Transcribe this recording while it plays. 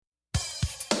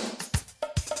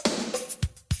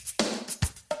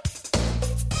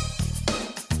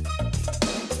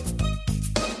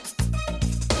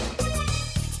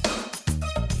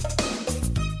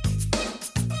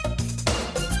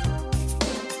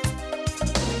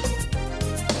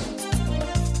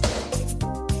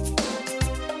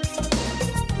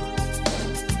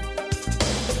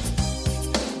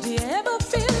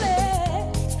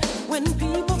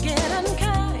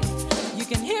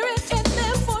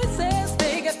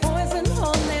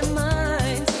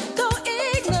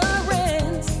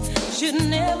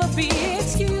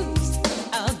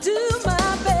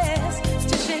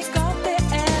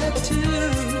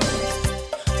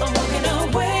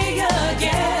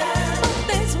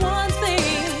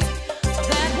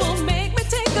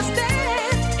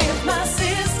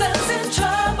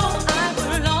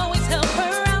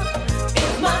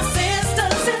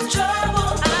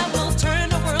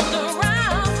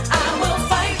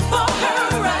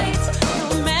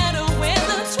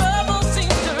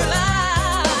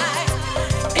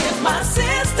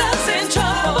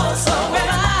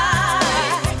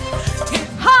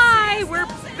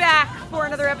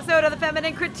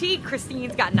critique.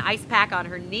 Christine's got an ice pack on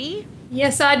her knee.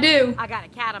 Yes, I do. I got a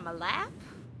cat on my lap.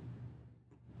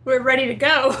 We're ready to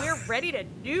go. We're ready to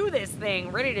do this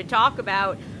thing. Ready to talk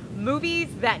about movies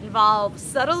that involve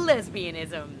subtle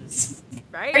lesbianisms.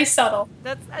 Right? Very subtle.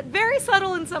 That's very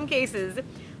subtle in some cases.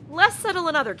 Less subtle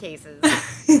in other cases.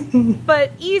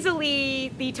 But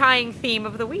easily the tying theme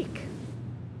of the week.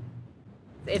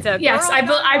 It's a yes, girl I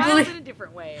gone believe wild in a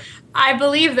different way. I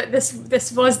believe that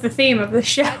this was the theme of the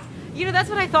show. That's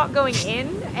what I thought going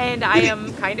in, and I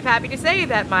am kind of happy to say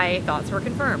that my thoughts were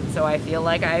confirmed. So I feel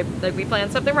like we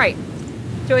planned something right.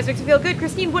 It always makes me feel good.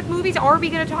 Christine, what movies are we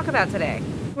going to talk about today?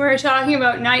 We're talking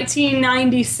about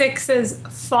 1996's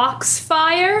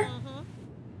Foxfire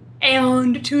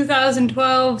and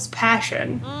 2012's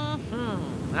Passion.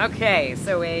 Okay,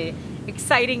 so a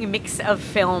exciting mix of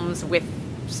films with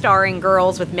starring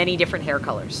girls with many different hair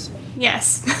colors.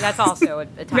 Yes. That's also a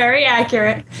time. Very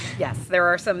accurate. Yes,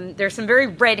 there's some very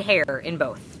red hair in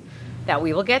both that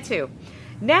we will get to.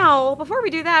 Now, before we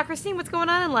do that, Christine, what's going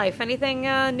on in life? Anything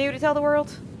new to tell the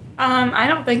world? I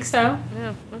don't think so.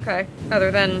 Yeah, okay.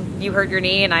 Other than you hurt your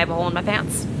knee and I have a hole in my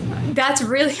pants. That's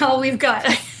really all we've got.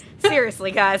 Seriously,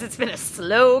 guys, it's been a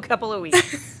slow couple of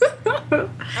weeks.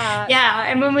 Yeah,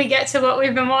 and when we get to what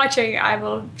we've been watching, I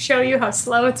will show you how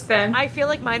slow it's been. I feel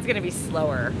like mine's going to be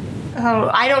slower.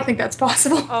 Oh, I don't think that's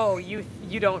possible. Oh, you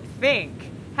don't think?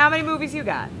 How many movies you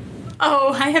got?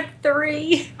 Oh, I have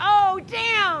 3. Oh,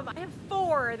 damn! I have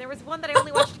 4. There was one that I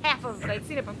only watched half of, but I'd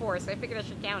seen it before, so I figured I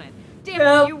should count it. Damn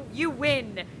Well, you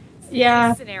win. Yeah. In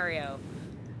this scenario.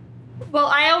 Well,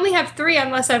 I only have 3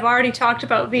 unless I've already talked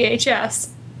about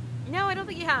VHS. No, I don't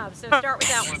think you have, so start with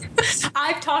that one.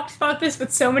 I've talked about this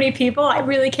with so many people, I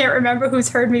really can't remember who's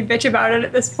heard me bitch about it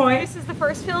at this point. This is the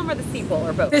first film or the sequel,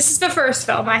 or both? This is the first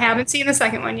film. I haven't seen the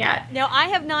second one yet. Now, I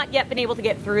have not yet been able to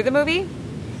get through the movie.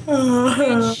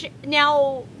 Which,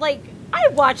 now, like, I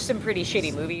watch some pretty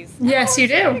shitty movies. Yes, you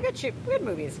do. Pretty good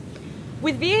movies.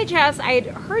 With VHS, I had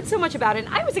heard so much about it,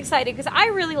 and I was excited because I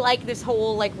really like this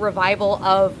whole, like, revival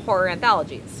of horror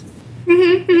anthologies.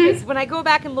 Because when I go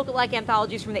back and look at, like,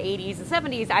 anthologies from the 80s and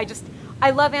 70s,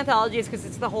 I love anthologies because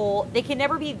it's the whole, they can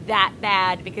never be that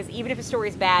bad because even if a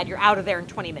story's bad, you're out of there in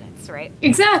 20 minutes, right?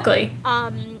 Exactly.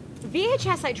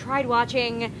 VHS I tried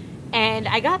watching, and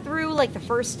I got through, like, the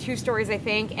first 2 stories, I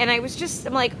think, and I'm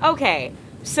like, okay,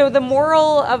 so the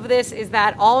moral of this is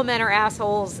that all men are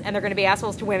assholes, and they're going to be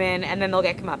assholes to women, and then they'll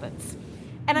get comeuppance.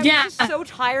 And I'm just so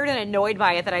tired and annoyed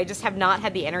by it that I just have not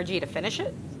had the energy to finish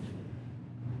it.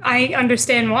 I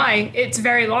understand why. It's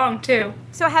very long, too.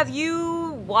 So have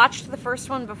you watched the first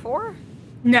one before?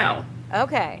 No.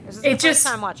 Okay. This is the first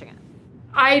time watching it.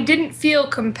 I didn't feel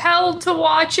compelled to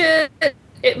watch it.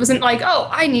 It wasn't like, oh,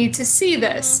 I need to see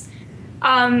this.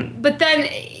 But then,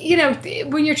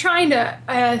 when you're trying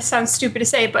to, sounds stupid to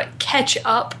say, but catch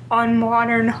up on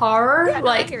modern horror,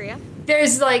 I hear ya.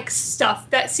 There's, like, stuff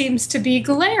that seems to be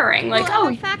glaring. Like,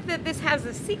 the fact that this has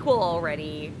a sequel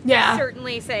already is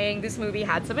certainly saying this movie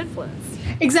had some influence.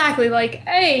 Exactly. Like,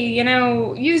 hey,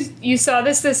 you saw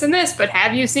this, and this, but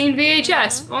have you seen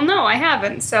VHS? Well, no, I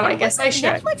haven't, so I guess I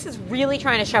should. Netflix is really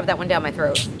trying to shove that one down my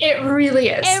throat. It really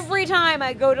is. Every time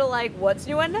I go to, like, what's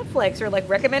new on Netflix, or, like,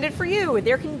 recommended for you,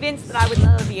 they're convinced that I would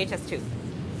love VHS 2.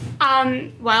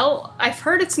 Well, I've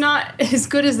heard it's not as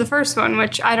good as the first one,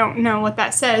 which I don't know what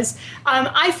that says.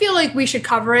 I feel like we should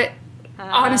cover it,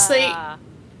 honestly,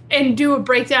 and do a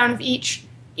breakdown of each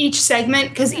segment,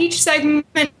 because each segment,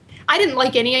 I didn't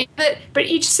like any of it, but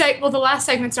the last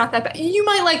segment's not that bad. You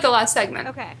might like the last segment.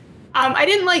 Okay. I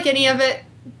didn't like any of it,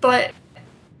 but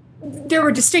there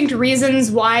were distinct reasons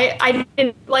why I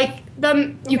didn't like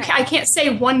them. Okay. I can't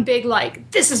say one big, like,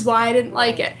 this is why I didn't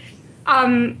like it.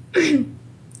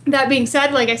 That being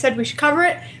said, like I said, we should cover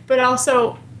it, but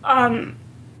also Ty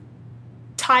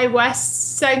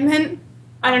West's segment.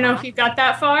 I don't know if you got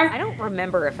that far. I don't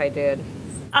remember if I did.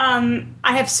 I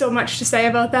have so much to say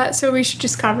about that, so we should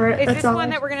just cover it. Is this one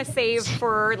that we're going to save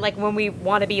for, like, when we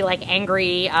want to be, like,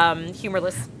 angry,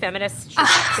 humorless feminists? Should we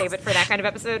save it for that kind of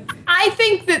episode? I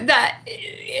think that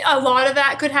a lot of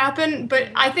that could happen, but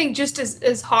I think just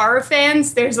as horror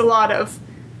fans, there's a lot of...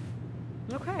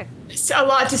 Okay. A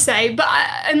lot to say, but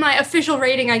in my official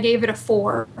rating, I gave it a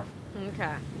 4.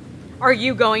 Okay. Are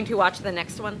you going to watch the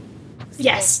next one?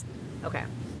 Yes. Okay.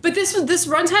 But this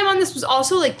runtime on this was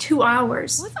also like 2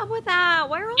 hours. What's up with that?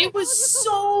 Why are all it was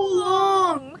so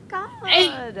long? Oh my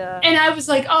god. And I was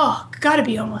like, oh, gotta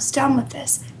be almost done with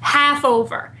this. Half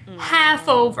over. Half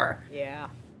over. Yeah.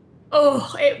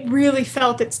 Oh, it really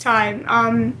felt its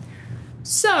time.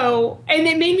 So, and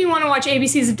it made me want to watch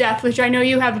ABCs of Death, which I know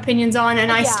you have opinions on,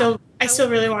 and I still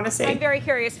really want to see. I'm very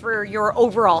curious for your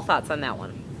overall thoughts on that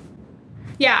one.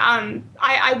 Yeah,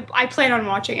 I plan on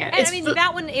watching it. And I mean,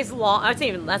 that one is long. I'd say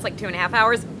even that's like 2.5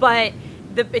 hours, but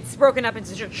it's broken up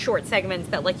into short segments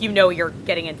that, like, you're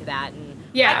getting into that. And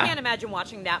I can't imagine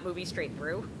watching that movie straight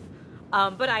through.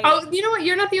 Oh, you know what?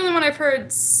 You're not the only one I've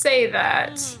heard say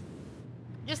that. Mm-hmm.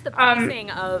 Just the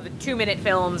pacing of 2-minute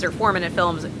films or 4-minute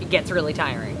films gets really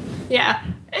tiring. Yeah.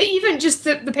 Even just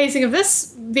the pacing of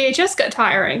this VHS got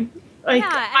tiring. Like,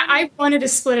 I wanted to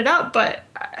split it up, but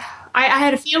I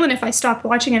had a feeling if I stopped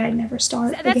watching it, I'd never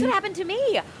start. That's what happened to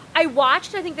me. I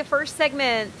watched, I think, the first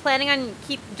segment, planning on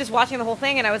just watching the whole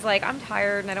thing, and I was like, I'm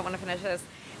tired and I don't want to finish this.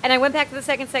 And I went back to the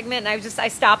second segment, and I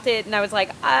stopped it, and I was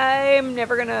like, I'm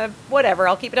never gonna, whatever,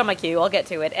 I'll keep it on my queue, I'll get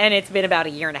to it. And it's been about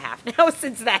 1.5 years now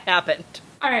since that happened.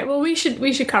 All right, well, we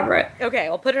should cover it. Okay,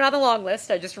 I'll put it on the long list.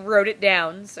 I just wrote it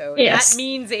down, so that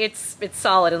means it's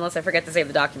solid, unless I forget to save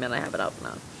the document I have it up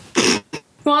now.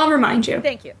 Well, I'll remind you.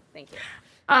 Thank you.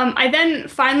 I then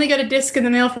finally got a disc in the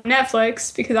mail from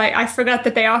Netflix, because I forgot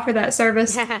that they offer that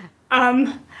service.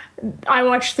 I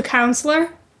watched The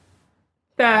Counselor.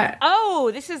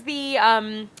 This is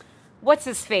the, what's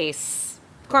his face?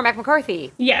 Cormac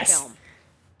McCarthy film.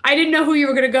 I didn't know who you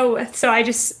were going to go with, so I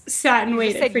just sat and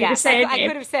waited for you to say it. I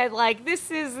could have said, like,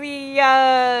 this is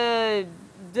the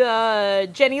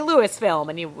Jenny Lewis film,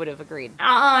 and you would have agreed.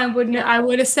 I wouldn't. I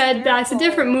would have said that's a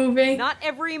different movie. Not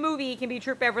every movie can be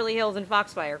Troop Beverly Hills and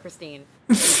Foxfire, Christine.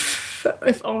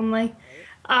 If only.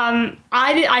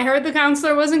 I heard The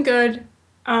Counselor wasn't good.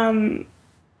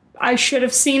 I should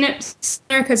have seen it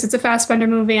sooner because it's a Fassbender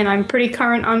movie, and I'm pretty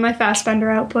current on my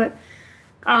Fassbender output.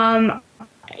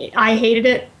 I hated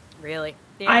it. Really?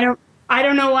 Yeah. I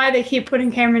don't know why they keep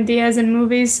putting Cameron Diaz in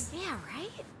movies. Yeah,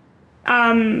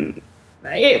 right?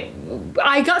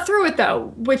 I got through it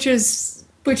though, which is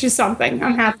something.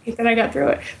 I'm happy that I got through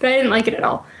it, but I didn't like it at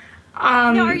all.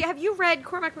 Now, have you read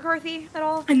Cormac McCarthy at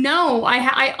all? No,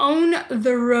 I own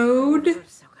The Road,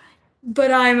 so good.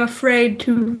 But I'm afraid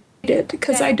to read it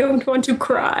because I don't want to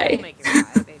cry. Make you cry.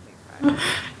 They make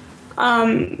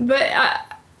cry. But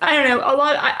I don't know,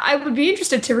 I would be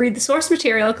interested to read the source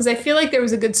material because I feel like there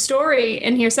was a good story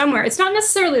in here somewhere. It's not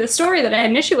necessarily the story that I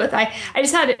had an issue with. I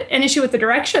just had an issue with the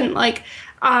direction. Like,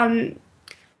 Javier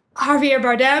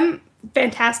Bardem,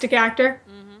 fantastic actor.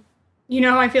 Mm-hmm. You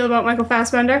know how I feel about Michael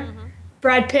Fassbender. Mm-hmm.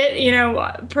 Brad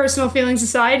Pitt, personal feelings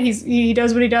aside, he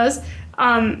does what he does.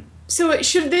 So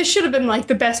this should have been like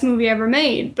the best movie ever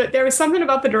made, but there was something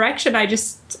about the direction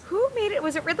Who made it?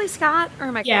 Was it Ridley Scott or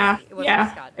am I crazy?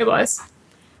 It was.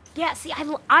 Yeah, see,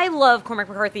 I love Cormac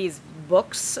McCarthy's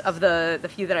books of the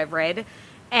few that I've read,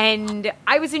 and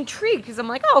I was intrigued because I'm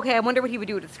like, oh, okay, I wonder what he would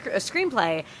do with a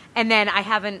screenplay, and then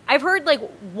I've heard, like,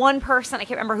 one person, I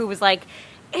can't remember who, was like,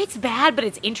 it's bad, but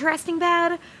it's interesting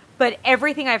bad, but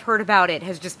everything I've heard about it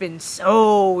has just been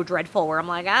so dreadful, where I'm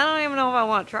like, I don't even know if I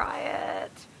want to try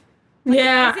it. Like,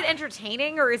 yeah. Is it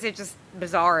entertaining, or is it just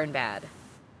bizarre and bad?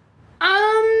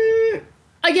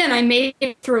 Again, I made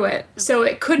it through it, so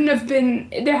it couldn't have been.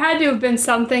 There had to have been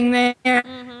something there.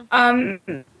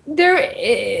 Mm-hmm.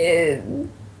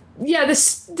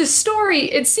 The story.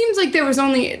 It seems like there was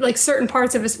only like certain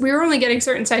parts of us. We were only getting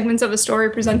certain segments of a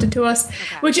story presented to us,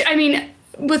 which I mean,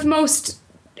 with most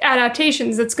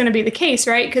adaptations, that's going to be the case,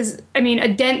 right? Because I mean, a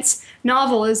dense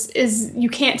novel is you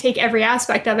can't take every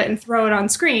aspect of it and throw it on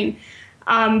screen.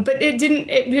 But it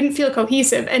didn't feel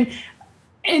cohesive, and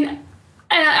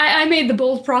I made the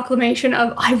bold proclamation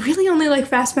of I really only like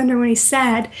Fassbender when he's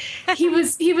sad. He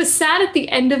was sad at the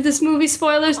end of this movie,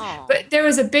 spoilers, but there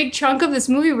was a big chunk of this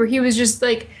movie where he was just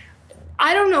like,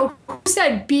 I don't know who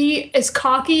said be as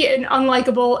cocky and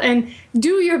unlikable and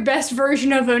do your best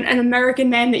version of an American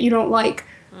man that you don't like.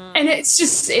 And it was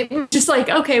just like,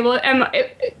 okay, well,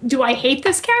 do I hate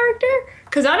this character?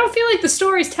 Because I don't feel like the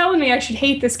story's telling me I should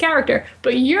hate this character,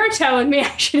 but you're telling me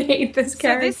I should hate this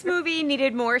character. So this movie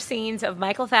needed more scenes of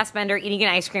Michael Fassbender eating an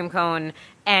ice cream cone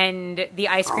and the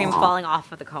ice cream falling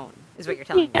off of the cone, is what you're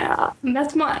telling me. Yeah,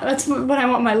 that's what I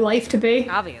want my life to be.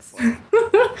 Obviously.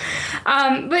 But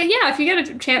yeah, if you get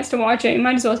a chance to watch it, you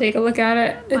might as well take a look at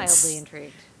it. I'm mildly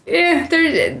intrigued. Yeah,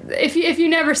 if you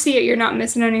never see it, you're not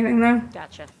missing anything, though.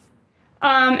 Gotcha.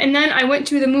 And then I went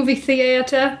to the movie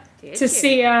theater to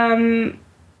see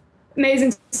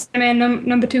Amazing Spider-Man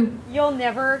number 2. You'll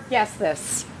never guess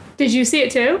this. Did you see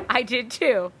it too? I did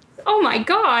too. Oh my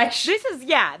gosh!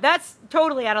 That's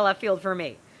totally out of left field for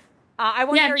me. I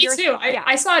want to hear yours. Me too.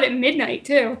 I saw it at midnight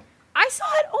too. I saw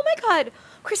it. Oh my god,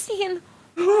 Christine.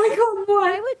 Oh my god,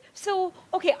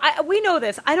 what? We know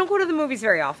this. I don't go to the movies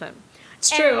very often. It's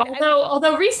true.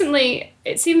 Although recently,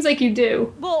 it seems like you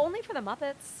do. Well, only for the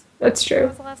Muppets. That's true. That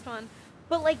was the last one.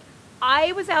 But, like,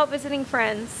 I was out visiting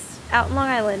friends out in Long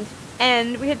Island,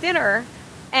 and we had dinner,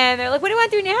 and they're like, what do you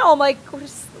want to do now? I'm like, go to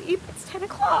sleep. It's 10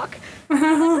 o'clock. Like,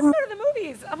 let's go to the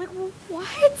movies. I'm like, well,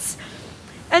 what?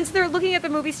 And so they're looking at the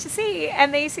movies to see,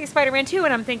 and they see Spider-Man 2,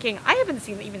 and I'm thinking, I haven't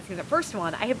even seen the first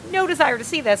one. I have no desire to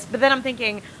see this. But then I'm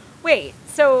thinking, wait,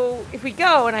 so if we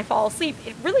go and I fall asleep,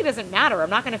 it really doesn't matter. I'm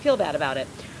not going to feel bad about it.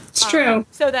 It's true.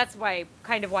 So that's why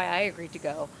I agreed to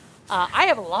go. I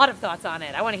have a lot of thoughts on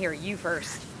it. I want to hear you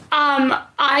first.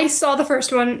 I saw the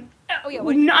first one. Oh yeah,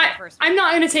 what did you think of the first one? I'm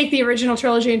not going to take the original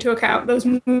trilogy into account. Those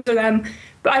movies are them.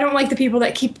 But I don't like the people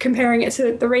that keep comparing it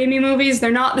to the Raimi movies. They're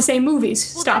not the same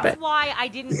movies. Well, Stop it. That's why I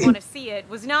didn't want to see it.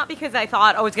 Was not because I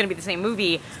thought, it's going to be the same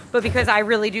movie, but because I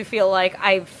really do feel like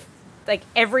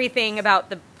everything about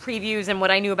the previews and what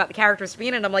I knew about the characters to be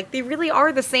in it, I'm like, they really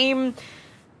are the same.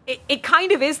 It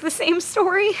kind of is the same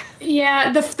story.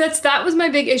 Yeah, that was my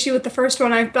big issue with the first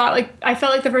one. I felt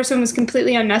like the first one was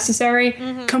completely unnecessary.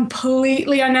 Mm-hmm.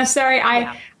 Completely unnecessary.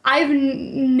 I've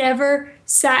never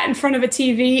sat in front of a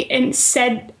TV and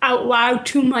said out loud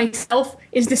to myself,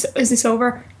 "Is this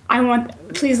over?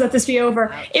 Please let this be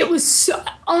over." It was so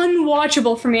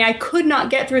unwatchable for me. I could not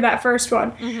get through that first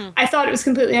one. Mm-hmm. I thought it was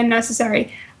completely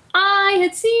unnecessary. I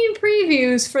had seen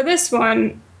previews for this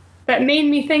one that made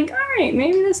me think, all right,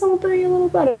 maybe this will be a little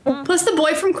better. Mm-hmm. Plus, the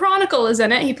boy from Chronicle is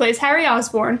in it. He plays Harry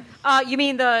Osborn. You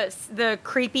mean the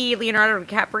creepy Leonardo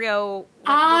DiCaprio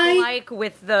lookalike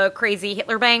with the crazy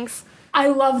Hitler bangs? I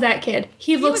love that kid.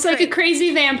 He looks like a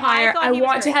crazy vampire. I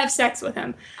want to have sex with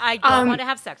him. I don't want to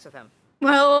have sex with him.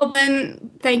 Well,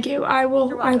 then, thank you. I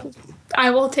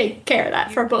will take care of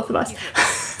that for both of us.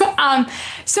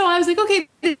 So I was like, okay,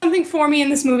 there's something for me in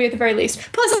this movie at the very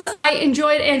least. Plus, I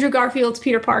enjoyed Andrew Garfield's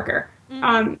Peter Parker.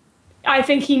 Mm-hmm. I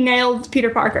think he nailed Peter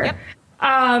Parker.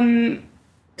 Yep.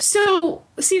 So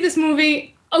see this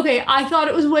movie. Okay, I thought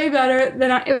it was way better than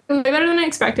I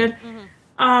expected.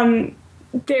 Mm-hmm.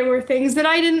 There were things that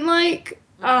I didn't like.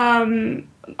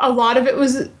 A lot of it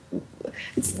was.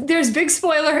 There's big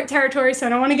spoiler territory, so I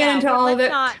don't want to get into all of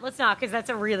it. Let's not, because that's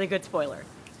a really good spoiler.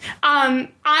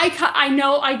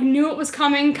 I knew it was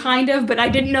coming, kind of, but I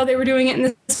didn't know they were doing it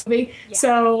in this movie,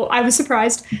 so I was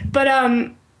surprised. But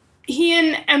he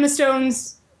and Emma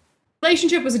Stone's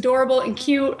relationship was adorable and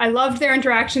cute. I loved their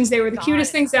interactions. They were the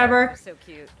cutest things ever. So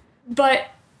cute. But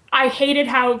I hated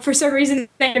how, for some reason,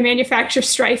 they had to manufacture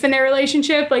strife in their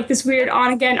relationship, like this weird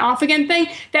on-again, off-again thing.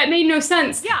 That made no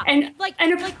sense. Yeah,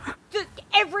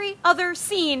 every other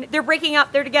scene, they're breaking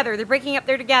up, they're together. They're breaking up,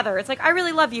 they're together. It's like, I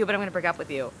really love you, but I'm going to break up with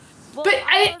you. Well,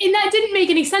 and that didn't make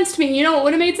any sense to me. You know what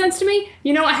would have made sense to me?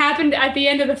 You know what happened at the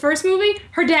end of the first movie?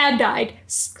 Her dad died.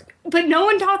 But no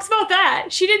one talks about that.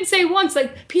 She didn't say once,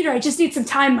 like, Peter, I just need some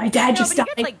time. My dad just died.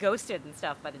 He gets, ghosted and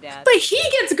stuff by the dad. But he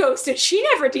gets ghosted. She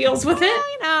never deals with it.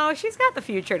 You know, she's got the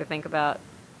future to think about.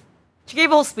 She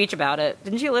gave a whole speech about it.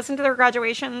 Didn't you listen to their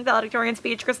graduation valedictorian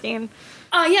speech, Christine?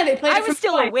 Yeah, they played it. I was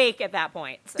still awake at that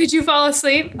point. So. Did you fall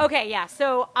asleep? Okay, yeah.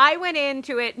 So I went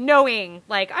into it knowing,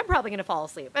 I'm probably going to fall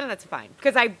asleep. And that's fine.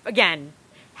 Because I, again,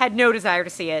 had no desire to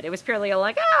see it. It was purely all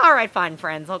right, fine,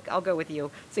 friends. I'll go with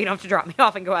you. So you don't have to drop me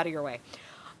off and go out of your way.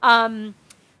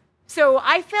 So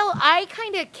I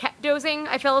kind of kept dozing.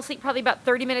 I fell asleep probably about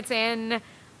 30 minutes in,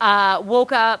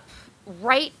 woke up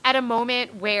right at a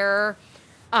moment where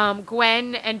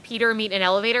Gwen and Peter meet in an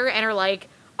elevator and are like,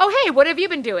 oh, hey, what have you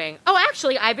been doing? Oh,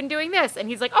 actually, I've been doing this. And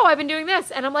he's like, oh, I've been doing this.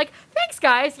 And I'm like, thanks,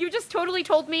 guys. You just totally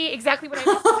told me exactly what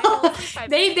I just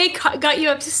They got you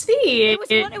up to speed.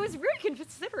 It was really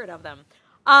considerate of them.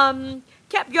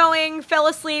 Kept going, fell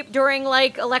asleep during,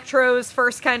 Electro's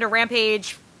first kind of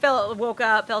rampage, woke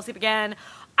up, fell asleep again.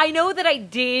 I know that I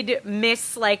did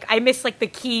miss, the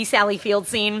key Sally Field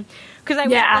scene. Because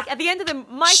at the end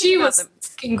of she was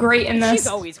great in this. She's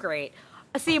always great.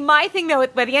 See, my thing, though,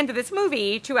 by the end of this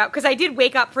movie, because I did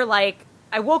wake up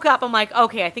I woke up, I'm like,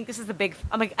 okay, I think this is a big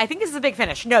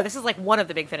finish. No, this is, one of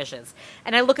the big finishes.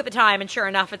 And I look at the time, and sure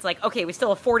enough, it's okay, we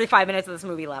still have 45 minutes of this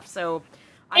movie left, so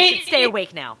I should stay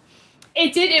awake now.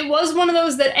 It was one of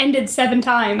those that ended 7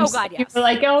 times. Oh, God, yes. You were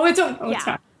like, oh, it's over. Oh, it's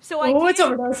not. So it's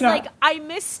over. No, it's not. I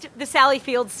missed the Sally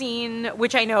Field scene,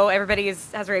 which I know everybody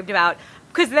has raved about,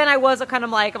 because then I was kind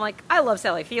of I'm like, I love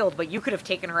Sally Field, but you could have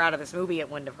taken her out of this movie, it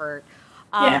wouldn't have hurt.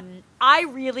 I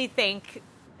really think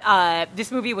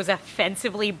this movie was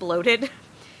offensively bloated.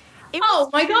 It was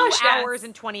my gosh, 2 hours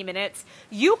and 20 minutes.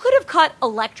 You could have cut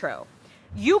Electro.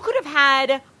 You could have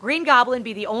had Green Goblin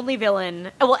be the only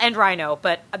villain. Well, and Rhino,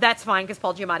 but that's fine because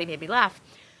Paul Giamatti made me laugh.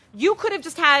 You could have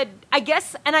just had,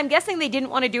 I'm guessing they didn't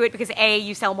want to do it because A,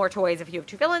 you sell more toys if you have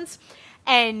 2 villains,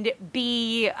 and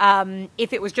B,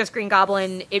 if it was just Green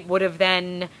Goblin, it would have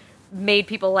then made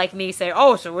people like me say,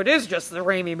 oh, so it is just the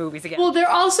Raimi movies again. Well, they're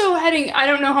also heading, I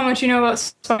don't know how much you know about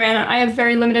Spider-Man. I have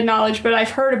very limited knowledge, but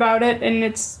I've heard about it, and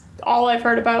it's all I've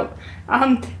heard about.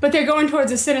 But they're going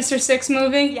towards a Sinister Six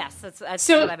movie. Yes, that's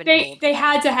so what I've been told. They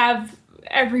had to have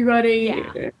everybody.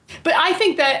 Yeah. But I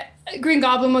think that Green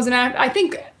Goblin was I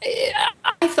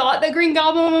thought that Green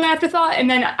Goblin was an afterthought, and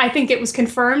then I think it was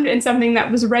confirmed in something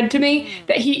that was read to me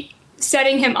that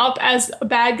setting him up as a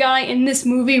bad guy in this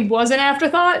movie was an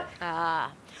afterthought.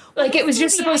 Like it was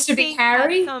just supposed to be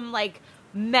Harry. Some like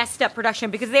messed up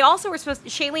production because they also were supposed.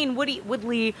 Shailene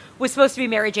Woodley was supposed to be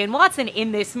Mary Jane Watson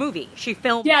in this movie. She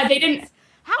filmed. Yeah, they didn't.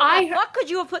 How the fuck could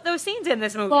you have put those scenes in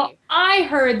this movie? Well, I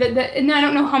heard that, and I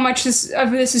don't know how much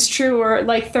of this is true or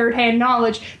like third-hand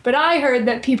knowledge, but I heard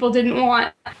that people didn't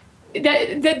want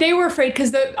that they were afraid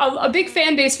because a big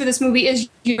fan base for this movie is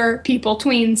your people,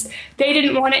 tweens. They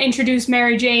didn't want to introduce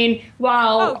Mary Jane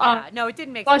while no, it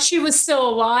didn't make while sense. she was still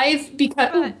alive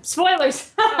because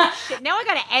spoilers. Oh, shit. Now I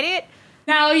gotta edit.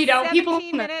 Now you don't. 17 People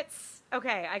minutes.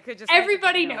 Okay, I could just.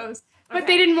 Everybody knows. But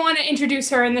they didn't want to introduce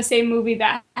her in the same movie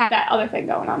that had that other thing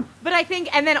going on. But I think,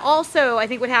 and then also, I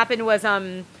think what happened was,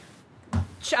 they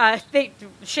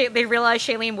realized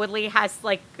Shailene Woodley has,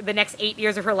 like, the next 8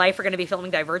 years of her life are going to be filming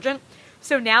Divergent.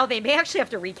 So now they may actually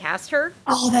have to recast her.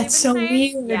 Oh, that's so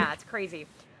weird. Yeah, it's crazy.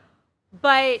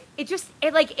 But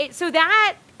so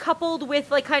that coupled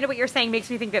with, like, kind of what you're saying makes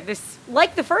me think that this,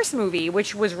 like the first movie,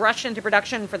 which was rushed into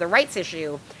production for the rights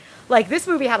issue, like, this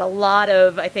movie had a lot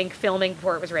of, I think, filming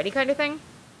before it was ready kind of thing.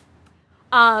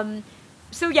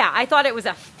 So, yeah, I thought it was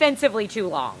offensively too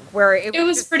long. Where it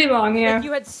was just pretty long, yeah. Like,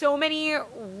 you had so many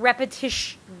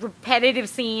repetitive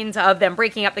scenes of them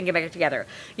breaking up and getting back together.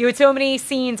 You had so many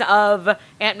scenes of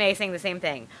Aunt May saying the same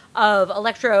thing. Of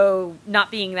Electro not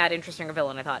being that interesting a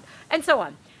villain, I thought. And so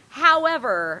on.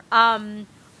 However, I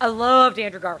loved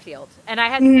Andrew Garfield. And I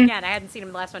hadn't seen him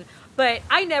in the last one. But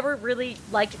I never really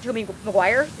liked Tobey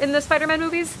Maguire in the Spider-Man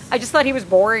movies. I just thought he was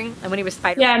boring, and when he was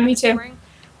Spider-Man, yeah, me too. Boring.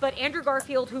 But Andrew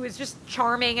Garfield, who is just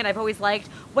charming, and I've always liked,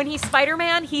 when he's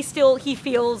Spider-Man, he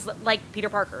feels like Peter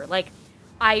Parker. Like,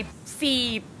 I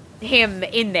see him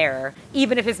in there,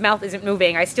 even if his mouth isn't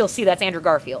moving. I still see that's Andrew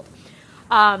Garfield.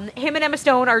 Him and Emma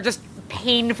Stone are just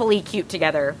painfully cute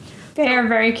together. They are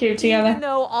very cute together. Even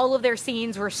though all of their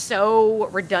scenes were so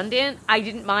redundant, I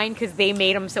didn't mind because they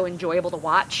made them so enjoyable to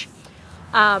watch.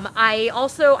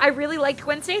 I really liked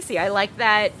Gwen Stacy. I like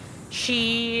that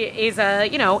she is a,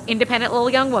 independent little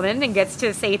young woman and gets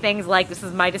to say things like, this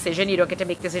is my decision, you don't get to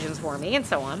make decisions for me, and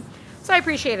so on. So I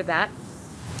appreciated that.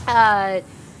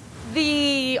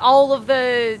 The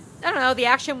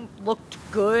action looked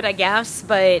good, I guess,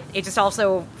 but it just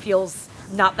also feels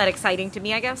not that exciting to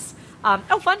me, I guess.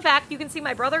 Fun fact, you can see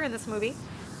my brother in this movie.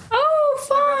 Oh,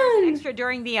 fun! My brother's an extra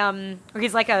during the,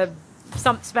 he's like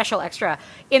some special extra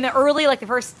in the early, like the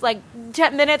first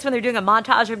 10 minutes when they're doing a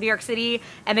montage of New York City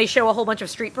and they show a whole bunch of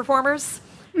street performers.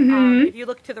 Mm-hmm. If you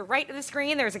look to the right of the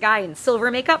screen, there's a guy in silver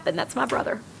makeup, and that's my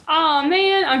brother. Oh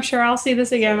man, I'm sure I'll see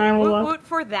this again. I will vote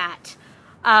for that.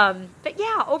 But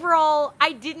yeah, overall,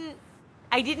 I didn't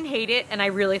hate it, and I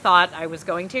really thought I was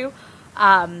going to.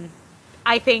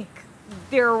 I think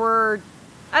there were.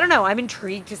 I don't know. I'm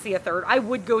intrigued to see a third. I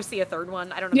would go see a third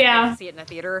one. I don't know if I would see it in a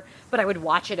theater, but I would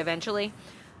watch it eventually.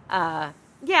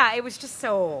 It was just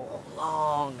so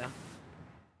long.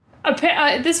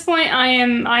 At this point, I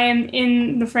am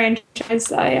in the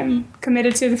franchise. I am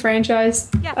committed to the franchise.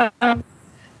 Yeah.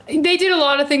 They did a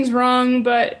lot of things wrong,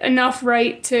 but enough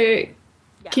right to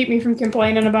keep me from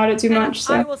complaining about it too much.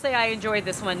 So. I will say I enjoyed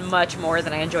this one much more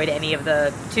than I enjoyed any of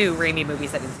the two Raimi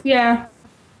movies I've seen. Yeah.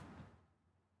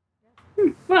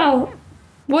 Well,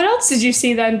 what else did you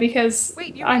see then? Because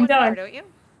I'm done. Don't you?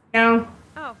 No.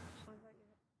 Oh.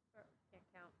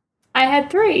 I had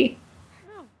 3.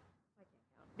 Oh.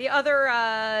 The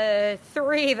other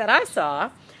 3 that I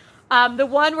saw, the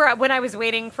one where when I was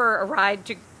waiting for a ride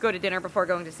to go to dinner before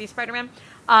going to see Spider-Man,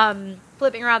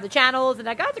 flipping around the channels, and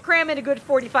I got to cram in a good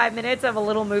 45 minutes of a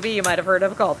little movie you might have heard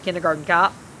of called Kindergarten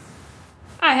Cop.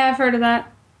 I have heard of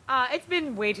that. It's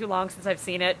been way too long since I've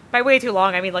seen it. By way too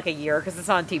long, I mean like a year, because it's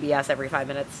on TBS every 5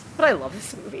 minutes. But I love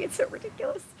this movie. It's so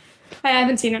ridiculous. I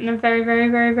haven't seen it in a very, very,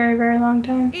 very, very, very long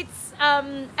time. It's,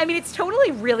 it's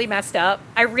totally really messed up.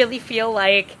 I really feel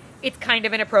like it's kind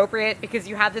of inappropriate, because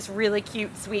you have this really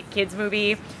cute, sweet kids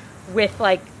movie with,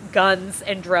 guns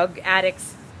and drug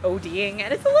addicts ODing,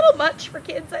 and it's a little much for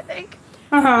kids, I think.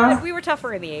 Uh-huh. But we were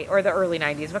tougher in the early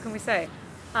 90s. What can we say?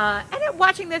 And then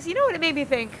watching this, you know what it made me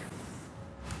think?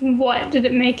 What did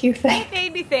it make you think? It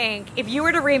made me think, if you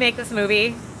were to remake this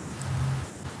movie,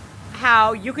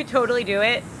 how you could totally do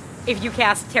it if you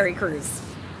cast Terry Crews.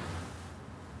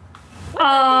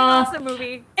 Awesome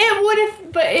movie. It would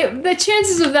have, but the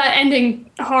chances of that ending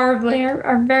horribly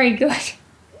are very good.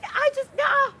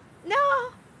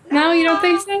 No, you don't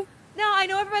think so? No, I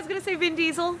know everybody's going to say Vin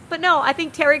Diesel, but no, I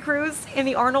think Terry Crews in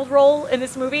the Arnold role in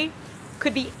this movie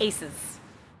could be aces.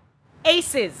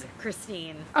 Aces,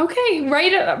 Christine. Okay,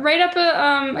 write up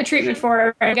a treatment for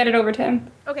her and get it over to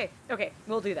him. Okay,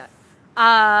 we'll do that.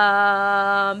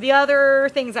 The other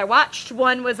things I watched,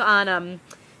 one was on,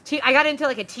 I got into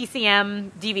like a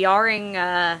TCM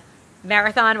DVRing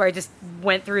marathon where I just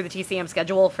went through the TCM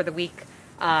schedule for the week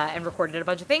and recorded a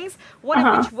bunch of things. One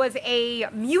of which was a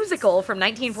musical from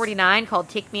 1949 called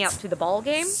Take Me Out to the Ball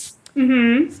Game,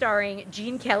 starring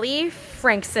Gene Kelly,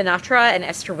 Frank Sinatra, and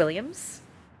Esther Williams.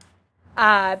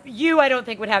 You, I don't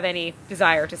think, would have any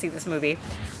desire to see this movie.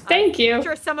 Thank you. I'm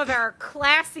sure some of our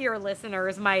classier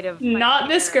listeners might have. Not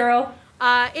this girl.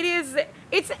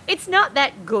 It's not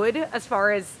that good as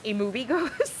far as a movie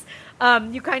goes.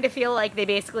 You kind of feel like they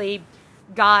basically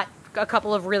got a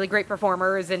couple of really great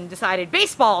performers and decided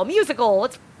baseball musical.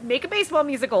 Let's make a baseball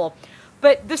musical.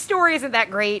 But the story isn't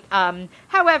that great.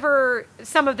 However,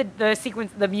 some of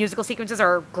the musical sequences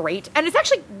are great, and it's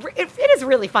actually it is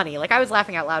really funny. Like, I was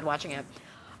laughing out loud watching it.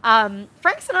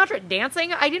 Frank Sinatra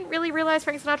dancing. I didn't really realize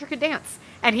Frank Sinatra could dance,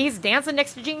 and he's dancing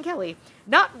next to Gene Kelly.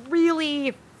 Not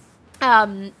really,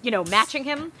 matching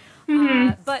him,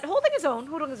 but holding his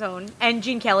own. And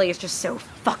Gene Kelly is just so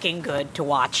fucking good to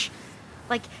watch.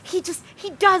 Like, he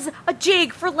does a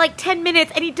jig for like 10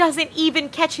 minutes and he doesn't even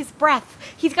catch his breath.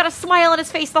 He's got a smile on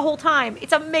his face the whole time.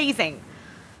 It's amazing.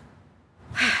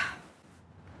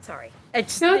 Sorry.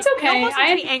 It's okay. It almost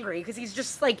makes me angry because he's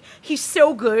just like, he's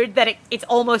so good that it's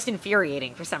almost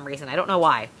infuriating for some reason. I don't know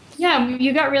why. Yeah,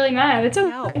 you got really mad. It's okay.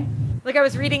 No. Like, I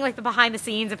was reading like the behind the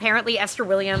scenes. Apparently Esther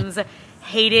Williams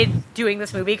hated doing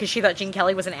this movie because she thought Gene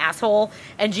Kelly was an asshole,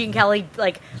 and Gene Kelly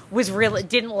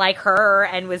didn't like her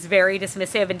and was very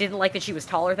dismissive and didn't like that she was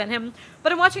taller than him.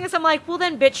 But in watching this, I'm like, well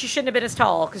then, bitch, you shouldn't have been as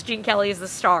tall because Gene Kelly is the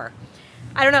star.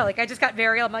 I don't know. Like, I just got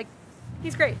I'm like,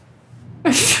 he's great.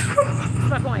 That's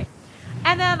my point.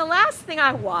 And then the last thing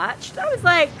I watched, I was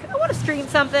like, I want to stream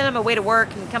something. I'm away to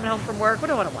work and coming home from work. What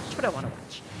do I want to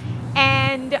watch?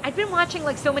 And I've been watching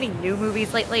like so many new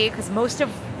movies lately because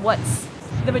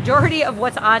the majority of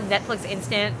what's on Netflix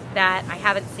Instant that I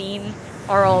haven't seen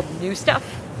are all new stuff,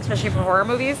 especially for horror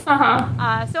movies. So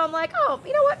I'm like, oh,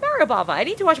 you know what, Mario Bava. I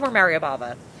need to watch more Mario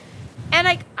Bava. And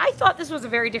I thought this was a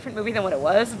very different movie than what it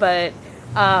was, but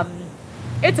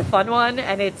it's a fun one,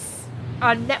 and it's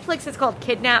on Netflix. It's called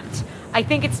Kidnapped. I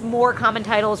think it's more common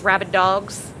title is Rabid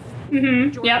Dogs.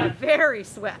 Yeah.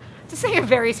 To say a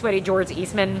very sweaty George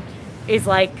Eastman is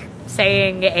like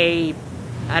saying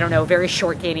very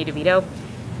short Danny DeVito.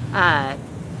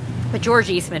 But George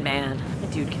Eastman, man, the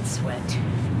dude can sweat.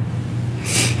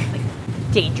 Like,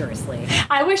 dangerously.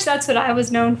 I wish that's what I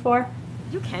was known for.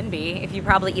 You can be, if you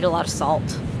probably eat a lot of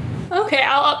salt. Okay,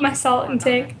 I'll up my salt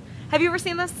intake. Have you ever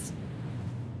seen this?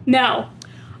 No.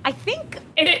 I think...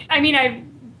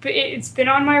 it's been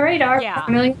on my radar for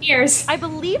a million years. I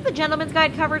believe The Gentleman's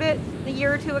Guide covered it a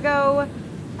year or two ago.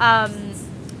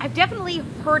 I've definitely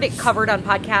heard it covered on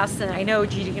podcasts, and I know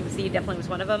GGMC definitely was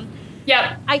one of them.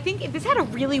 Yep. I think this had a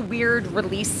really weird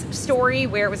release story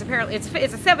where it was apparently it's a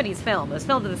 70s film. It was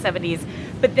filmed in the 70s,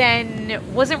 but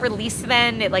then wasn't released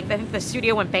then. I think the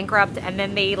studio went bankrupt, and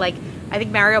then I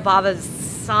think Mario Bava's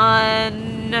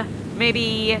son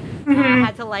maybe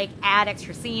had to add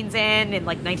extra scenes in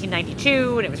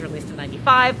 1992, and it was released in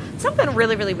 95. Something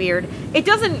really, really weird. It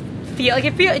doesn't feel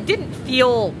it didn't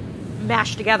feel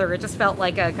mashed together. It just felt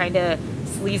like a kind of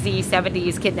sleazy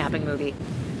 70s kidnapping movie.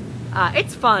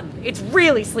 It's fun. It's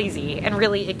really sleazy and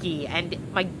really icky, and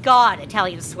my God,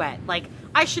 Italian sweat.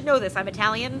 I should know this. I'm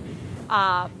Italian,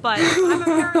 but I'm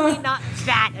apparently not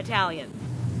that Italian.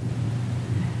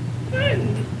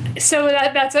 So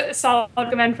that's a solid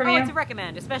recommend from you? Oh, it's a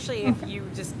recommend, especially if you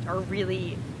just are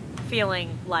really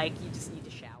feeling like you just need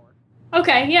to shower.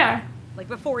 Okay, yeah.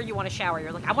 Before you want to shower,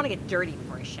 you're like, I want to get dirty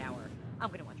before I shower. I'm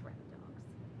going to watch Rabid Dogs.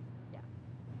 Yeah.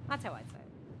 That's how I'd say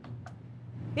it.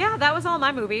 Yeah, that was all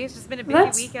my movies. Just been a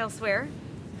busy week elsewhere.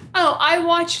 Oh, I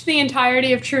watched the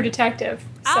entirety of True Detective.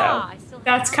 So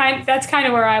that's kind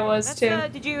of where I was too.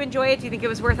 Did you enjoy it? Do you think it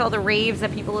was worth all the raves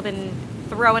that people have been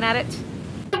throwing at it?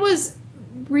 It was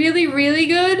really, really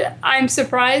good. I'm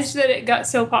surprised that it got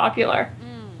so popular.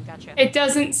 Gotcha. It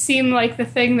doesn't seem like the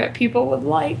thing that people would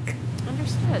like.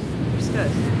 Understood.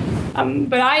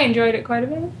 But I enjoyed it quite a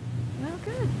bit. Well,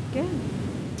 good.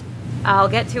 I'll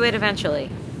get to it eventually.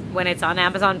 When it's on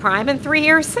Amazon Prime in 3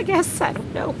 years, I guess. I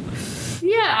don't know.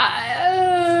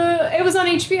 Yeah, it was on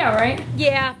HBO, right?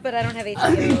 Yeah, but I don't have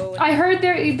HBO. I heard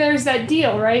there's that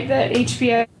deal, right? That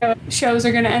HBO shows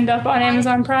are going to end up on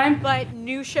Amazon Prime. But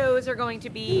new shows are going to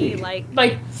be like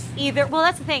either. Well,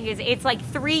 that's the thing is it's like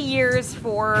 3 years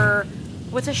for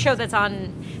what's a show that's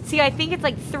on. See, I think it's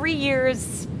like 3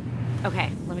 years.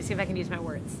 Okay, let me see if I can use my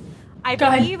words. I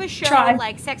believe a show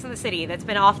like Sex and the City that's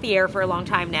been off the air for a long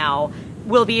time now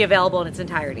will be available in its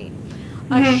entirety.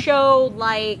 A show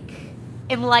like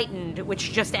Enlightened,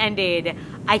 which just ended,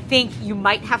 I think you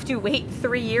might have to wait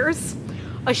 3 years.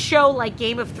 A show like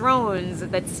Game of Thrones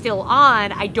that's still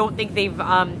on, I don't think they've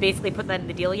basically put that in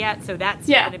the deal yet, so that's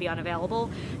going to be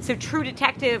unavailable. So True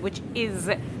Detective, which is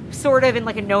sort of in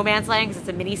like a no man's land because it's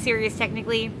a miniseries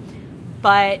technically,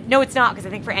 but no, it's not because I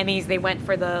think for Emmys they went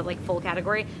for the like full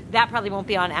category. That probably won't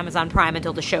be on Amazon Prime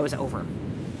until the show is over.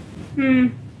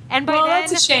 And by then,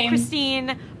 that's a shame.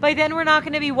 Christine, by then we're not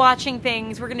going to be watching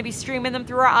things. We're going to be streaming them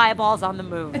through our eyeballs on the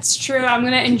moon. It's true. I'm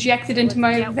going to inject it into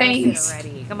my veins.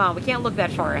 Already. Come on, we can't look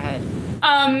that far ahead.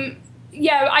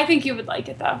 Yeah, I think you would like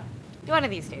it, though. One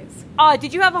of these days.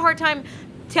 Did you have a hard time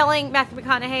telling Matthew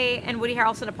McConaughey and Woody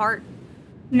Harrelson apart?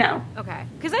 No. Okay.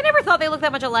 Because I never thought they looked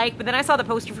that much alike, but then I saw the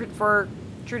poster for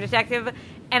True Detective,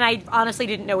 and I honestly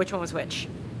didn't know which one was which.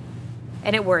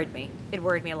 And it worried me. It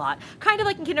worried me a lot. Kind of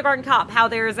like in Kindergarten Cop, how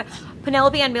there's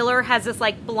Penelope Ann Miller has this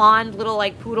like blonde little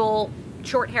like poodle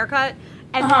short haircut,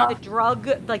 and then the drug,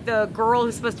 like the girl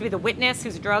who's supposed to be the witness,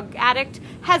 who's a drug addict,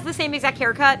 has the same exact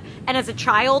haircut. And as a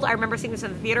child, I remember seeing this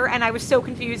in the theater, and I was so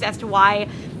confused as to why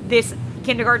this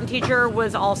kindergarten teacher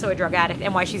was also a drug addict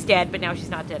and why she's dead, but now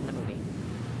she's not dead in the movie.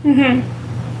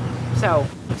 So,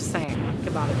 just saying, it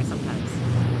can bother me sometimes.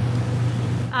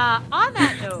 On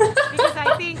that note, because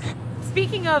I think,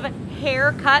 speaking of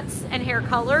haircuts and hair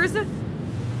colors,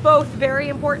 both very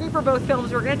important for both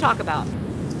films we're going to talk about.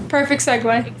 Perfect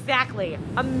segue. Exactly.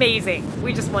 Amazing.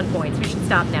 We just won points. We should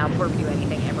stop now before we do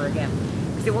anything ever again.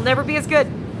 Because it will never be as good.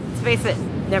 Let's face it.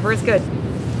 Never as good.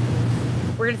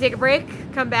 We're going to take a break.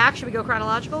 Come back. Should we go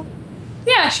chronological?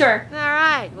 Yeah, sure. All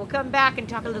right. We'll come back and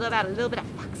talk a little bit of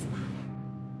Foxy.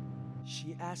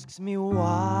 She asks me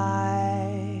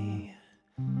why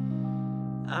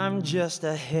I'm just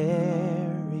a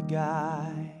hairy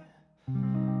guy.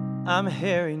 I'm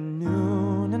hairy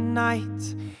noon and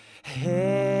night.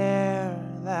 Hair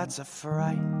that's a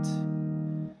fright.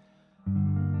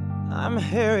 I'm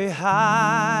hairy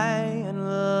high and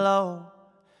low.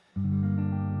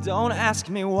 Don't ask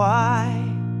me why.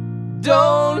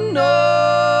 Don't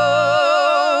know.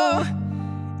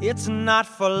 It's not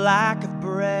for lack of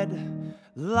bread,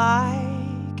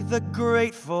 like the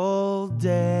Grateful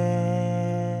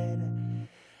Dead.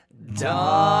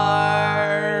 Darling,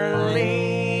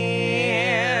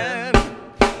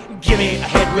 give me a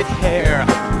head with hair,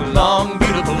 long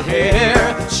beautiful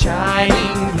hair,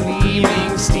 shining,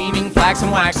 gleaming, steaming, flaxen,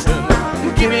 waxen.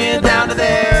 Give me it down to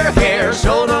there, hair,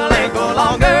 shoulder length or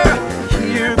longer.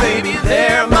 Here, baby,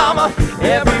 there, mama,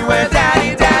 everywhere,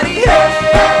 daddy, daddy,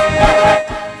 hey!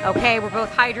 Okay, we're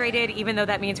both hydrated, even though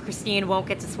that means Christine won't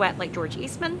get to sweat like George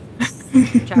Eastman,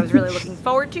 which I was really looking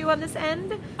forward to on this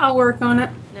end. I'll work on it.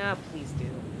 No, please do.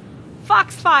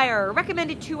 Foxfire,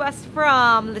 recommended to us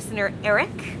from listener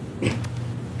Eric.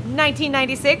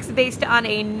 1996, based on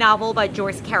a novel by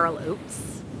Joyce Carol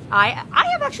Oates. I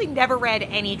have actually never read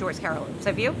any Joyce Carol Oates.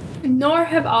 Have you? Nor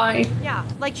have I. Yeah,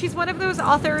 like she's one of those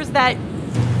authors that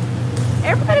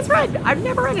everybody's read. I've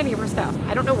never read any of her stuff.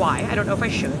 I don't know why. I don't know if I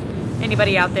should.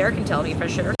 Anybody out there can tell me if I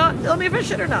should or not. Tell me if I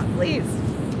should or not, please.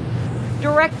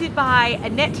 Directed by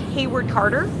Annette Hayward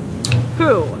Carter.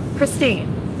 Who?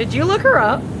 Christine. Did you look her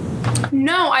up?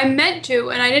 No, I meant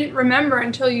to, and I didn't remember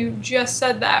until you just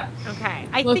said that. Okay.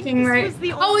 I Looking think this right. was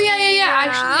the only... Oh, yeah.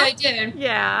 Actually, I did.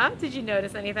 Yeah. Did you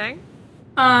notice anything?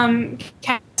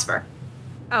 Casper.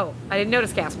 Oh, I didn't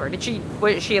notice Casper.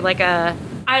 Was she like a...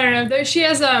 I don't know. She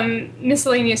has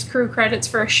miscellaneous crew credits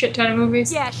for a shit ton of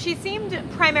movies. Yeah, she seemed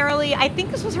primarily... I think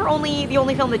this was the only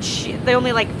film that the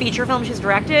only like feature film she's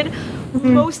directed.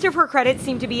 Mm-hmm. Most of her credits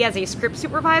seem to be as a script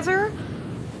supervisor.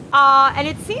 And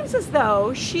it seems as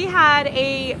though she had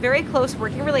a very close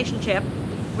working relationship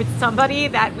with somebody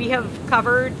that we have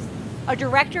covered, a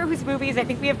director whose movies I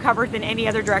think we have covered than any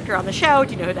other director on the show.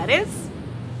 Do you know who that is?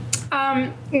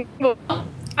 Well,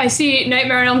 I see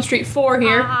Nightmare on Elm Street 4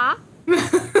 here. Uh-huh. What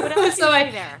else do you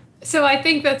see there? So I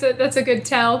think that's a good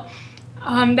tell.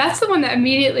 That's the one that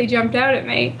immediately jumped out at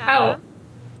me. Uh-huh.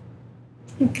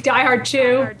 Oh. Die Hard 2.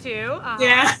 Die Hard 2. Uh-huh.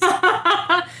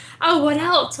 Yeah. Oh, what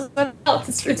else?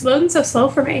 It's loading so slow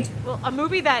for me. Well, a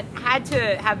movie that had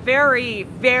to have very,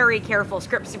 very careful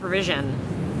script supervision.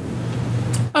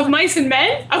 Of Mice and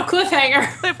Men? Oh, Cliffhanger.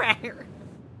 Cliffhanger.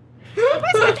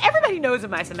 Everybody knows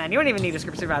of Mice and Men. You don't even need a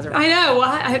script supervisor. I know.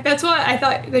 Well, that's what I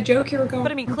thought the joke you were going.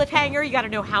 But I mean, cliffhanger. You got to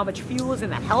know how much fuel is in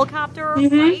that helicopter,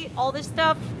 right? All this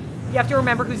stuff. You have to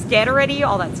remember who's dead already.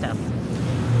 All that stuff.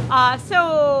 I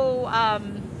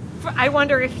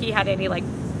wonder if he had any like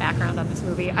background on this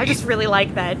movie. I just really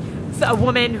like that a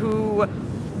woman who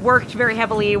worked very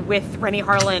heavily with Rennie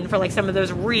Harlan for like some of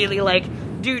those really like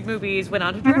dude movies went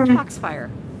on to direct Foxfire.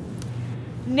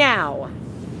 Now,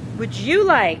 would you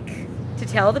like to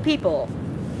tell the people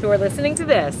who are listening to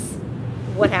this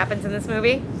what happens in this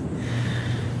movie?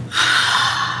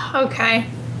 Okay.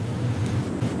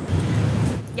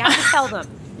 You have to tell them.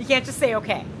 You can't just say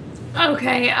okay.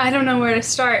 Okay, I don't know where to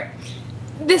start.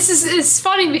 This is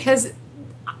funny because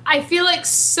I feel like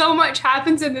so much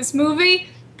happens in this movie,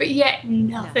 but yet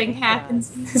nothing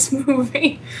happens in this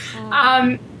movie.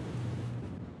 A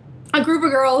group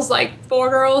of girls, like 4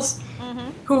 girls,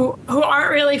 who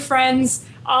aren't really friends,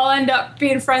 all end up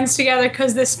being friends together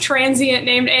because this transient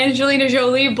named Angelina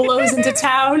Jolie blows into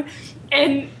town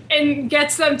and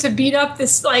gets them to beat up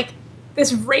this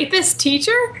rapist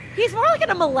teacher. He's more like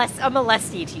a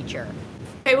molesty teacher.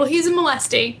 Okay, well, he's a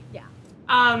molesty. Yeah.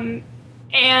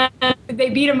 And they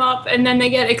beat him up, and then they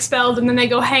get expelled, and then they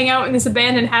go hang out in this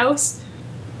abandoned house.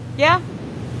 Yeah.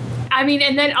 I mean,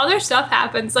 and then other stuff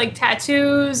happens, like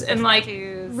tattoos and like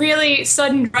really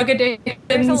sudden drug addictions.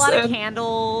 There's a lot of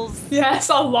candles. Yes,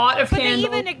 a lot of candles.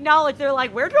 But they even acknowledge, they're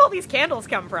like, where did all these candles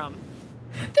come from?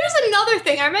 There's another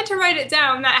thing, I meant to write it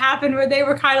down, that happened where they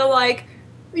were kind of like,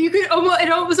 it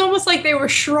was almost like they were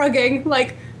shrugging,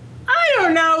 like, I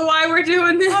don't know why we're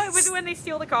doing this. Oh, it was when they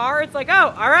steal the car. It's like,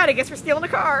 oh, all right, I guess we're stealing the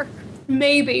car.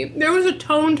 Maybe. There was a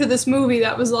tone to this movie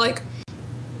that was like,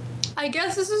 I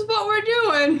guess this is what we're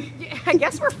doing. Yeah, I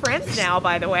guess we're friends now,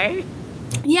 by the way.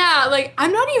 Yeah, like,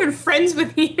 I'm not even friends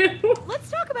with you. Let's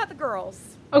talk about the girls.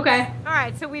 Okay. All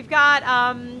right, so we've got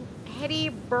Hetty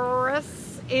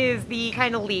Burris is the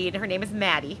kind of lead. Her name is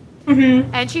Maddie.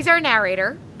 And she's our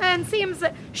narrator, and seems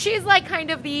she's like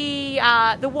kind of the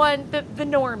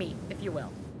normie, if you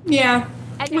will. Yeah.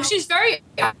 And well, she's very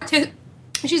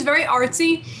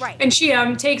artsy, right? And she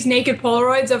takes naked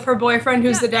Polaroids of her boyfriend,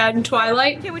 who's the dad in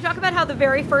Twilight. Can we talk about how the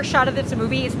very first shot of this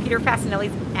movie is Peter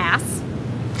Fasinelli's ass?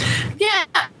 Yeah,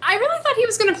 I really thought he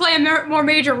was going to play a more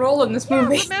major role in this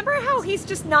movie. Remember how he's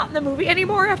just not in the movie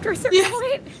anymore after a certain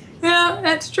point? Yeah,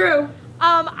 that's true.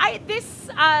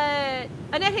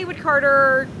 Annette Haywood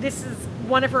Carter, this is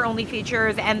one of her only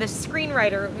features, and the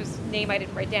screenwriter, whose name I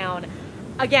didn't write down,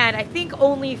 again, I think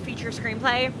only feature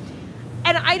screenplay.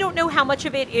 And I don't know how much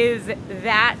of it is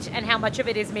that and how much of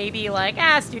it is maybe like,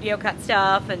 studio cut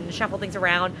stuff and shuffle things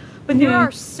around. But there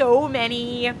are so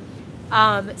many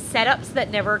setups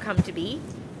that never come to be.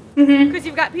 Because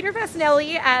you've got Peter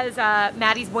Fasinelli as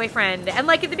Maddie's boyfriend. And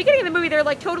like at the beginning of the movie, they're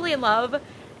like totally in love.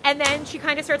 And then she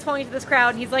kind of starts falling into this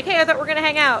crowd, and he's like, hey, I thought we were going to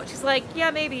hang out. She's like, yeah,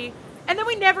 maybe. And then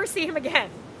we never see him again.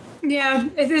 Yeah,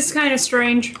 it is kind of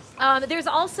strange. There's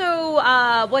also,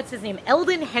 what's his name?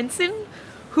 Eldon Henson,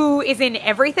 who is in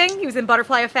everything. He was in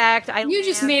Butterfly Effect. You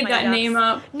just made that name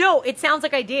up. No, it sounds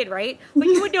like I did, right? But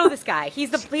you would know this guy.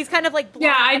 He's kind of like blonde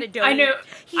and a doughy. I know.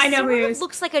 I know who he is.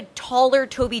 Looks like a taller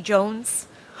Toby Jones.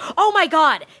 Oh my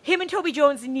God. Him and Toby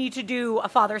Jones need to do a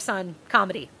father-son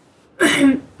comedy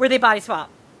where they body swap.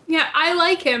 Yeah, I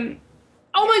like him.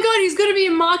 Oh my God, he's going to be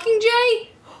in Mockingjay?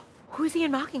 Who's he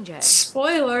in Mockingjay?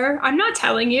 Spoiler. I'm not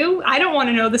telling you. I don't want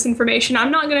to know this information.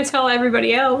 I'm not going to tell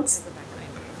everybody else.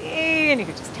 And you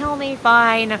could just tell me,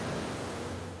 fine.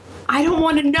 I don't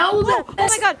want to know this. Oh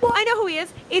my God, I know who he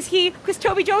is. Is he, because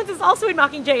Toby Jones is also in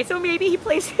Mockingjay, so maybe he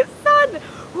plays his son,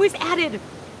 who is added.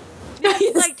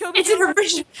 Like Toby it's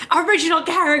Jones. an original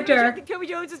character. I think Toby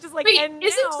Jones is just like. Wait,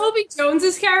 isn't Toby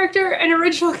Jones's character an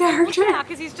original character? Well, yeah,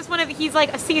 because he's just he's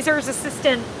like a Caesar's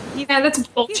assistant. That's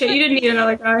bullshit. You didn't need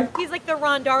another guy. He's like the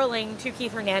Ron Darling to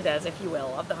Keith Hernandez, if you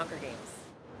will, of the Hunger Games.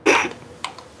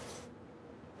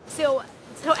 So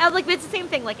like it's the same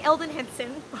thing. Like Eldon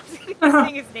Henson, I'm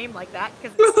saying his name like that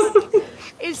because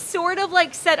is sort of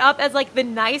like set up as like the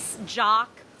nice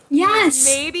jock. Yes.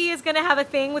 Maybe is going to have a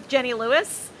thing with Jenny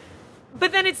Lewis.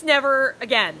 But then it's never,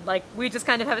 again, like, we just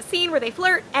kind of have a scene where they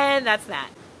flirt, and that's that.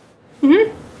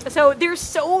 So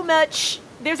there's a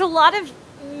lot of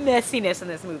messiness in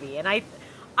this movie, and I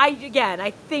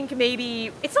think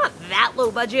maybe, it's not that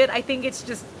low budget, I think it's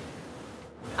just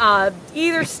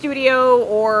either studio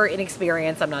or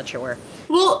inexperience, I'm not sure.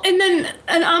 Well, and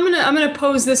I'm gonna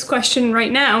pose this question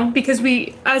right now, because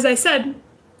as I said,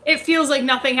 it feels like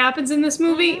nothing happens in this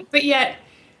movie, but yet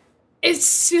it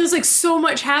feels like so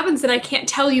much happens that I can't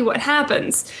tell you what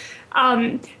happens.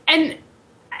 And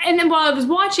And then while I was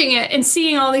watching it and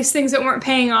seeing all these things that weren't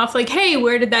paying off, like, hey,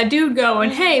 where did that dude go?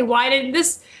 And hey, why did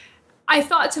this? I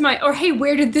thought to or hey,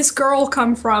 where did this girl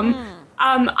come from?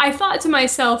 I thought to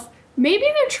myself, maybe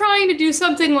they're trying to do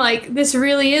something like this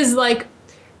really is like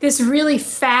this really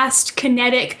fast,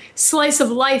 kinetic slice of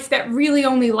life that really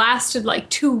only lasted like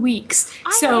 2 weeks.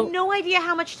 I have no idea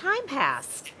how much time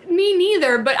passed. Me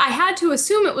neither, but I had to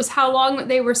assume it was how long that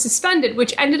they were suspended,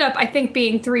 which ended up, I think,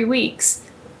 being 3 weeks.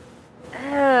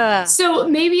 So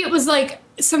maybe it was like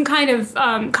some kind of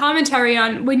commentary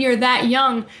on when you're that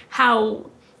young, how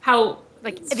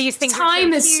like these things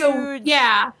time are is huge. so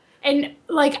yeah. And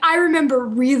like I remember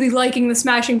really liking the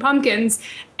Smashing Pumpkins,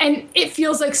 and it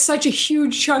feels like such a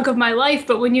huge chunk of my life.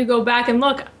 But when you go back and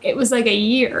look, it was like a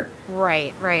year.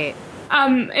 Right.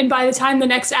 And by the time the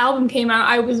next album came out,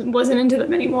 I wasn't into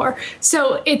them anymore.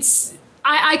 So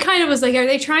I kind of was like, are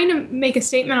they trying to make a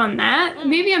statement on that?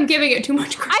 Maybe I'm giving it too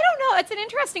much credit. I don't know. It's an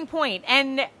interesting point.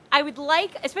 And I would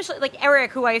like, especially like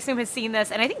Eric, who I assume has seen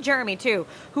this, and I think Jeremy too,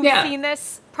 who's seen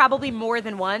this probably more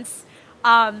than once.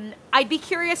 I'd be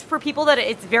curious for people that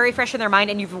it's very fresh in their mind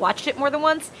and you've watched it more than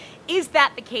once. Is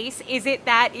that the case? Is it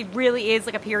that it really is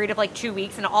like a period of like 2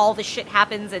 weeks and all this shit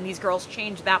happens and these girls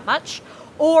change that much?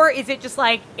 Or is it just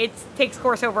like it takes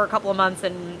course over a couple of months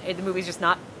and the movie's just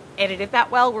not edited that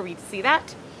well where we see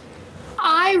that?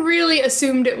 I really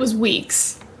assumed it was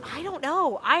weeks. I don't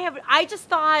know. I just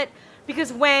thought,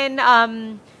 because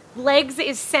when Legs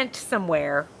is sent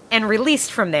somewhere and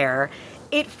released from there,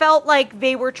 it felt like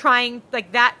they were trying,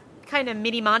 like that kind of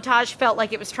mini montage felt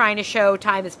like it was trying to show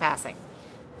time is passing.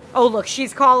 Oh, look,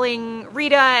 she's calling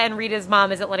Rita and Rita's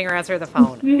mom isn't letting her answer the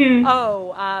phone. Mm-hmm.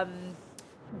 Oh,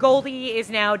 Goldie is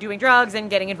now doing drugs and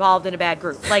getting involved in a bad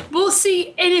group. Like, we'll see.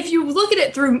 And if you look at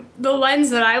it through the lens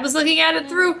that I was looking at it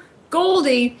through,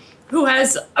 Goldie, who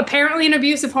has apparently an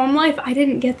abusive home life, I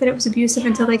didn't get that it was abusive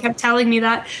until they kept telling me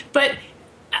that, but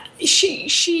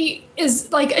she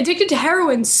is like addicted to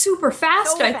heroin super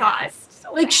fast. So I thought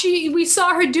like fast. We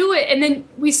saw her do it, and then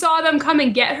we saw them come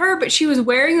and get her, but she was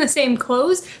wearing the same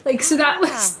clothes. Like, so that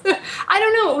was, I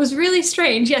don't know, it was really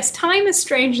strange. Yes, time is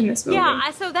strange in this movie.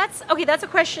 Yeah, so that's a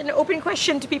question, open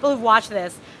question to people who've watched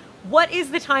this. What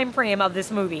is the time frame of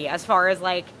this movie as far as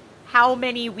like how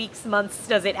many weeks, months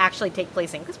does it actually take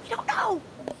place in? Because we don't know.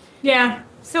 Yeah.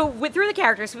 So through the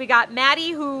characters, so we got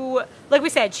Maddie, who, like we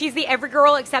said, she's the every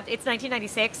girl except it's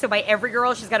 1996. So by every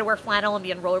girl, she's got to wear flannel and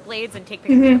be on rollerblades and take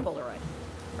pictures of Polaroid.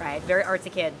 Right, very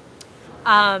artsy kid.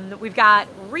 We've got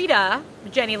Rita,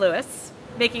 Jenny Lewis,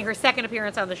 making her second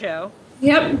appearance on the show.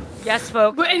 Yep. Yes,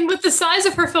 folks. And with the size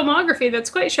of her filmography, that's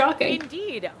quite shocking.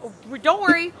 Indeed. Don't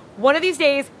worry. One of these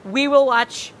days, we will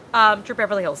watch True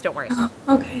Beverly Hills. Don't worry.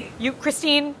 Okay. You,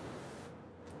 Christine,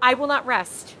 I will not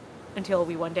rest until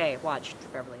we one day watch True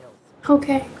Beverly Hills.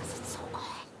 Okay. Because it's so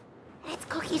good. It's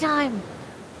cookie time.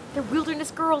 They're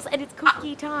wilderness girls, and it's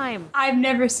cookie time. I've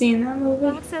never seen that movie.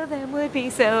 Lots of them would be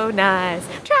so nice.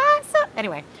 Try so...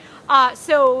 Anyway.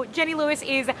 So Jenny Lewis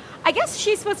is, I guess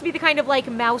she's supposed to be the kind of like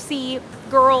mousy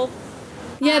girl.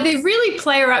 Yeah, they really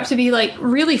play her up to be like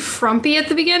really frumpy at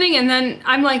the beginning, and then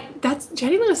I'm like, "That's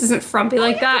Jenny Lewis isn't frumpy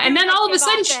like that." And then all of a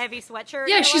sudden, the heavy sweatshirt.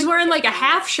 Yeah, she's wearing like a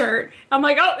half shirt. I'm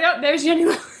like, "Oh, yeah, there's Jenny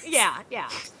Lewis." Yeah.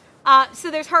 So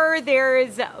there's her.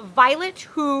 There's Violet,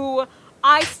 who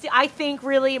I think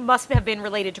really must have been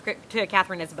related to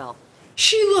Catherine Isabel.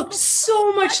 She looked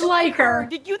so much like her.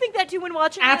 Did you think that too when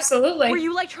watching Absolutely. it? Were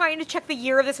you like trying to check the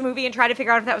year of this movie and try to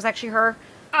figure out if that was actually her?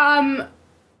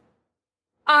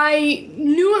 I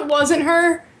knew it wasn't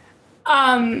her,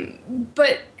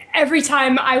 but every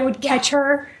time I would catch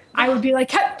her, I would be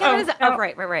like,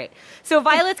 right. So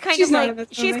Violet's kind of like,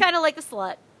 she's kind of like the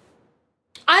slut.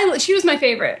 She was my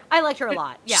favorite. I liked her a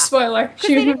lot, yeah. Spoiler. Because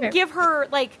they didn't give her,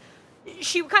 like,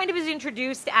 she kind of is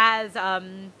introduced as,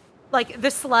 like, the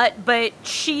slut, but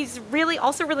she's really,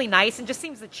 also really nice and just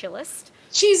seems the chillest.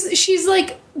 She's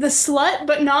like the slut,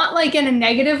 but not like in a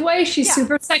negative way. She's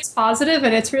super sex positive,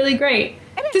 and it's really great.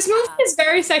 This movie is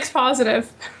very sex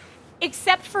positive.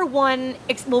 Except for one,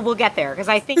 we'll get there, because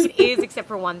I think it is except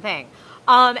for one thing.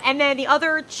 And then the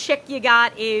other chick you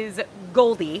got is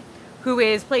Goldie, who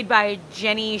is played by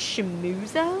Jenny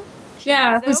Shimuzo.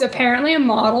 Yeah, who's apparently a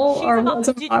model was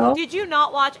a model. Did you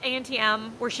not watch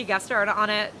ANTM where she guest starred on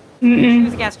it? Mm-mm. She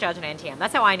was a guest judge on ANTM.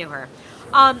 That's how I knew her.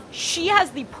 She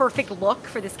has the perfect look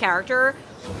for this character,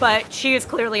 but she is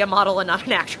clearly a model and not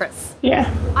an actress.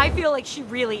 Yeah. I feel like she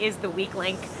really is the weak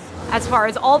link as far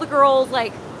as all the girls,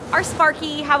 like, are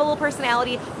sparky, have a little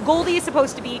personality. Goldie is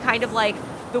supposed to be kind of like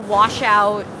the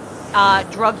washout,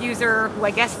 drug user who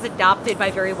I guess is adopted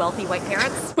by very wealthy white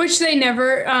parents. Which they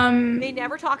never... they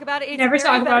never talk about it. It's never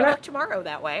talk about it. Tomorrow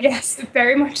that way. Yes,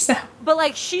 very much so. But,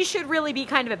 like, she should really be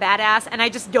kind of a badass, and I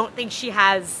just don't think she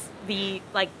has the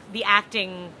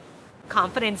acting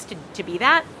confidence to be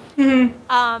that.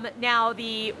 Mm-hmm. Now,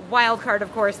 the wild card,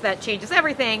 of course, that changes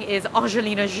everything is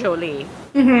Angelina Jolie.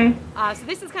 Mm-hmm. So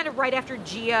this is kind of right after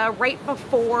Gia, right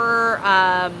before,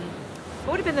 what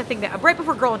would have been the thing that, right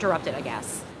before Girl Interrupted, I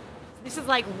guess. This is,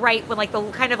 like, right when, like, the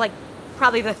kind of, like,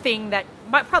 probably the thing that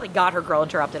probably got her Girl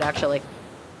Interrupted, actually.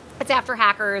 It's after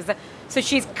Hackers, so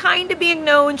she's kind of being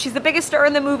known. She's the biggest star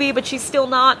in the movie, but she's still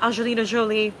not Angelina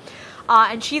Jolie.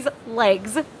 And she's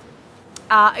Legs,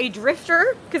 a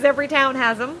drifter, because every town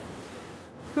has them,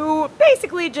 who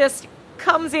basically just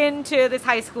comes into this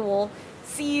high school,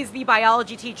 sees the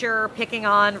biology teacher picking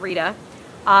on Rita,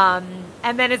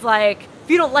 and then is like, if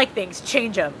you don't like things,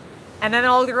 change them. And then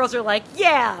all the girls are like,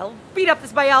 yeah, beat up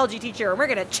this biology teacher, and we're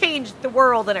going to change the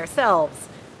world and ourselves.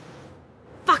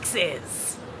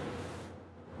 Foxes.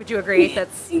 Would you agree?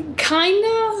 That's kind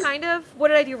of. Kind of? What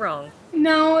did I do wrong?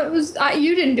 No, it was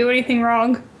you didn't do anything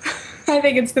wrong. I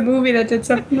think it's the movie that did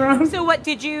something wrong. So what,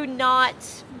 did you not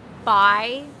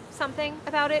buy something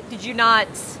about it? Did you not...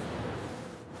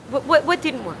 What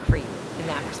didn't work for you in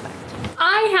that respect?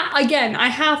 I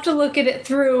have to look at it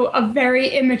through a very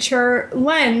immature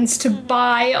lens to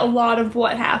buy a lot of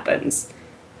what happens.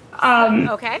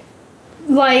 Okay.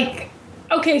 Like...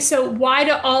 Okay, so why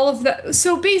do all of the...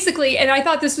 So basically, and I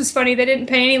thought this was funny, they didn't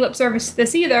pay any lip service to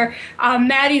this either.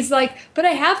 Maddie's like, but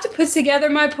I have to put together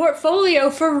my portfolio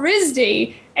for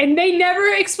RISD. And they never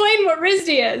explain what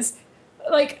RISD is.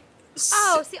 Like...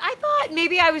 Oh, see, I thought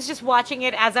maybe I was just watching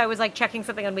it as I was, like, checking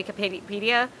something on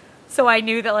Wikipedia. So I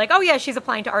knew that, like, oh, yeah, she's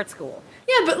applying to art school.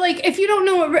 Yeah, but, like, if you don't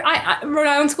know what... Rhode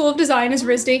Island School of Design is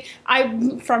RISD.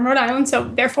 I'm from Rhode Island, so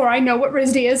therefore I know what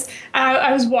RISD is.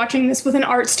 I was watching this with an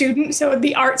art student, so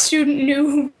the art student knew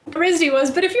who RISD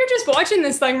was. But if you're just watching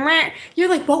this, like, you're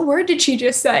like, what word did she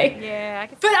just say? Yeah.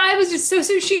 But I was just... So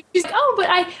she's like, oh, but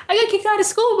I got kicked out of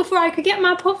school before I could get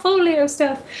my portfolio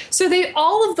stuff. So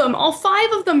all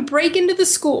 5 of them break into the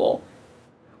school.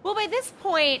 Well, by this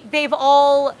point, they've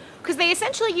all... Because they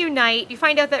essentially unite. You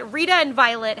find out that Rita and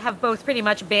Violet have both pretty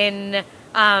much been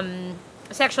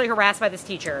sexually harassed by this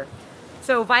teacher.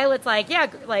 So Violet's like, yeah,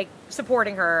 like,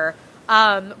 supporting her.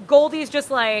 Goldie's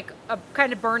just like a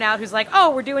kind of burnout who's like,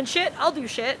 oh, we're doing shit, I'll do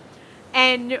shit.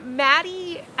 And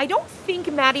Maddie, I don't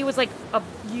think Maddie was, like,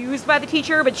 abused by the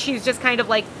teacher, but she's just kind of,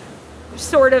 like,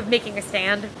 sort of making a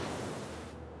stand.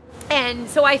 And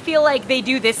so I feel like they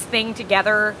do this thing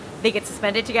together. They get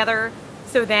suspended together.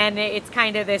 So then it's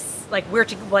kind of this, like,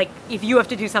 if you have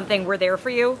to do something, we're there for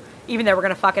you, even though we're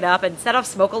going to fuck it up and set off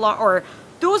smoke alarm. Or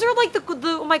those are, like, the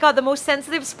oh my God, the most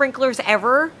sensitive sprinklers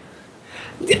ever.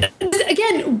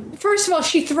 Again, first of all,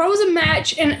 she throws a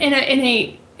match in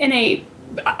a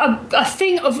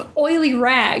thing of oily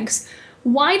rags.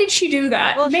 Why did she do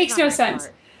that? Well, makes no sense.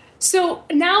 Smart. So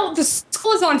now the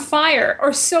school is on fire,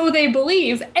 or so they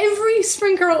believe. Every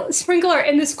sprinkler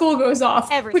in the school goes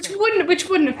off, which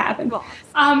wouldn't have happened. Well,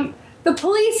 the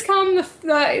police come,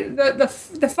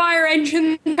 the fire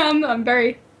engine come. I'm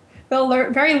very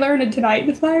learned tonight.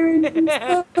 The fire engine.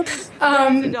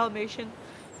 The Dalmatian.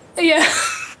 Yeah.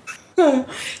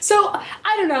 So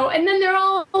I don't know, and then they're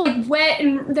all, like, wet,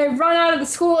 and they run out of the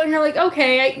school, and you're like,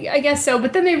 okay, I guess so.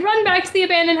 But then they run back to the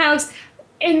abandoned house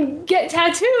and get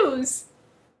tattoos.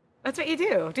 That's what you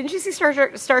do. Didn't you see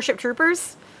Starship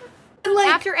Troopers? Like,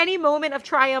 after any moment of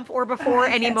triumph or before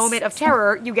any moment of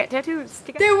terror, you get tattoos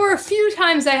together. There were a few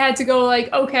times I had to go,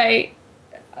 like, okay,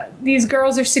 these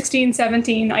girls are 16,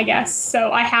 17, I guess,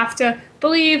 so I have to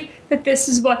believe that this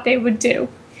is what they would do.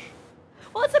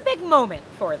 Well, it's a big moment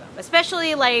for them,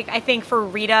 especially, like, I think for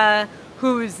Rita,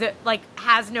 who's, like,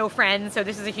 has no friends, so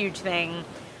this is a huge thing.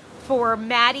 For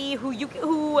Maddie,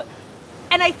 who,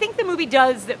 and I think the movie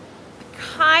does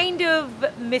kind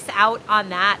of miss out on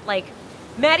that. Like,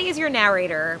 Maddie is your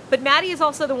narrator, but Maddie is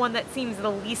also the one that seems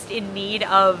the least in need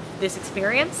of this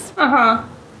experience. Uh-huh.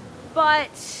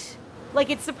 But, like,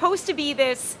 it's supposed to be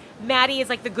this, Maddie is,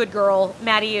 like, the good girl.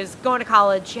 Maddie is going to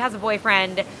college. She has a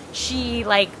boyfriend. She,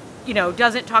 like, you know,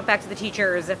 doesn't talk back to the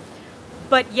teachers.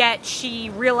 But yet she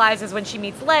realizes when she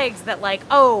meets Legs that, like,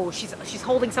 oh, she's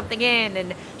holding something in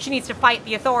and she needs to fight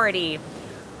the authority.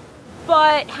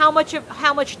 But how much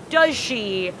does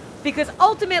she? Because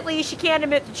ultimately she can't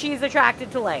admit that she's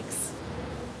attracted to Legs.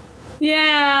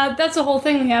 Yeah, that's a whole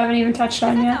thing we haven't even touched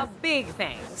on yet. That's a big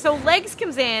thing. So Legs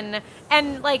comes in,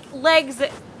 and, like, Legs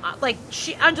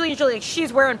Angelina Jolie, like,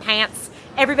 she's wearing pants.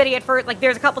 Everybody at first, like,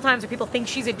 there's a couple times where people think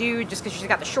she's a dude just because she's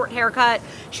got the short haircut.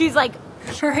 She's like,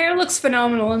 her hair looks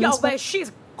phenomenal in this one. But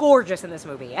she's gorgeous in this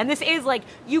movie, and this is like,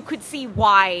 you could see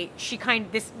why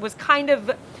this was kind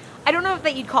of, I don't know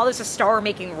that you'd call this a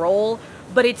star-making role,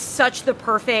 but it's such the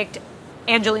perfect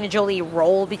Angelina Jolie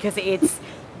role because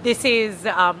this is,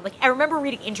 like, I remember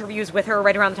reading interviews with her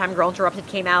right around the time Girl Interrupted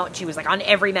came out, and she was, like, on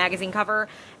every magazine cover,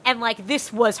 and, like,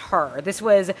 this was her.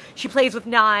 She plays with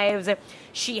knives,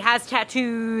 she has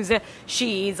tattoos,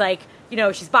 she's, like, you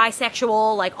know, she's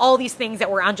bisexual, like, all these things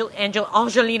that were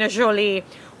Angelina Jolie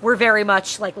were very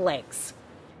much, like, legs.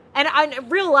 And in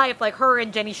real life, like, her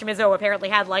and Jenny Shimizu apparently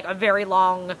had, like, a very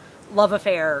long love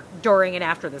affair during and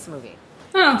after this movie.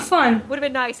 Oh, fun. Would have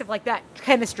been nice if, like, that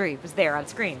chemistry was there on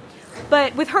screen.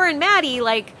 But with her and Maddie,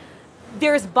 like,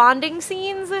 there's bonding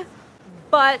scenes,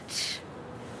 but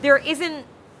there isn't...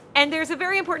 And there's a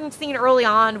very important scene early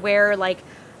on where, like,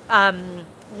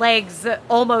 Legs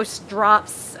almost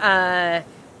drops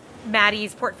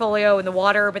Maddie's portfolio in the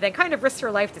water, but then kind of risks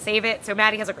her life to save it, so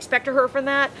Maddie has, like, respect to her from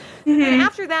that. Mm-hmm. And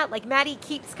after that, like, Maddie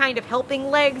keeps kind of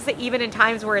helping Legs, even in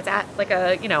times where it's at, like,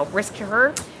 a, you know, risk to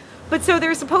her. But so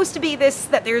there's supposed to be this,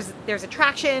 that there's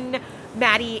attraction,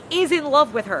 Maddie is in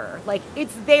love with her. Like,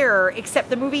 it's there, except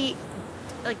the movie,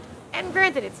 like, and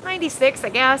granted, it's 96, I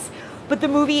guess, but the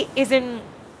movie isn't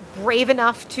brave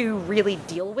enough to really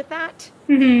deal with that.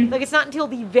 Mm-hmm. Like, it's not until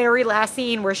the very last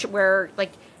scene where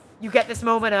like, you get this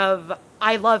moment of,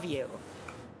 I love you.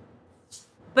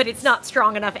 But it's not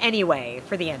strong enough anyway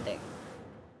for the ending.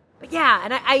 But yeah,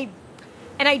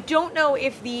 and I don't know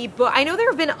if the book... I know there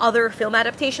have been other film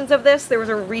adaptations of this. There was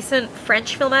a recent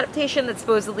French film adaptation that's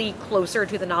supposedly closer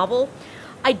to the novel.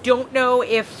 I don't know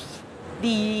if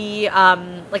the,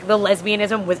 like, the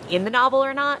lesbianism was in the novel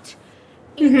or not.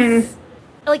 It's,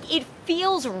 like, it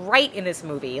feels right in this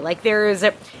movie. Like,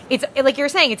 it's, like you're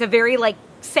saying, it's a very, like,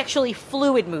 sexually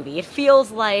fluid movie. It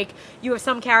feels like you have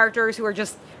some characters who are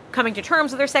just coming to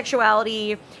terms with their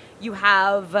sexuality. You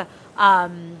have,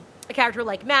 a character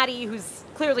like Maddie, who's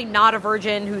clearly not a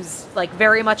virgin, who's, like,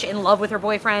 very much in love with her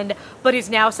boyfriend, but is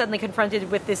now suddenly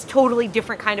confronted with this totally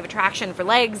different kind of attraction for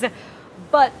Legs.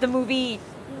 But the movie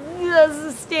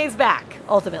stays back,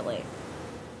 ultimately.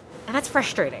 And that's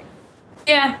frustrating.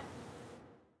 Yeah.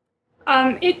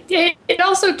 It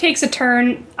also takes a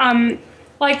turn.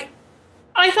 Like,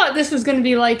 I thought this was going to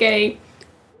be like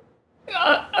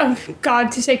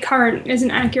God, to say current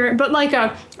isn't accurate, but like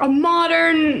a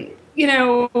modern, you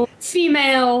know,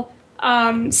 female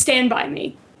Stand By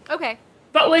Me. Okay.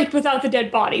 But, like, without the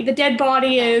dead body. The dead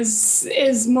body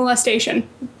is molestation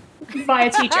by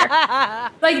a teacher.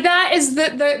 Like, that is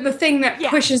the thing that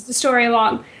pushes the story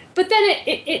along. But then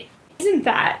it isn't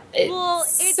that.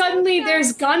 Suddenly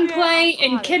there's gunplay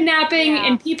and kidnapping,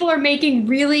 and people are making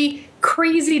really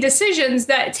crazy decisions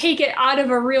that take it out of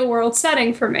a real-world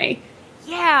setting for me.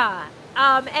 Yeah.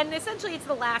 And essentially it's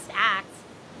the last act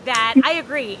that, I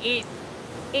agree,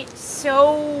 it's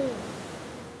so...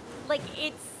 Like,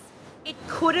 it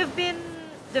could have been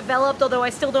developed, although I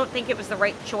still don't think it was the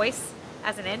right choice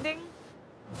as an ending.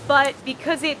 But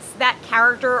because it's that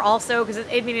character also, because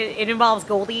it involves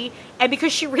Goldie, and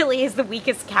because she really is the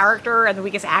weakest character and the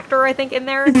weakest actor, I think, in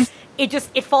there,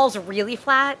 it falls really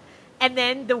flat. And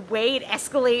then the way it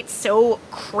escalates so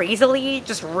crazily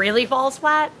just really falls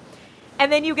flat.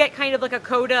 And then you get kind of like a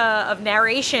coda of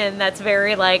narration that's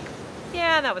very like,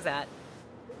 yeah, that was that.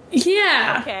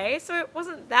 Yeah. Okay, so it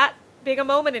wasn't that big a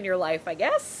moment in your life, I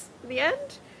guess, in the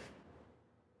end?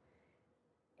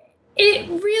 It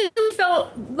really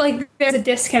felt like there's a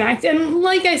disconnect. And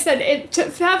like I said, to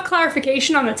have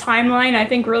clarification on the timeline, I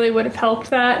think really would have helped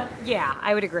that. Yeah,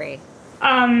 I would agree.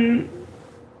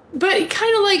 But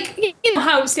kind of like, you know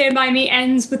how Stand By Me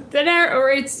ends with the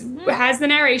has the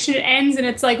narration, it ends and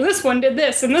it's like, this one did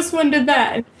this and this one did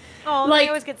that. Oh, like, I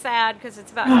always get sad because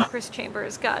it's about how Chris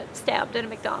Chambers got stabbed in a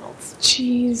McDonald's.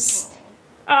 Jeez.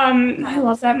 I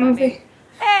love that movie.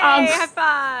 Hey, high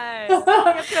five!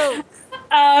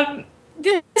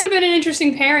 This has been an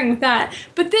interesting pairing with that,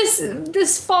 but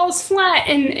this falls flat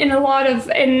in a lot of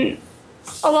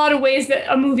ways that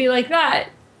a movie like that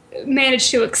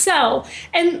managed to excel.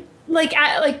 And like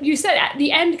you said, at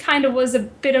the end kind of was a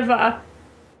bit of a,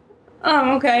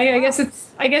 oh, okay, I guess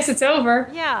it's over.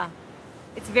 Yeah,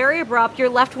 it's very abrupt. You're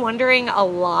left wondering a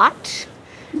lot.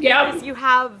 Yeah, you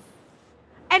have.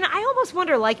 And I almost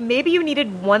wonder, like, maybe you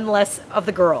needed one less of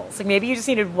the girls. Like, maybe you just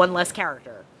needed one less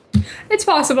character. It's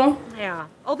possible. Yeah.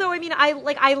 Although, I mean, I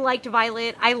liked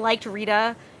Violet. I liked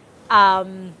Rita.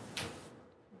 But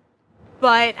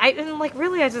I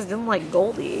just didn't like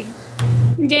Goldie.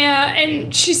 Yeah,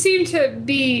 and she seemed to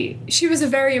be... She was a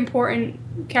very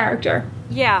important character.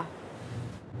 Yeah.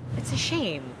 It's a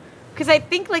shame. Because I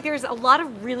think, like, there's a lot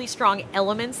of really strong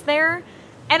elements there,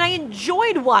 and I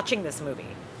enjoyed watching this movie.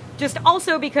 Just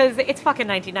also because it's fucking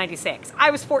 1996.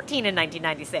 I was 14 in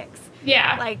 1996.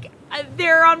 Yeah. Like,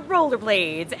 they're on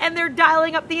rollerblades, and they're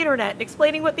dialing up the internet and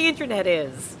explaining what the internet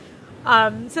is.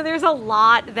 So there's a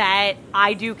lot that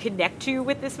I do connect to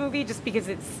with this movie, just because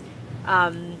it's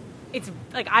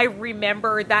like, I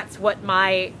remember that's what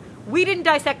we didn't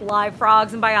dissect live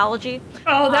frogs in biology.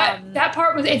 Oh, that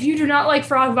part was, if you do not like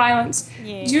frog violence,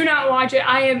 do not watch it.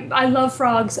 I love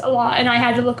frogs a lot, and I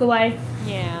had to look away.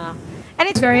 Yeah. And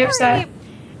it's very upset.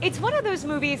 It's one of those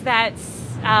movies that's,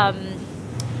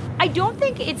 I don't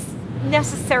think it's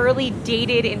necessarily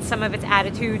dated in some of its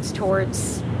attitudes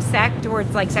towards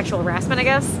like sexual harassment, I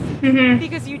guess. Mm-hmm.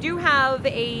 Because you do have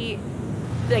the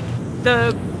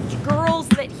girls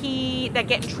that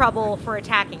get in trouble for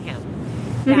attacking him,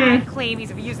 that claim he's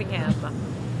abusing him,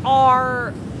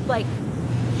 are like,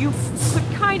 you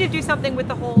could kind of do something with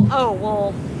the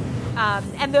whole,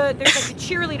 and there's like the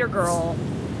cheerleader girl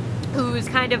who's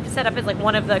kind of set up as like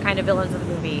one of the kind of villains of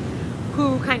the movie,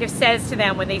 who kind of says to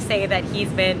them when they say that he's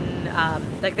been,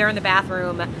 like, they're in the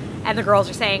bathroom and the girls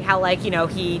are saying how, like, you know,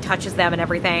 he touches them and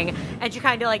everything, and she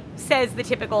kind of like says the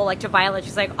typical, like, to Violet,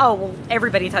 she's like, oh, well,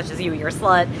 everybody touches you, you're a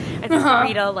slut, and to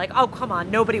Rita, like, oh, come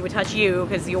on, nobody would touch you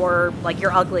because you're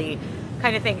ugly,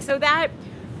 kind of thing. So that,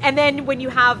 and then when you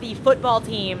have the football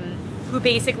team who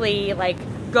basically, like,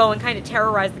 go and kind of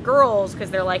terrorize the girls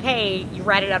because they're like, hey, you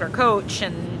ratted out our coach,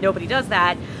 and nobody does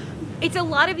that. It's a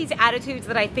lot of these attitudes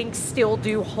that I think still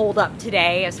do hold up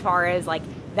today, as far as, like,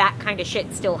 that kind of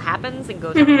shit still happens and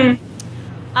goes on.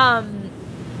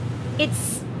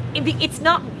 It's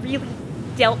not really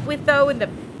dealt with, though, in the,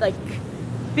 like,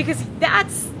 because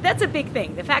that's a big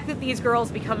thing. The fact that these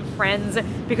girls become friends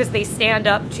because they stand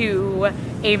up to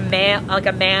a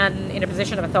man in a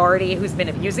position of authority who's been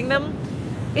abusing them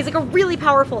is, like, a really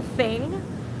powerful thing.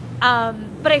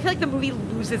 But I feel like the movie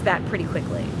loses that pretty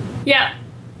quickly. Yeah.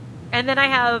 And then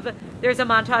there's a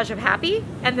montage of happy,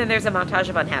 and then there's a montage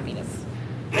of unhappiness.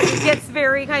 It gets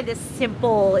very kind of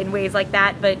simple in ways like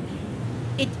that, but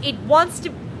it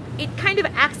kind of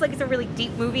acts like it's a really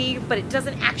deep movie, but it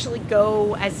doesn't actually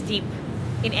go as deep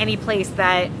in any place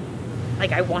that,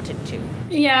 like, I want it to.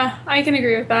 Yeah, I can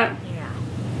agree with that.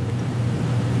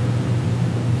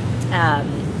 Yeah.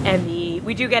 And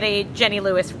we do get a Jenny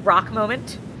Lewis rock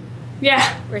moment.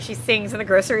 Yeah. Where she sings in the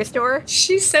grocery store.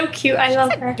 She's so cute. I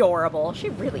love her. She's adorable. She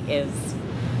really is.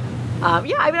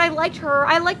 Yeah, I mean, I liked her.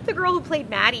 I liked the girl who played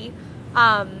Maddie.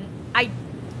 I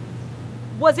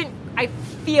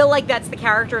feel like that's the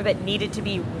character that needed to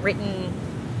be written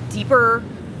deeper.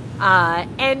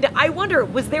 And I wonder,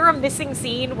 was there a missing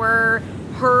scene where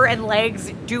her and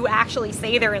Legs do actually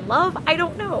say they're in love? I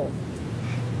don't know.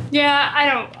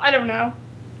 Yeah, I don't know.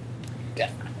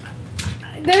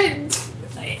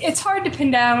 It's hard to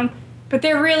pin down, but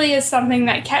there really is something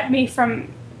that kept me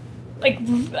from, like,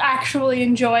 actually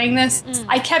enjoying this.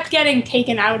 I kept getting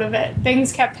taken out of it.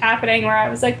 Things kept happening where I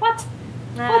was like, what?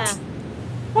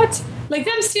 What? Like,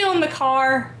 them stealing the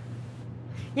car.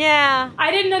 Yeah.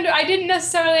 I didn't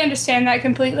necessarily understand that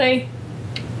completely.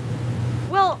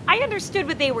 Well, I understood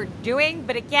what they were doing,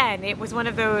 but again, it was one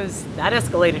of those that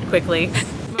escalated quickly.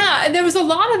 Yeah, there was a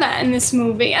lot of that in this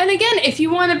movie. And again, if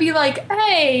you want to be like,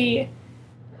 hey,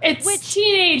 it's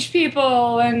teenage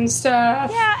people and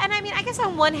stuff. Yeah, and I mean, I guess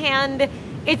on one hand,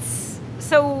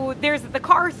 there's the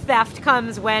car theft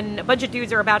comes when a bunch of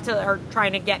dudes are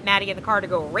trying to get Maddie in the car to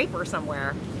go rape her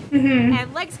somewhere. Mm-hmm.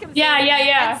 And Legs comes in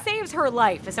and saves her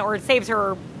life, or it saves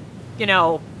her,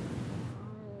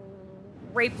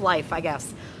 rape life, I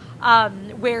guess.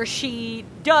 Where she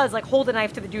does, like, hold a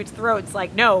knife to the dude's throat. It's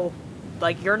like, no,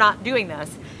 like, you're not doing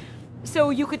this.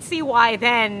 So you could see why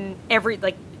then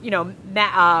Maddie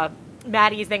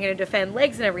is then going to defend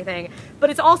Legs and everything. But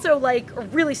it's also, like, a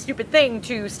really stupid thing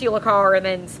to steal a car and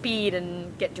then speed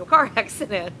and get into a car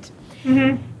accident.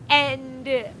 Mm-hmm.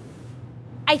 And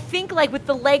I think, like, with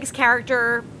the Legs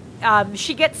character,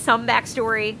 she gets some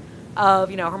backstory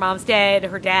of, her mom's dead,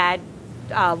 her dad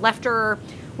left her.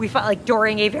 We felt like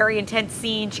during a very intense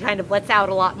scene, she kind of lets out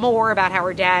a lot more about how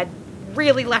her dad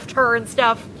really left her and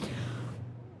stuff.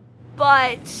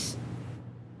 But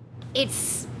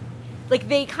it's like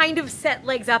they kind of set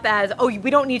Legs up as, oh, we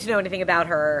don't need to know anything about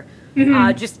her.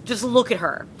 Mm-hmm. Just look at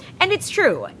her. And it's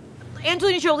true.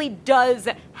 Angelina Jolie does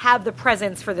have the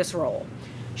presence for this role.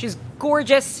 She's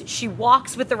gorgeous. She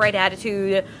walks with the right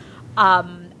attitude.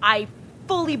 I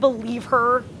fully believe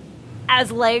her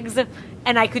as Legs,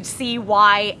 and I could see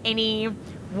why any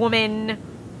woman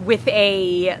with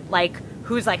a, like,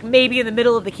 who's, like, maybe in the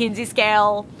middle of the Kinsey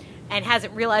scale and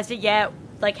hasn't realized it yet,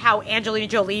 like how Angelina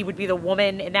Jolie would be the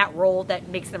woman in that role that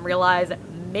makes them realize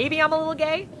maybe I'm a little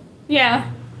gay. Yeah.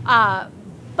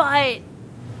 But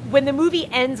when the movie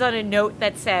ends on a note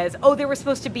that says, oh, there was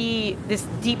supposed to be this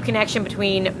deep connection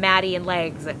between Maddie and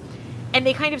Legs, and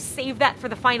they kind of save that for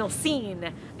the final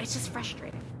scene, it's just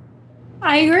frustrating.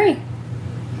 I agree.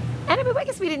 And I mean, I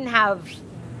guess we didn't have...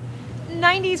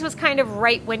 90s was kind of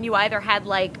right when you either had,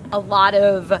 like, a lot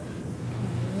of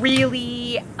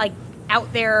really, like,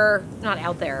 out there, not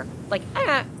out there, like,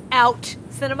 out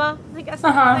cinema, I guess,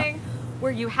 thing,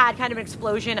 where you had kind of an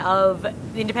explosion of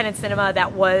independent cinema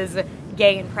that was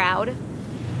gay and proud.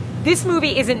 This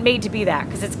movie isn't made to be that,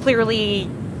 because it's clearly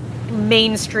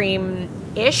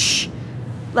mainstream-ish.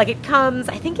 Like, it comes,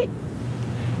 I think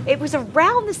it was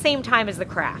around the same time as The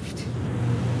Craft,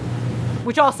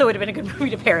 which also would have been a good movie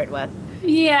to pair it with.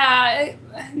 Yeah,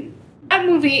 that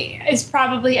movie is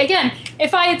probably, again,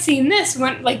 if I had seen this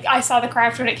when, like, I saw The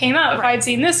Craft when it came out, if I had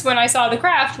seen this when I saw The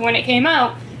Craft when it came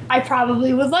out, I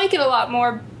probably would like it a lot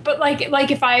more. But, like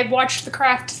if I watched The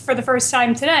Craft for the first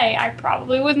time today, I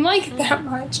probably wouldn't like it that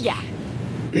much. Yeah.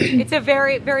 It's a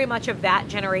very, very much of that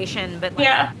generation, but,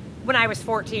 like, when I was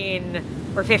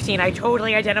 14 or 15, I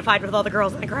totally identified with all the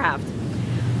girls in The Craft.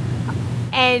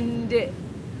 And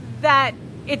that...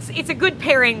 It's a good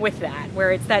pairing with that,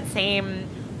 where it's that same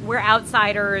we're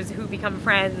outsiders who become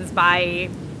friends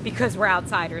because we're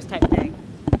outsiders type thing.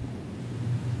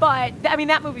 But, I mean,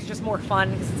 that movie's just more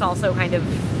fun because it's also kind of,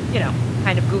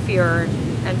 kind of goofier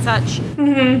and such.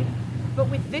 Mm-hmm. But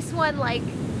with this one, like,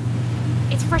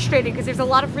 it's frustrating because there's a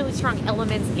lot of really strong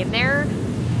elements in there,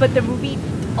 but the movie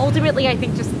ultimately, I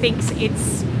think, just thinks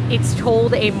it's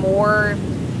told a more,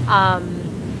 I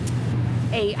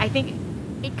think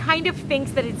it kind of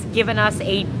thinks that it's given us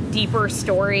a deeper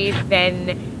story than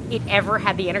it ever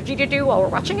had the energy to do while we're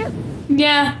watching it.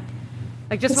 Yeah.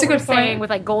 Like, just what we're saying with,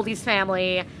 like, Goldie's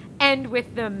family and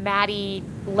with the Maddie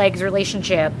Legs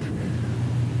relationship,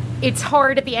 it's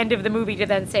hard at the end of the movie to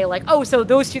then say, like, oh, so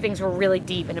those two things were really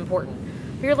deep and important.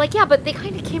 But you're like, yeah, but they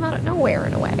kind of came out of nowhere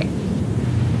in a way.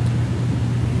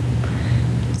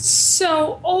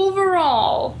 So,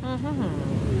 overall,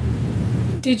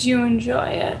 did you enjoy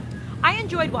it? I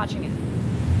enjoyed watching it.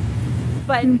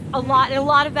 But a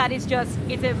lot of that is just,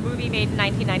 it's a movie made in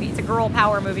 1990. It's a girl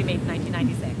power movie made in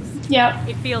 1996. Yeah.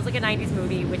 It feels like a 90s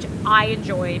movie, which I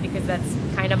enjoy because that's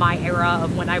kind of my era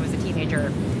of when I was a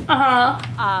teenager.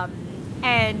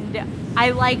 And I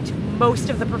liked most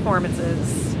of the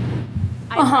performances.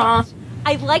 I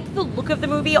liked the look of the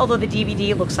movie, although the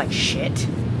DVD looks like shit.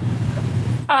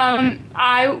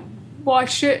 I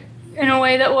watched it in a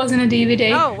way that wasn't a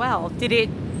DVD. Oh, well. Did it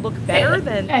look better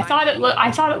than... I thought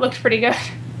it looked pretty good.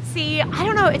 See, I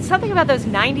don't know. It's something about those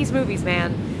 90s movies,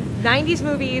 man. 90s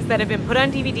movies that have been put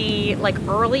on DVD, like,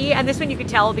 early, and this one you could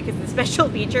tell because of the special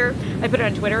feature. I put it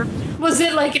on Twitter. Was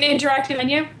it, like, an interactive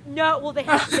menu? No, well, they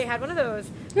had one of those.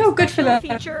 Oh, good for that. The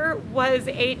feature was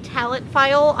a talent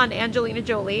file on Angelina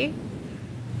Jolie,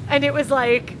 and it was,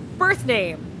 like, birth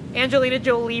name, Angelina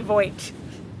Jolie Voight.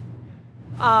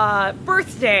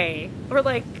 Birthday, or,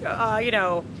 like,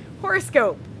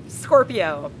 horoscope,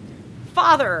 Scorpio.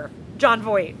 Father, John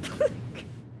Voight.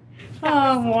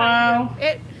 Oh, wow.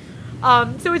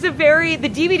 So it's the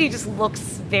DVD just looks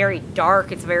very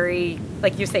dark. It's very,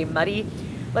 like you say, muddy.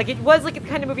 Like, it was like a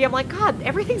kind of movie, I'm like, God,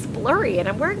 everything's blurry, and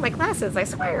I'm wearing my glasses, I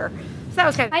swear. So that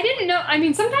was kind of... I didn't know, I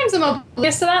mean, sometimes I'm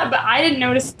oblivious to that, but I didn't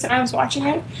notice it when I was watching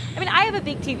it. I mean, I have a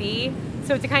big TV,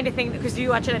 so it's the kind of thing, because do you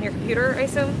watch it on your computer, I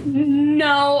assume?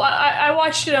 No, I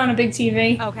watched it on a big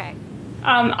TV. Okay.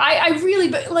 I really,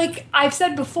 but like I've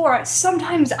said before,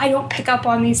 sometimes I don't pick up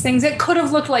on these things. It could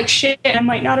have looked like shit, and I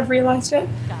might not have realized it.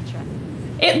 Gotcha.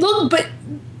 It looked, but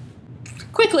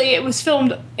quickly, it was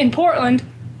filmed in Portland.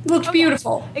 Looked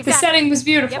beautiful. Exactly. The setting was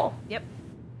beautiful. Yep.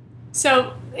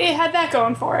 So it had that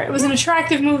going for it. It was an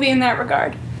attractive movie in that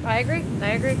regard. I agree.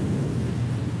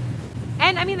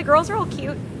 And I mean, the girls are all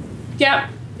cute. Yeah.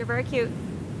 They're very cute.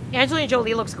 Angelina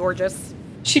Jolie looks gorgeous.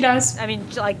 She does. I mean,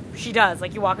 she does.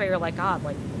 Like, you walk away, you're like, God,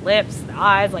 like, the lips, the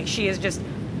eyes, like, she is just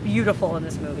beautiful in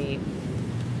this movie.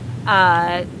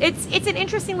 It's an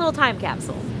interesting little time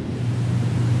capsule.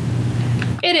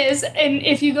 It is, and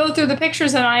if you go through the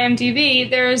pictures on IMDb,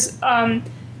 there's, I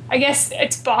guess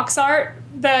it's box art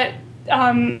that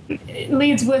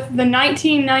leads with the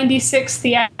 1996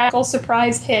 theatrical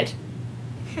surprise hit.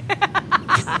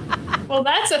 Well,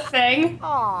 that's a thing.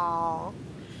 Aww.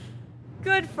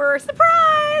 Good for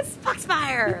surprise!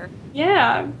 Foxfire!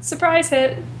 Yeah, surprise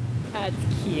hit. That's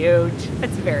cute.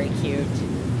 That's very cute.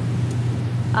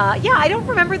 Yeah, I don't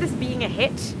remember this being a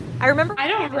hit. I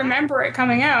don't remember it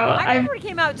coming out. I remember it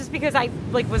came out just because I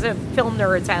was a film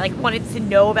nerd, so I wanted to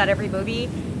know about every movie,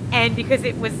 and because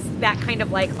it was that kind of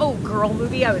girl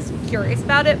movie, I was curious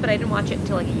about it, but I didn't watch it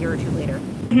until a year or two later.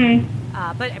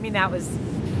 Mm-hmm. But I mean, that was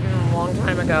a long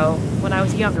time ago when I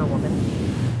was a younger woman.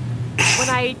 When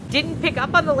I didn't pick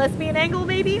up on the lesbian angle,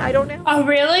 maybe, I don't know. Oh,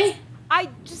 really? I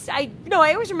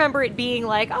always remember it being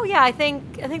oh yeah, I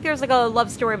think there's a love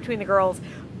story between the girls.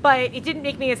 But it didn't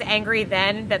make me as angry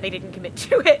then that they didn't commit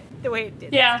to it the way it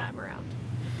did this time around.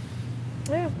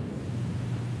 Yeah.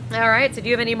 All right, so do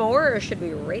you have any more, or should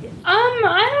we rate it?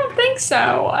 I don't think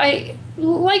so.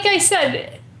 Like I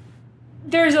said,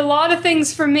 there's a lot of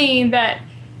things for me that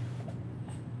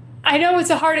I know it's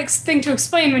a hard thing to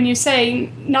explain when you say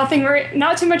not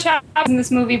too much happens in this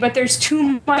movie, but there's too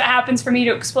much that happens for me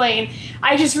to explain.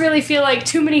 I just really feel like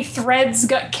too many threads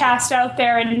got cast out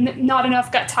there and not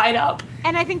enough got tied up.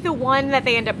 And I think the one that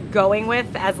they end up going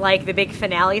with as the big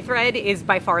finale thread is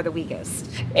by far the weakest.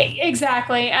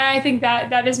 Exactly, and I think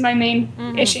that is my main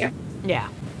issue. Yeah,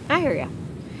 I hear you.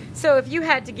 So if you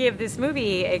had to give this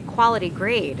movie a quality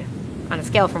grade on a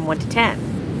scale from 1 to 10,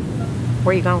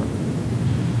 where are you going?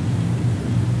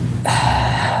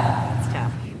 It's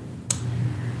tough.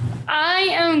 I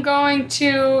am going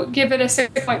to give it a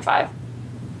 6.5.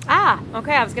 Ah,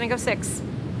 okay, I was going to go 6.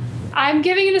 I'm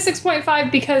giving it a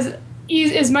 6.5 because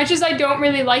as much as I don't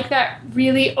really like that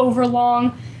really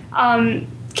overlong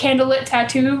candlelit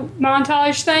tattoo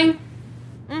montage thing,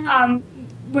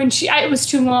 it was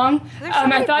too long.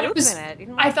 I thought it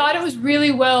was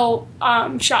really well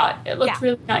shot. It looked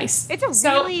really nice. It's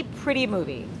a really pretty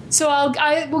movie. So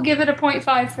I will give it a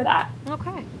 0.5 for that.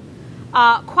 Okay.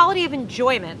 Quality of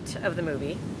enjoyment of the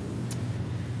movie.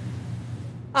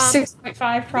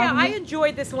 6.5 probably. Yeah, I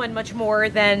enjoyed this one much more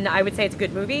than I would say it's a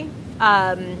good movie.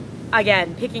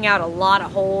 Again, picking out a lot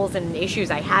of holes and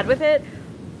issues I had with it,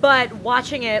 but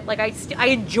watching it, I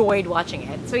enjoyed watching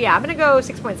it. So yeah, I'm gonna go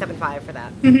 6.75 for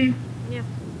that. Mm-hmm. Yeah.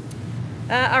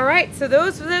 All right. So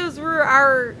those were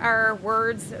our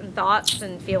words and thoughts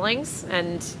and feelings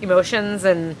and emotions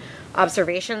and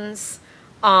observations.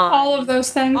 All of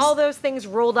those things. All those things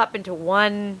rolled up into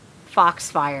one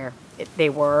Foxfire. They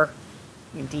were,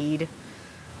 indeed.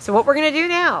 So what we're gonna do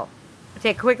now? We'll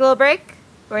take a quick little break.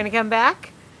 We're gonna come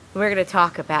back. We're going to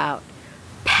talk about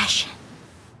passion.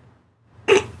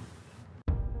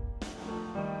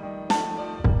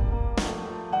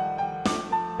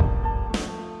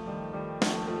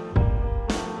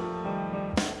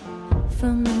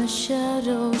 From the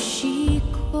shadow she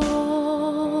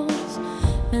calls,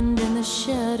 and in the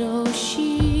shadow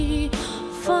she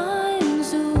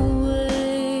finds a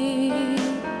way,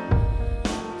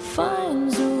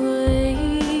 finds a way.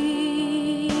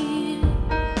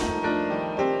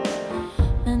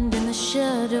 And in the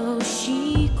shadow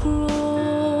she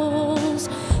crawls,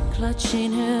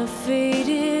 clutching her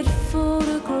faded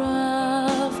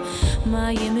photograph,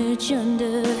 my image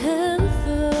under her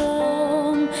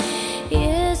thumb.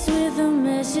 Yes, with a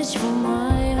message from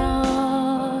my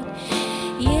heart.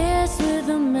 Yes, with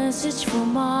a message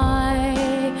from my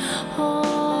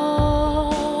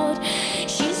heart.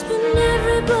 She's been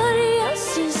everybody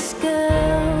else's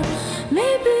girl.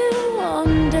 Maybe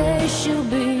one day she'll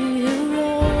be her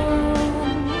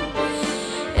own.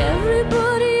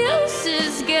 Everybody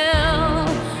else's girl.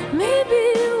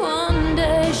 Maybe one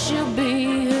day she'll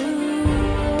be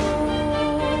her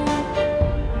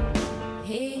own.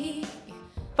 Hey.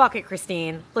 Fuck it,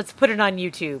 Christine. Let's put it on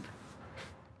YouTube.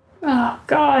 Oh,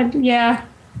 God, yeah.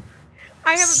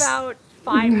 I have about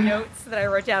 5 notes that I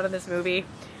wrote down in this movie.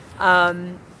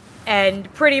 And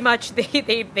pretty much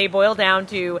they boil down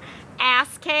to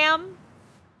ass cam,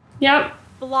 Yep.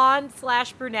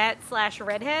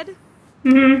 blonde/brunette/redhead,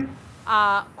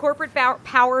 corporate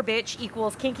power bitch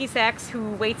equals kinky sex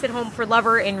who waits at home for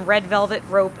lover in red velvet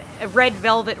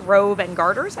robe and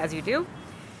garters, as you do.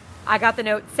 I got the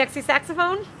note sexy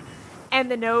saxophone, and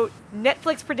the note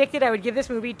Netflix predicted I would give this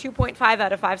movie 2.5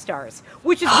 out of 5 stars,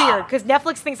 which is weird because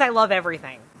Netflix thinks I love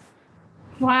everything.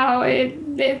 Wow,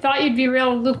 it thought you'd be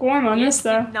real lukewarm on this,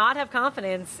 though. Did not have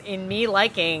confidence in me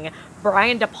liking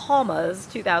Brian De Palma's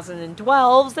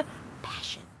 2012's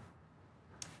Passion.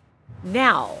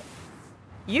 Now,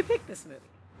 you picked this movie.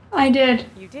 I did.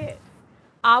 You did.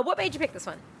 What made you pick this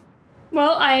one?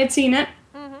 Well, I had seen it,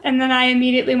 and then I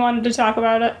immediately wanted to talk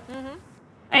about it.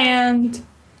 And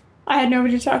I had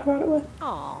nobody to talk about it with.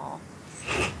 Aww.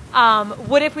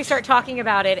 What if we start talking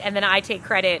about it and then I take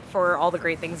credit for all the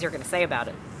great things you're going to say about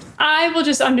it? I will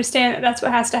just understand that that's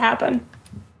what has to happen.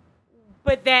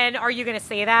 But then are you going to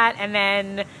say that and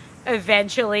then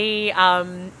eventually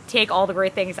take all the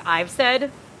great things I've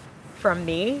said from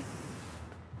me.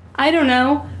 I don't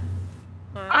know.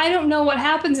 I don't know what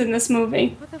happens in this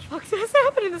movie. What the fuck does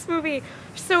happen in this movie?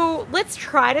 So let's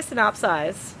try to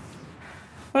synopsize.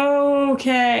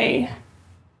 Okay.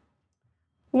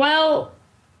 Well,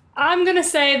 I'm gonna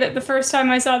say that the first time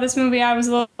I saw this movie, I was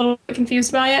a little bit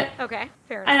confused by it. Okay,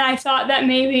 fair enough. And I thought that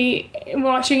maybe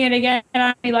watching it again,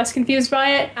 I'd be less confused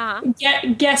by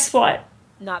it. Guess what?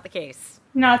 Not the case.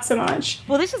 Not so much.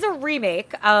 Well, this is a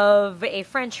remake of a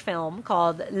French film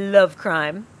called Love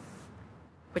Crime,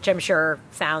 which I'm sure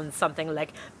sounds something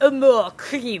like Amour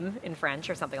crime in French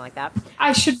or something like that.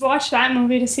 I should watch that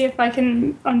movie to see if I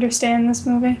can understand this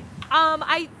movie.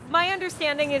 My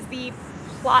understanding is the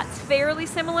plot's fairly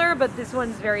similar, but this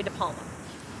one's very De Palma.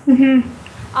 Mm-hmm.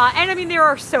 And I mean, there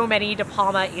are so many De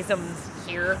Palma-isms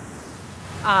here.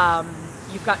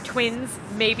 You've got twins,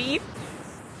 maybe.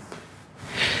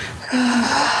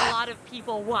 A lot of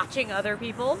people watching other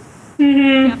people,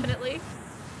 definitely.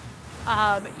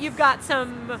 You've got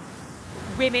some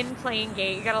women playing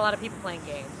games. You got a lot of people playing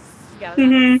games. You got a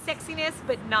lot of sexiness,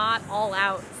 but not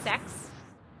all-out sex.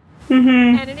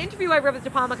 And an interview I read with De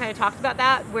Palma kind of talked about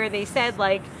that, where they said,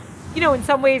 like, you know, in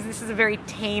some ways this is a very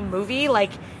tame movie.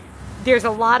 Like, there's a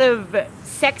lot of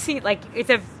sexy, like,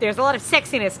 there's a lot of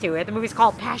sexiness to it. The movie's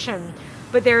called Passion,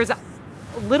 but there's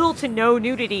little to no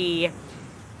nudity.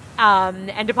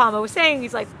 And De Palma was saying,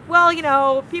 he's like, well, you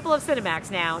know, people have Cinemax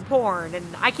now and porn, and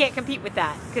I can't compete with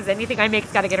that because anything I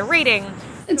make's got to get a rating.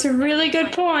 It's a really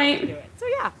good point. So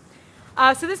yeah.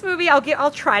 So this movie,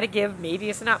 I'll try to give maybe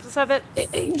a synopsis of it.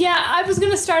 Yeah, I was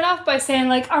gonna start off by saying,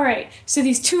 like, all right, so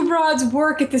these two broads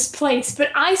work at this place, but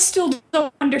I still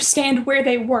don't understand where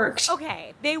they worked.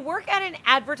 Okay, they work at an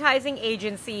advertising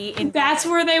agency. That's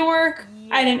where they work?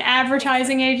 Yeah, at an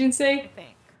advertising agency? I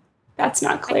think. That's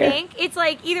not clear. I think it's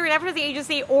like either an advertising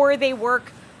agency or they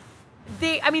work.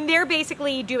 They're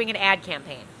basically doing an ad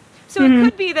campaign. So it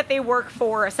could be that they work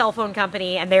for a cell phone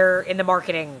company and they're in the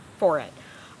marketing for it.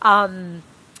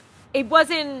 It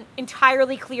wasn't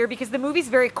entirely clear because the movie's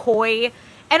very coy,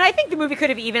 and I think the movie could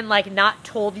have even, like, not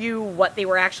told you what they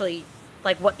were actually,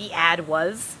 like, what the ad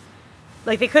was.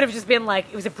 Like, they could have just been like,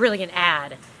 it was a brilliant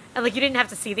ad. And, like, you didn't have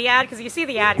to see the ad, because you see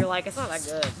the ad, you're like, it's not that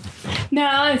good.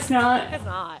 No, it's not. It's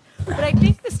not. But I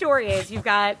think the story is, you've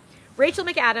got Rachel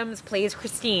McAdams plays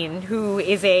Christine, who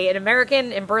is an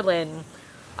American in Berlin,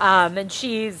 and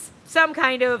she's some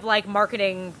kind of, like,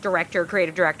 marketing director,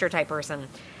 creative director type person.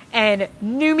 And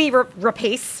Noomi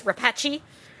Rapace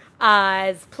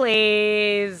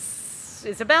plays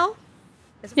Isabel?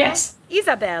 Yes.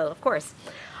 Isabel, of course.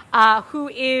 Who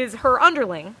is her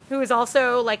underling, who is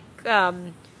also, like,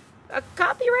 a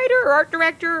copywriter or art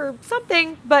director or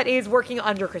something, but is working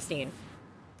under Christine.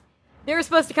 They're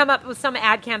supposed to come up with some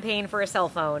ad campaign for a cell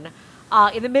phone.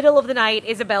 In the middle of the night,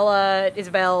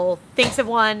 Isabel thinks of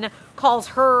one, calls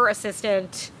her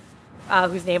assistant,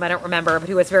 whose name I don't remember, but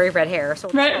who has very red hair. So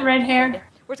red hair.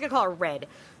 We're just going to call her Red.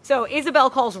 So Isabel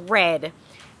calls Red,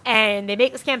 and they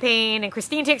make this campaign, and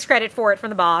Christine takes credit for it from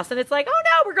the boss, and it's like, oh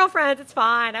no, we're girlfriends, it's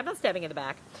fine, I'm not stabbing in the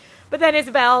back. But then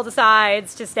Isabel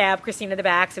decides to stab Christine in the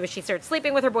back, so she starts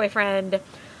sleeping with her boyfriend,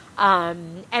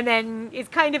 and then is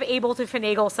kind of able to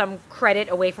finagle some credit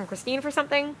away from Christine for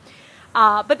something.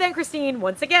 But then Christine,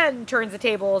 once again, turns the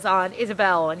tables on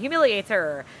Isabel and humiliates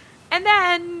her. And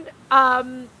then,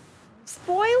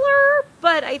 spoiler,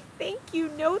 but I think you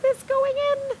know this going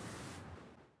in.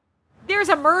 There's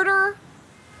a murder.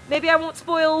 Maybe I won't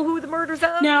spoil who the murder's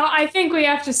of. No, I think we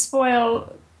have to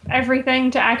spoil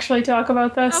everything to actually talk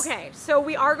about this. Okay, so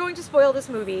we are going to spoil this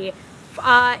movie.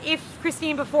 If,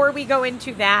 Christine, before we go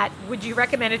into that, would you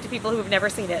recommend it to people who have never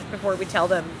seen it before we tell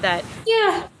them that?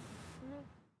 Yeah.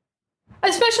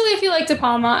 Especially if you like De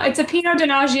Palma. It's a Pino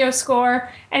Donaggio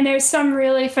score, and there's some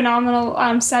really phenomenal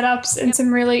setups and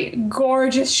some really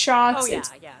gorgeous shots. Oh, yeah,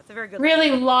 it's a very good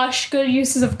really lush, good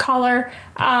uses of color.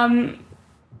 But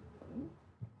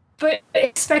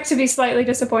expect to be slightly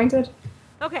disappointed.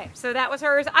 Okay, so that was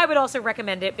hers. I would also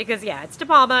recommend it because, yeah, it's De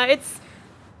Palma.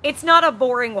 It's not a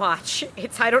boring watch.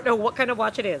 I don't know what kind of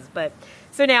watch it is, but...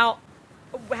 So now,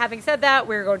 having said that,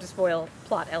 we're going to spoil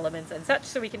plot elements and such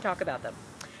so we can talk about them.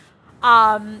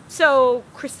 So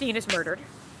Christine is murdered.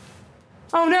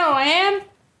 Oh no, I am?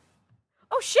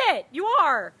 Oh shit, you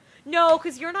are! No,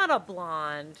 because you're not a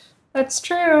blonde. That's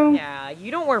true. Yeah,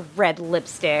 you don't wear red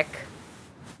lipstick.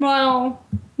 Well,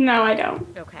 no, I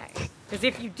don't. Okay. Because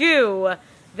if you do,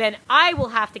 then I will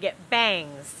have to get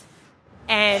bangs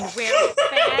and wear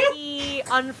baggy,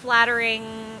 unflattering,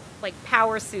 like,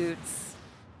 power suits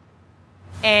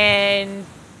and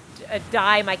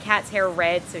dye my cat's hair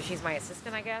red so she's my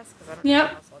assistant, I guess. Because I don't know Yep.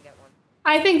 how else I'll get one.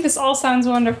 I think this all sounds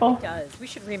wonderful. It does. We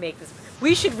should remake this.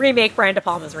 We should remake Brian De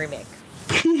Palma's remake.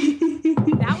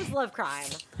 That was Love Crime.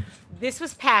 This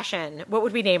was Passion. What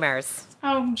would we name ours?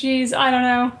 Oh, geez, I don't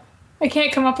know. I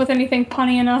can't come up with anything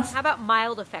punny enough. How about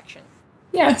Mild Affection?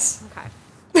 Yes.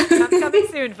 Okay. Coming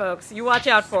soon, folks. You watch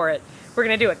out for it. We're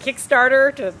going to do a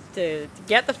Kickstarter to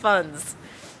get the funds.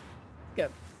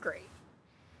 Good. Great.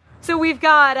 So we've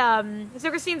got, so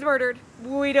Christine's murdered.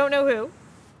 We don't know who.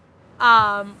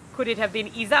 Could it have been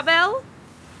Isabel?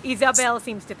 Isabel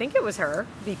seems to think it was her.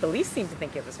 The police seem to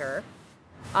think it was her.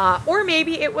 Or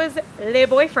maybe it was Le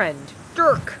Boyfriend,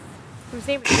 Dirk, whose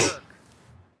name is Dirk.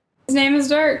 His name is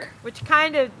Dirk. Which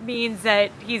kind of means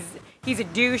that he's a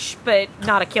douche, but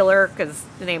not a killer, because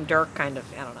the name Dirk kind of,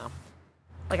 I don't know.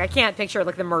 Like, I can't picture,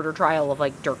 like, the murder trial of,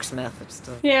 like, Dirk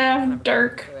Smith. Yeah,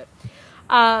 Dirk.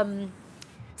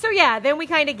 So, yeah, then we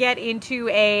kind of get into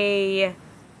the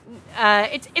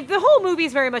whole movie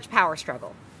is very much power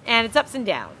struggle. And it's ups and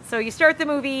downs. So you start the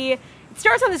movie, it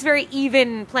starts on this very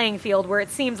even playing field where it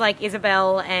seems like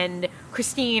Isabel and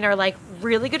Christine are, like,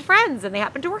 really good friends, and they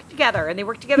happen to work together, and they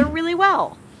work together really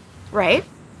well. Right?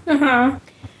 Uh-huh.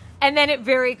 And then it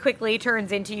very quickly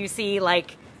turns into, you see,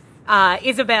 like,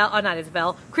 Christine,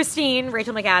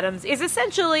 Rachel McAdams, is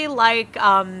essentially like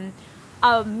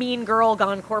a mean girl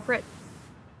gone corporate.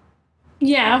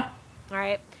 Yeah. All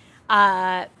right.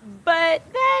 But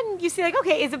then you see, like,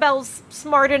 okay, Isabel's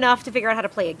smart enough to figure out how to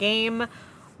play a game,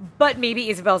 but maybe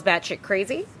Isabel's batshit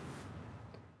crazy.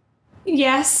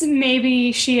 Yes,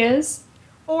 maybe she is.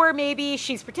 Or maybe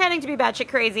she's pretending to be batshit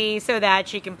crazy so that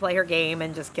she can play her game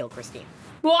and just kill Christine.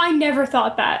 Well, I never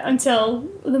thought that until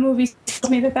the movie tells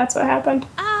me that that's what happened.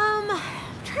 I'm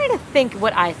trying to think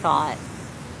what I thought.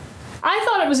 I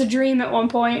thought it was a dream at one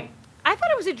point. I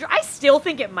thought it was a dream. I still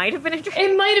think it might have been a dream.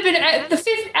 It might have been at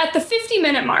the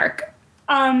 50-minute mark.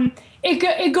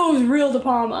 It goes real De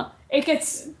Palma. It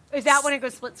gets. Is that when it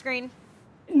goes split screen?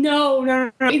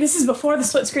 No. This is before the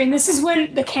split screen. This is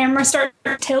when the camera starts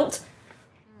to tilt.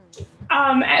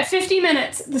 At 50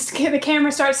 minutes, the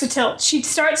camera starts to tilt. She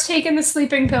starts taking the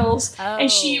sleeping pills,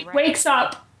 and she wakes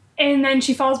up, and then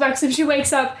she falls back. So she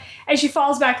wakes up, and she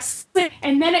falls back,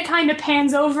 and then it kind of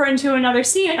pans over into another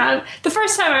scene. The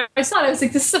first time I saw it, I was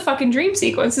like, this is a fucking dream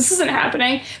sequence. This isn't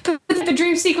happening. But the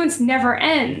dream sequence never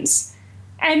ends.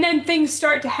 And then things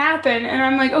start to happen, and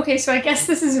I'm like, okay, so I guess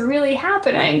this is really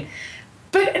happening.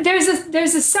 But there's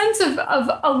a sense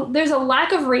of there's a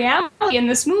lack of reality in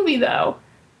this movie, though.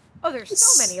 Oh, there's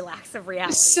so many lacks of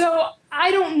reality. So I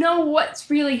don't know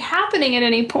what's really happening at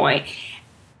any point.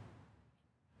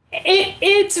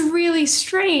 It's really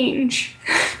strange.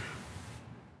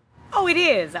 Oh, it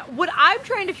is. What I'm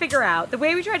trying to figure out, the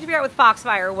way we tried to figure out with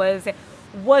Foxfire was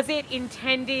it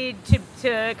intended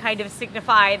to kind of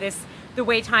signify the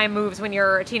way time moves when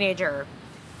you're a teenager?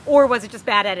 Or was it just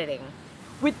bad editing?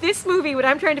 With this movie, what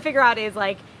I'm trying to figure out is,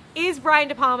 like, is Brian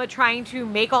De Palma trying to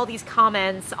make all these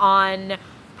comments on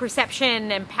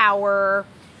perception and power,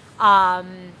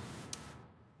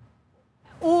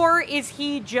 or is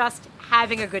he just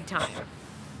having a good time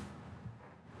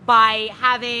by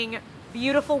having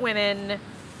beautiful women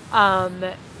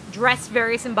dressed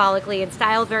very symbolically and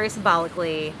styled very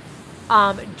symbolically,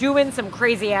 doing some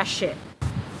crazy ass shit?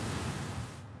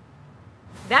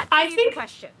 That's the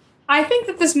question. I think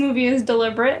that this movie is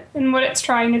deliberate in what it's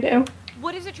trying to do.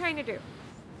 What is it trying to do?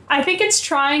 I think it's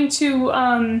trying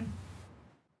to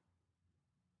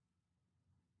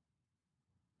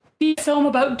be a film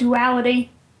about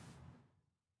duality.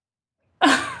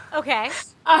 Okay.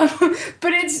 But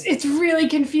it's really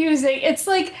confusing. It's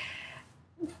like,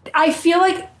 I feel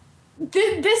like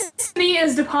this to me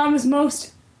is De Palma's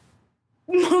most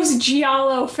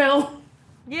giallo film.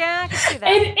 Yeah, I can see that.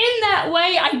 And in that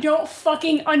way, I don't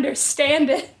fucking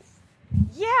understand it.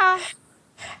 Yeah.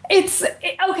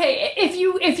 Okay.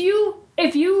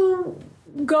 If you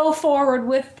go forward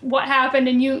with what happened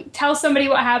and you tell somebody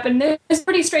what happened, there's a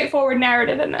pretty straightforward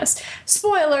narrative in this.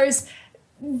 Spoilers.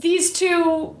 These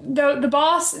two, the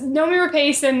boss, Naomi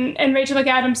Rapace and Rachel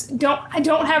McAdams,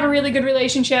 don't have a really good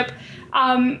relationship.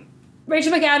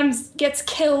 Rachel McAdams gets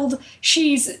killed.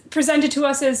 She's presented to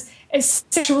us as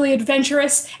sexually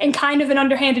adventurous and kind of an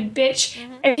underhanded bitch.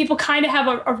 Mm-hmm. And people kind of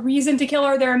have a reason to kill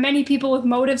her. There are many people with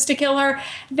motives to kill her.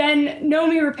 Then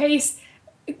Naomi Rapace,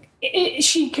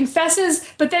 she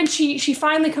confesses, but then she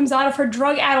finally comes out of her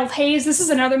drug-addled haze. This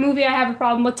is another movie I have a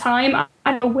problem with time. I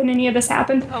don't know when any of this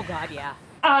happened. Oh, God, yeah.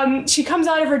 She comes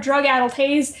out of her drug-addled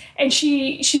haze, and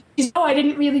she's, oh, I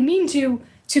didn't really mean to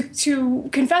to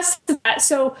confess to that.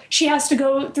 So she has to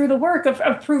go through the work of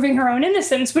proving her own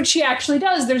innocence, which she actually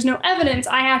does. There's no evidence.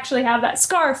 I actually have that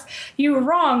scarf. You were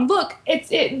wrong. Look,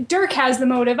 Dirk has the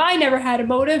motive. I never had a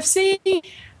motive. See?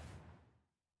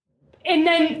 And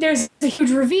then there's a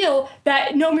huge reveal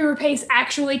that Noomi Rapace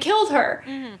actually killed her.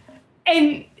 Mm-hmm.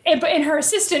 And her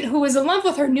assistant, who was in love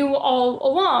with her, knew all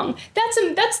along.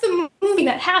 That's the movie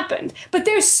that happened. But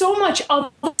there's so much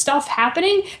other stuff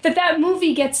happening that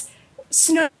movie gets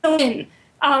snowed in.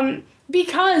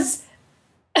 Because,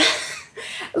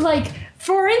 like,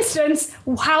 for instance,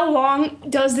 how long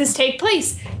does this take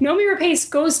place? Noomi Rapace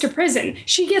goes to prison.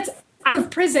 She gets out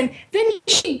of prison. Then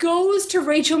she goes to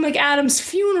Rachel McAdams'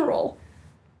 funeral.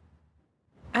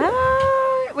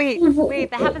 Wait,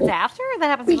 that happens after? Or that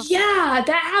happens before? Yeah,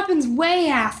 that happens way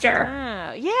after.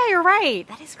 Oh, yeah, you're right.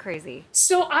 That is crazy.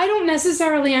 So I don't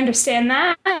necessarily understand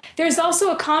that. There's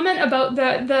also a comment about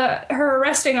her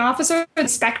arresting officer, the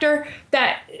inspector,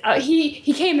 that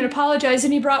he came and apologized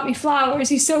and he brought me flowers.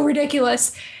 He's so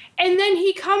ridiculous. And then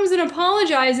he comes and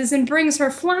apologizes and brings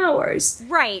her flowers.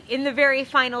 Right, in the very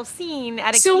final scene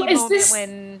at a key moment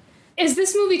when... Is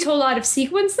this movie told out of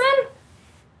sequence then?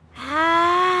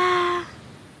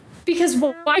 Because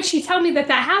why did she tell me that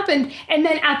happened? And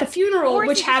then at the funeral, or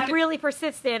which happened, really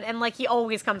persistent, and like he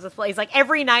always comes with plays. Like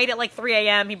every night at like 3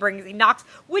 a.m. he knocks.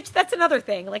 Which that's another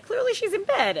thing. Like clearly she's in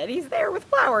bed and he's there with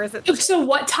flowers. So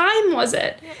what time was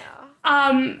it?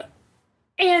 Yeah.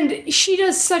 And she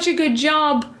does such a good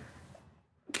job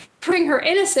proving her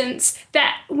innocence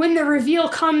that when the reveal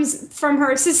comes from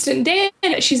her assistant Dan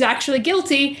that she's actually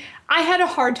guilty, I had a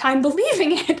hard time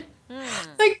believing it.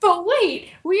 Like, but wait,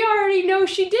 we already know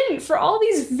she didn't for all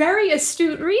these very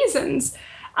astute reasons.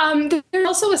 There's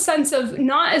also a sense of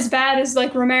not as bad as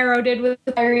like Romero did with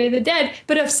the Diary of the Dead,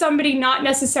 but of somebody not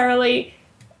necessarily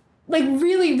like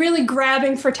really, really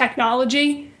grabbing for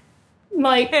technology.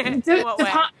 Like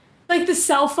the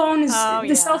cell phone is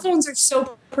the cell phones are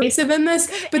so pervasive in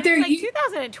this, but they're like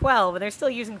 2012 and they're still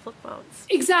using flip phones.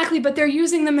 Exactly, but they're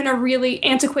using them in a really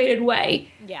antiquated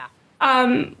way. Yeah.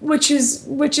 Which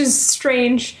is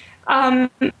strange. Right,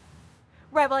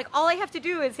 but like all I have to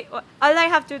do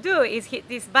is hit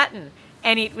this button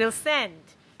and it will send.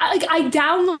 I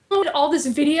download all this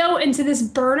video into this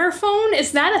burner phone.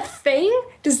 Is that a thing?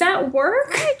 Does that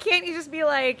work? Can't you just be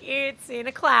like, it's in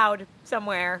a cloud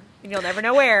somewhere and you'll never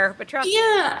know where? But trust me.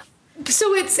 Yeah.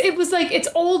 So it was like it's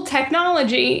old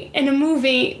technology in a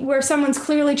movie where someone's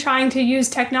clearly trying to use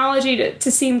technology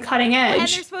to seem cutting edge. And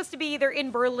they're supposed to be either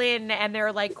in Berlin and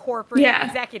they're like corporate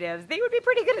executives. They would be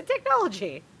pretty good at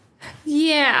technology.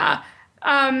 Yeah.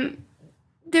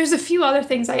 There's a few other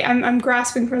things I'm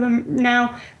grasping for them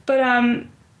now, but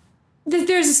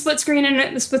there's a split screen in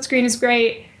it. The split screen is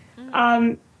great.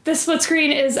 The split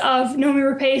screen is of Noomi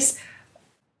Rapace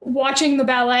watching the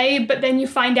ballet, but then you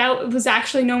find out it was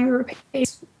actually Noomi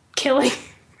Rapace killing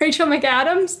Rachel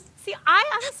McAdams. See,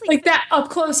 I honestly like that up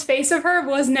close face of her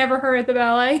was never her at the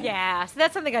ballet. Yeah, so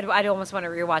that's something I'd almost want to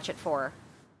rewatch it for.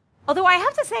 Although I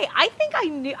have to say, I think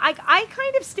I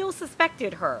kind of still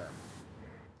suspected her.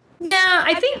 Yeah,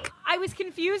 I think I was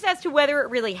confused as to whether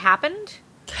it really happened.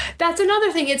 That's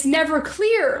another thing. It's never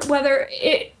clear whether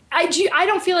it. I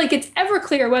don't feel like it's ever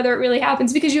clear whether it really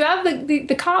happens because you have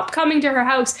the cop coming to her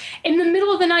house in the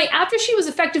middle of the night after she was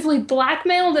effectively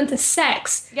blackmailed into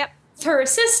sex. Yep. With her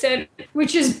assistant,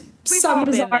 which is some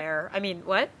bizarre. There. I mean,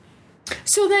 what?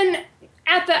 So then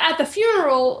at the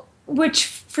funeral, which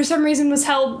for some reason was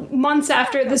held months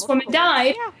after this woman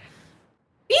died. Yeah.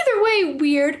 Either way,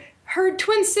 weird. Her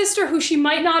twin sister, who she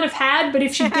might not have had, but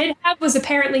if she did have, was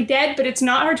apparently dead, but it's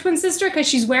not her twin sister because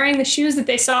she's wearing the shoes that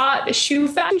they saw at the shoe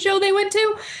fashion show they went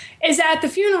to, is at the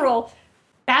funeral.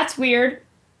 That's weird.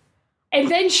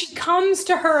 And then she comes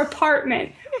to her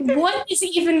apartment. What is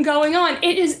even going on?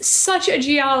 It is such a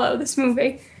giallo, this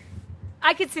movie.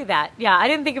 I could see that. Yeah, I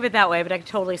didn't think of it that way, but I could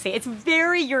totally see it. It's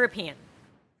very European.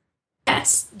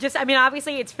 Yes.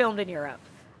 Obviously it's filmed in Europe.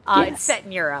 It's set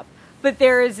in Europe. But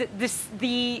there is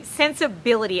the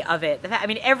sensibility of it.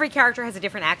 Every character has a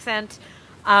different accent.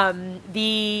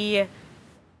 The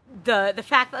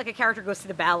fact that like a character goes to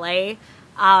the ballet,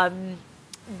 that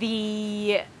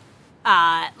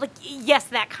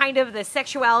kind of the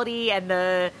sexuality and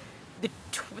the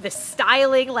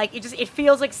styling, like it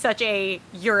feels like such a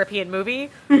European movie,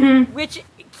 which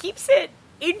keeps it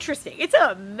interesting. It's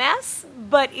a mess,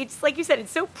 but it's like you said,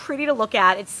 it's so pretty to look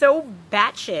at. It's so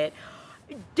batshit.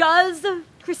 Does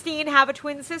Christine have a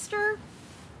twin sister?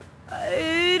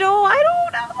 I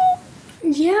don't know.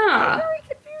 Yeah. I'm very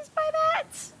confused by that.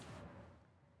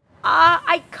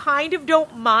 I kind of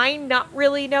don't mind not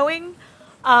really knowing,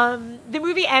 The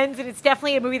movie ends, and it's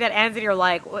definitely a movie that ends, and you're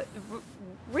like, what,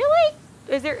 really?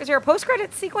 Is there a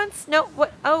post-credit sequence? No,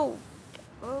 what? Oh,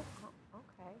 okay.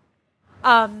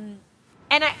 And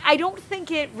I don't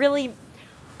think it really,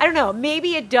 I don't know,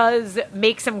 maybe it does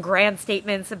make some grand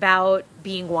statements about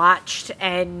being watched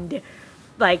and,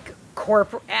 like,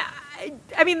 corporate,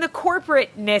 I mean, the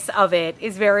corporateness of it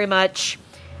is very much,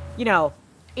 you know,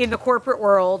 in the corporate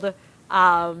world,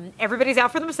 everybody's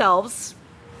out for themselves,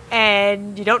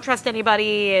 and you don't trust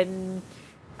anybody, and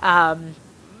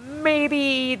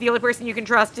maybe the only person you can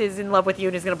trust is in love with you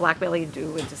and is going to blackmail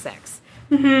you into sex.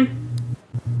 Mm-hmm.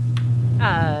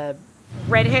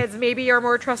 Redheads maybe are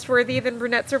more trustworthy than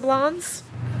brunettes or blondes.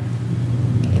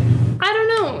 I don't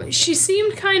know. She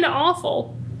seemed kind of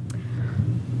awful.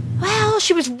 Well,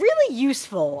 she was really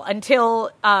useful until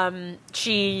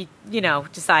she, you know,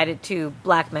 decided to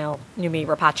blackmail Numi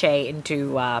Rapace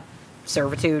into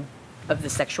servitude of the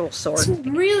sexual sort.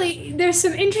 Really, there's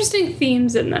some interesting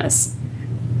themes in this.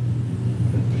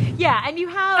 Yeah, and you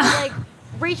have, like,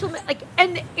 Rachel, like,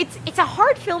 and it's a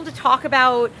hard film to talk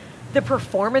about the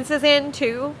performances in,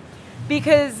 too,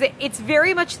 because it's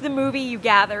very much the movie you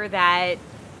gather that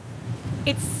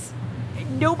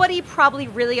nobody probably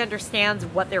really understands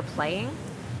what they're playing.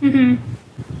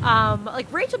 Mm-hmm.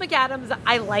 Like, Rachel McAdams,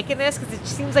 I like in this, because it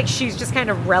seems like she's just kind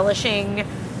of relishing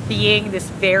being this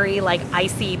very, like,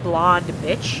 icy blonde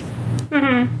bitch.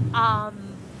 Mm-hmm.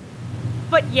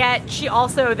 But yet, she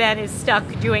also then is stuck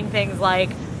doing things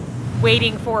like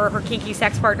waiting for her kinky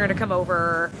sex partner to come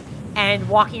over and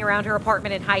walking around her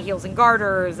apartment in high heels and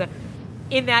garters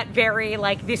in that very,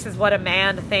 like, this is what a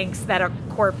man thinks that a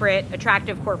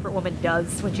attractive corporate woman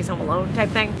does when she's home alone type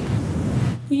thing.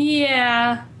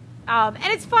 Yeah. And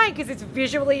it's fine because it's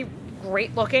visually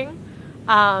great looking.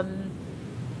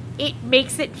 It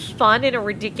makes it fun in a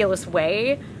ridiculous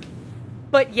way.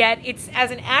 But yet, it's, as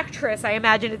an actress, I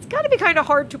imagine it's got to be kind of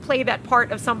hard to play that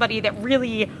part of somebody that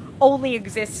really only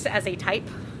exists as a type.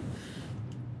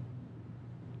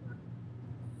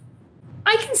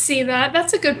 I can see that.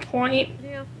 That's a good point.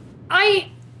 Yeah. I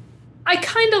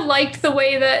kind of liked the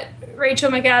way that Rachel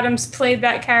McAdams played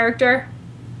that character.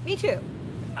 Me too.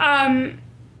 I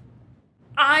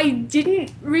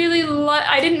didn't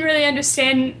really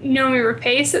understand Naomi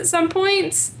Rapace at some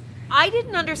points. I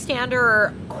didn't understand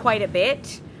her quite a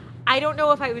bit. I don't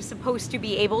know if I was supposed to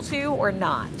be able to or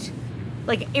not.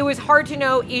 Like, it was hard to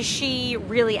know, is she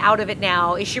really out of it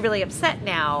now? Is she really upset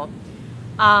now?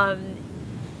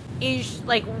 Is,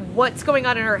 like, what's going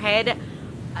on in her head?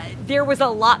 There was a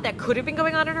lot that could have been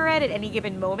going on in her head at any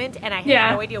given moment, and I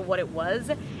had no idea what it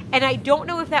was. And I don't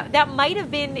know if that might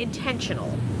have been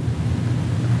intentional.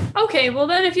 Okay, well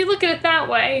then if you look at it that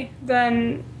way,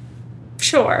 then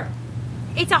sure.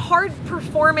 It's a hard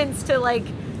performance to, like,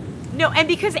 no, and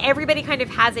because everybody kind of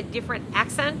has a different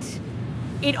accent,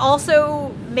 it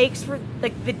also makes for,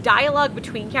 like, the dialogue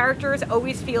between characters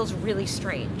always feels really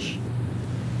strange.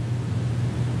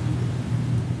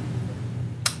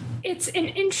 It's an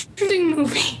interesting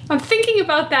movie. I'm thinking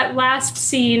about that last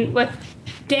scene with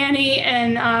Danny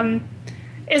and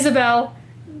Isabel,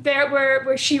 there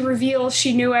where she reveals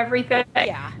she knew everything.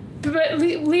 Yeah. But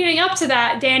leading up to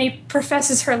that, Danny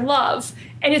professes her love.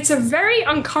 And it's a very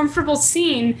uncomfortable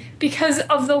scene because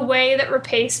of the way that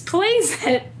Rapace plays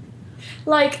it.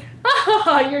 Like,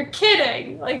 oh, you're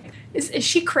kidding. Like, is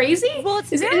she crazy? Well,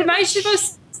 it's am I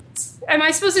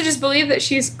supposed to just believe that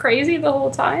she's crazy the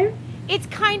whole time? It's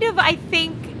kind of, I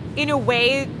think, in a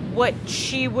way, what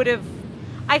she would have...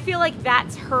 I feel like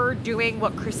that's her doing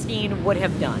what Christine would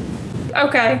have done.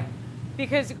 Okay.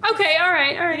 Because... Okay, all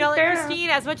right. You know, like, Christine,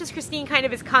 as much as Christine kind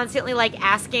of is constantly, like,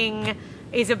 asking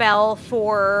Isabel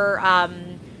for,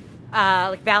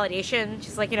 like, validation.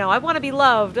 She's like, you know, I want to be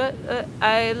loved.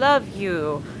 I love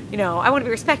you. You know, I want to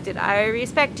be respected. I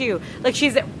respect you. Like,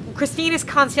 Christine is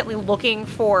constantly looking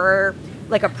for,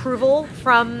 like, approval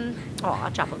from... Oh,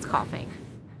 Joplin's coughing.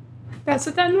 That's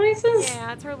what that noise is?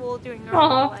 Yeah, it's her little doing her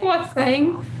Oh, poor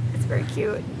thing. It's very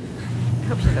cute. I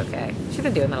hope she's okay. She's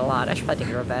been doing that a lot. I should probably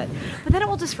take her to a vet. But then it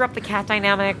will disrupt the cat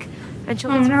dynamic, and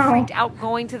she'll get freaked out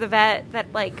going to the vet.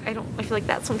 That, like, I feel like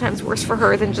that's sometimes worse for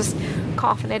her than just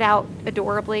coughing it out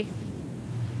adorably.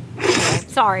 Anyway,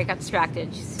 sorry, I got distracted.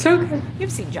 It's okay.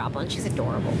 You've seen Joplin. She's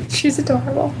adorable. She's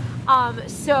adorable.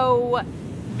 So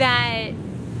that,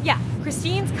 yeah,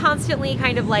 Christine's constantly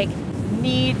kind of, like,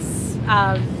 needs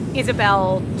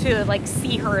Isabel to, like,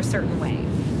 see her a certain way.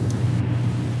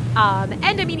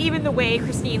 And I mean, even the way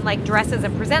Christine, like, dresses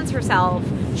and presents herself,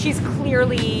 she's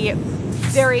clearly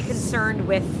very concerned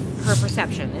with her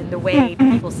perception and the way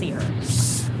people see her.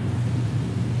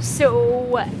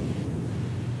 So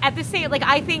at the same, like,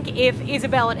 I think if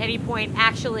Isabel at any point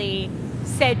actually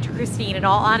said to Christine, in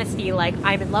all honesty, like,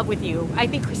 I'm in love with you, I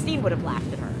think Christine would have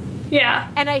laughed at her.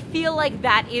 Yeah. And I feel like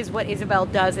that is what Isabel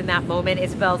does in that moment.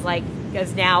 Isabel's, like,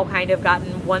 has now kind of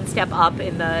gotten one step up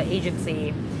in the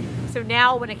agency. So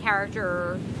now when a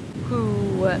character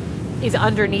who is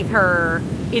underneath her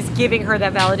is giving her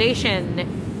that validation,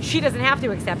 she doesn't have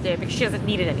to accept it because she doesn't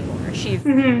need it anymore. She's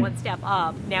one step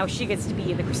up. Now she gets to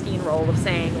be in the Christine role of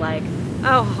saying, like,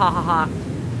 oh, ha, ha, ha.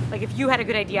 Like, if you had a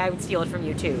good idea, I would steal it from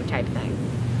you, too, type thing.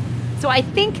 So I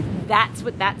think that's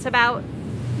what that's about.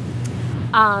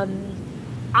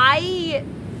 I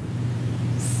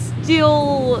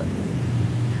still...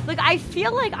 Like, I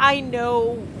feel like I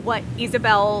know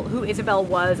who Isabel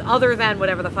was, other than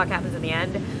whatever the fuck happens in the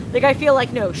end. Like, I feel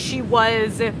like, no, she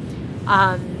was,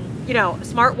 you know, a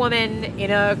smart woman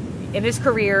in this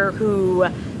career who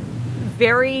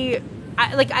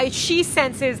she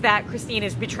senses that Christine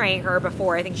is betraying her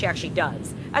before I think she actually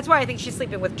does. That's why I think she's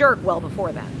sleeping with Dirk well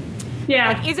before then.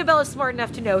 Yeah. Like, Isabel is smart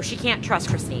enough to know she can't trust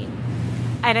Christine.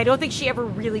 And I don't think she ever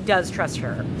really does trust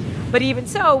her. But even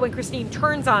so, when Christine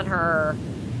turns on her,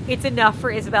 it's enough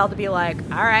for Isabel to be like,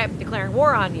 all right, I'm declaring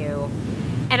war on you.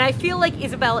 And I feel like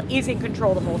Isabel is in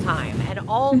control the whole time. And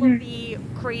all of the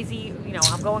crazy, you know,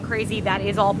 I'm going crazy, that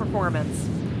is all performance.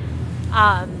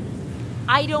 I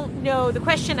don't know. The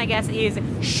question, I guess, is,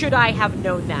 should I have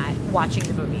known that watching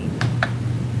the movie?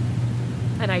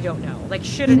 And I don't know. Like,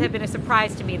 should it have been a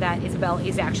surprise to me that Isabel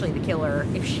is actually the killer,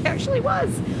 if she actually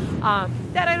was?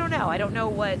 That I don't know. I don't know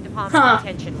what De Palma's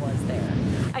intention was there.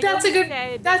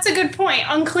 That's a good point.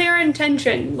 Unclear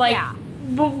intention. Like, yeah.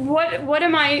 What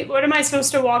am I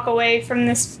supposed to walk away from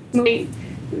this movie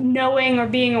knowing or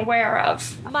being aware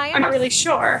of? I'm not really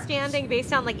sure. Understanding,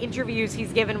 based on like interviews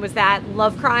he's given, was that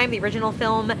Love Crime, the original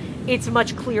film, it's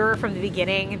much clearer from the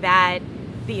beginning that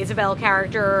the Isabel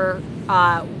character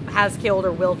has killed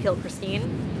or will kill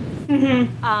Christine.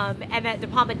 And that De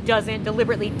Palma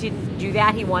deliberately didn't do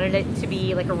that. He wanted it to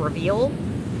be like a reveal.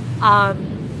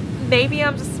 Maybe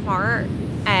I'm just smart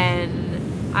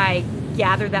and I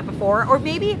gathered that before. Or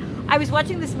maybe I was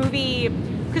watching this movie,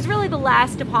 because really the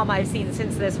last De Palma I've seen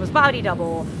since this was Body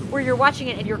Double, where you're watching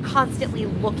it and you're constantly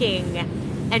looking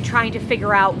and trying to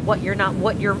figure out what you're not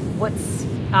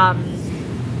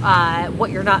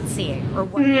seeing, or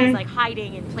what is like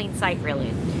hiding in plain sight,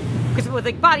 really. Because with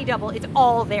like Body Double, it's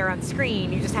all there on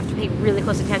screen. You just have to pay really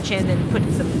close attention and put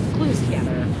some clues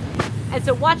together. And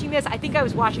so watching this, I think I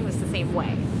was watching this the same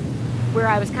way, where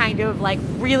I was kind of like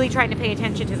really trying to pay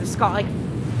attention to the scarf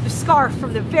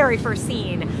from the very first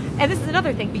scene. And this is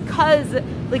another thing, because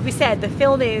like we said, the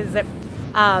film is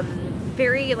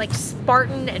very like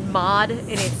Spartan and mod in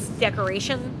its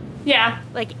decoration. Yeah.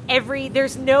 Like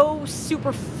there's no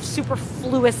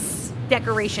superfluous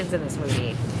decorations in this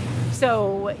movie.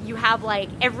 So you have like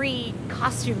every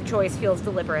costume choice feels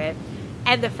deliberate.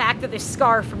 And the fact that the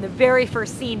scarf from the very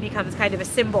first scene becomes kind of a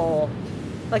symbol.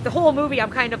 Like the whole movie,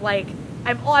 I'm kind of like,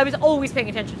 I was always paying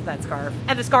attention to that scarf.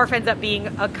 And the scarf ends up being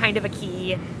a kind of a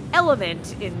key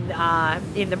element in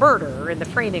the murder, in the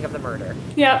framing of the murder.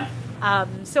 Yeah.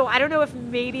 So I don't know if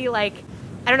maybe like,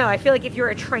 I don't know, I feel like if you're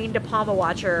a trained De Palma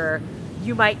watcher,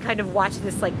 you might kind of watch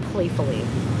this like playfully.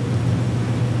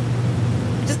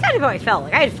 Just kind of how I felt.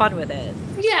 Like I had fun with it.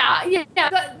 Yeah.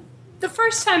 The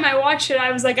first time I watched it,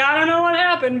 I was like, I don't know what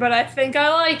happened, but I think I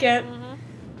like it.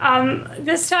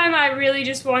 This time I really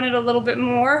just wanted a little bit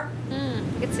more. I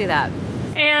could see that.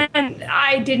 And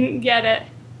I didn't get it.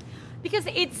 Because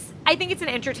I think it's an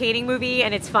entertaining movie,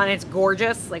 and it's fun, it's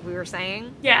gorgeous, like we were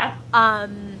saying. Yeah.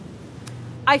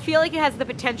 I feel like it has the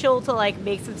potential to like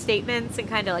make some statements and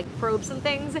kind of like probe some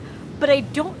things, but I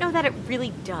don't know that it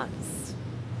really does.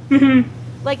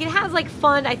 Like it has like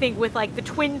fun, I think, with like the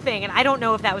twin thing, and I don't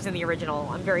know if that was in the original.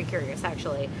 I'm very curious,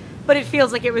 actually. But it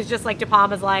feels like it was just like De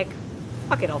Palma's like,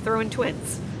 fuck it, I'll throw in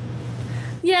twins.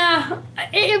 Yeah,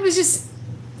 it was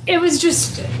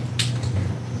just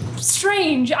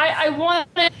strange. I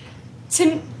wanted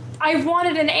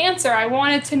an answer. I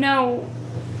wanted to know,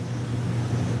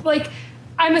 like,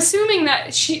 I'm assuming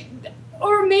that she,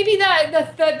 or maybe that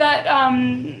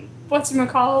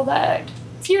whatchamacallit, that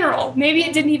funeral, maybe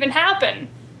it didn't even happen.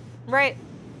 Right.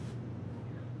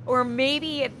 Or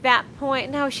maybe at that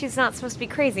point, no, she's not supposed to be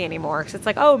crazy anymore. Because it's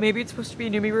like, oh, maybe it's supposed to be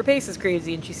Noomi Rapace is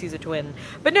crazy and she sees a twin.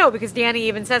 But no, because Danny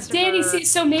even says to her...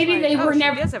 So maybe like, they were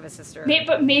never... She does have a sister.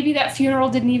 But maybe that funeral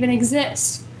didn't even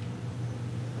exist.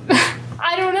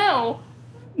 I don't know.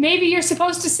 Maybe you're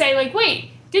supposed to say, like,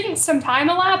 wait, didn't some time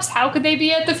elapse? How could they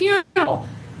be at the funeral?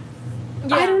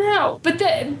 Yeah. I don't know.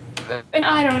 And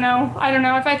I don't know.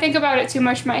 If I think about it too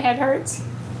much, my head hurts.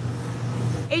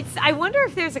 I wonder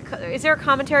if is there a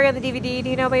commentary on the DVD? Do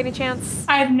you know by any chance?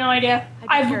 I have no idea.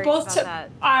 I've both the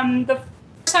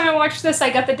first time I watched this, I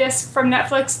got the disc from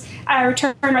Netflix. I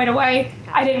returned right away.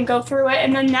 Okay. I didn't go through it,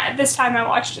 and then this time I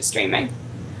watched it streaming.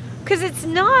 Because it's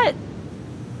not.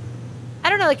 I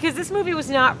don't know, because this movie was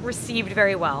not received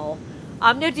very well.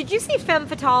 No, did you see Femme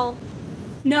Fatale?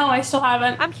 No, I still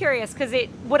haven't. I'm curious because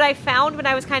what I found when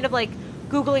I was kind of like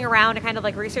Googling around and kind of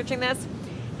like researching this.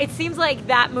 It seems like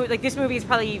this movie is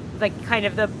probably like kind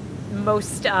of the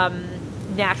most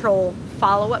natural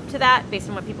follow-up to that, based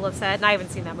on what people have said. And I haven't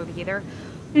seen that movie either.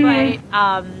 Mm-hmm.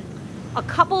 But a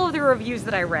couple of the reviews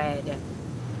that I read,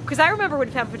 because I remember when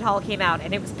Femme Fatale came out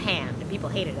and it was panned and people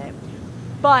hated it.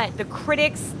 But the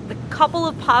couple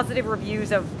of positive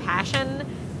reviews of Passion,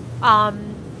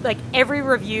 like every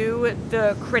review,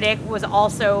 the critic was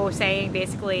also saying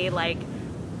basically like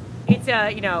it's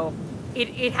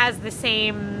it has the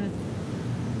same.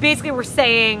 Basically, we're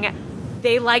saying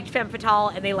they liked Femme Fatale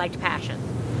and they liked Passion.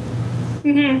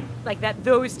 Mm-hmm. Like that,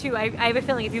 those two. I have a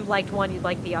feeling if you liked one, you'd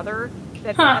like the other.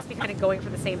 That they must be kind of going for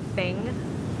the same thing.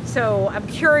 So I'm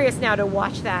curious now to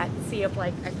watch that and see if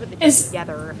like I put the two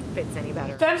together if it fits any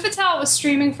better. Femme Fatale was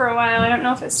streaming for a while. I don't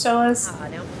know if it still is. Now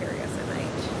I'm curious. I might.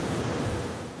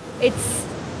 It's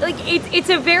like it's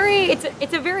a very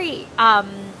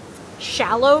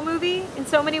shallow movie in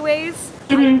so many ways.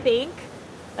 Mm-hmm. I think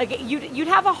like you'd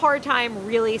have a hard time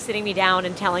really sitting me down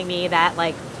and telling me that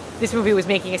like this movie was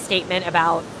making a statement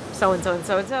about so and so and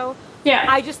so and so. Yeah,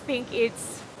 I just think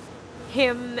it's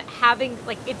him having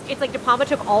like it's like De Palma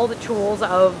took all the tools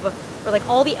or like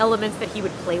all the elements that he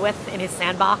would play with in his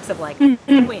sandbox of like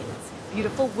twins,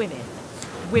 beautiful women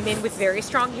with very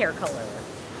strong hair color,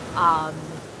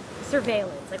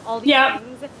 surveillance, like all these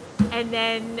things, and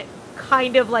then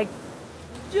kind of like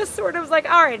just sort of like,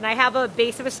 all right, and I have a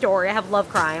base of a story, I have love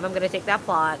crime, I'm gonna take that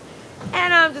plot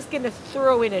and I'm just gonna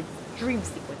throw in a dream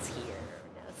sequence here,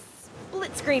 a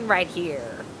split screen right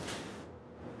here.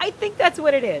 I think that's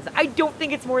what it is. I don't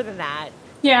think it's more than that.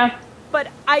 Yeah. But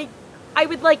I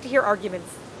would like to hear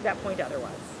arguments that point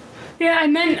otherwise. Yeah,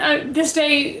 and then this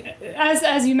day,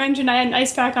 as you mentioned, I had an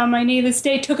ice pack on my knee. This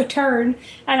day took a turn,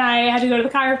 and I had to go to the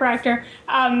chiropractor.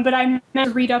 But I meant to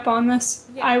read up on this.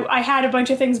 Yeah. I had a bunch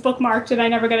of things bookmarked, and I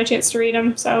never got a chance to read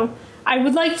them. So I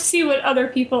would like to see what other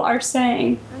people are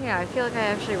saying. Oh, yeah, I feel like I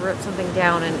actually wrote something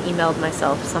down and emailed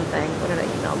myself something. What did I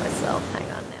email myself? Hang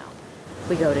on now.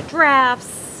 We go to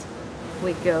drafts.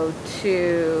 We go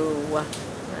to, let's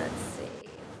see.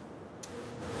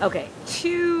 Okay,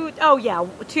 two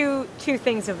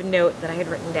things of note that I had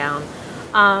written down.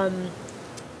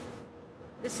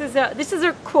 This is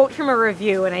a quote from a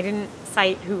review, and I didn't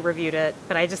cite who reviewed it,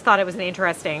 but I just thought it was an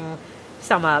interesting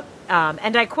sum up.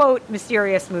 And I quote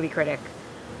mysterious movie critic: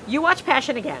 "You watch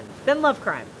Passion again, then Love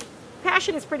Crime.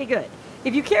 Passion is pretty good.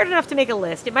 If you cared enough to make a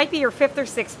list, it might be your 5th or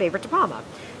 6th favorite De Palma.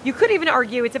 You could even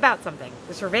argue it's about something,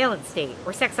 the surveillance state,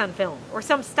 or sex on film, or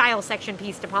some style section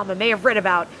piece De Palma may have read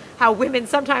about how women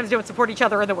sometimes don't support each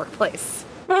other in the workplace."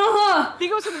 I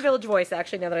think it was from the Village Voice,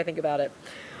 actually, now that I think about it.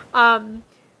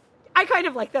 I kind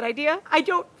of like that idea. I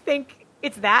don't think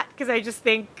it's that, because I just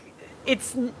think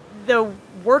it's the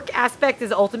work aspect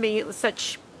is ultimately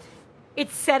such...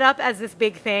 It's set up as this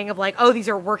big thing of like, oh, these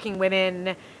are working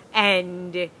women,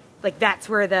 and like that's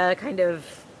where the kind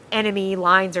of enemy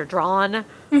lines are drawn.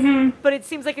 Mm-hmm. But it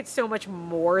seems like it's so much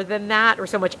more than that, or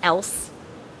so much else.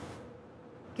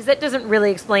 Because that doesn't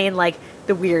really explain like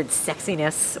the weird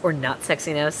sexiness or not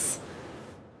sexiness.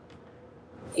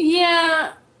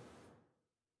 Yeah.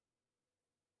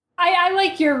 I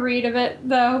like your read of it,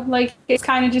 though. Like, it's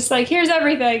kind of just like, here's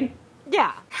everything.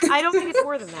 Yeah. I don't think it's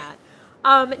more than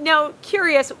that. Now,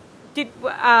 curious,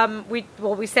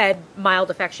 we said Mild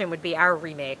Affection would be our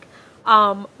remake.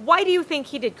 Why do you think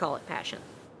he did call it Passion?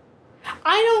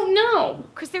 I don't know.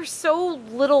 Because there's so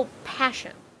little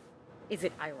passion. Is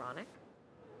it ironic?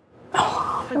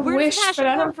 Like, where does passion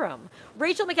come from?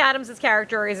 Rachel McAdams'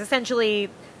 character is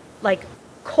essentially, like,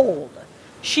 cold.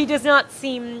 She does not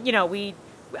seem,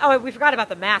 we forgot about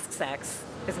the mask sex.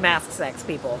 There's mask sex,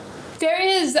 people. There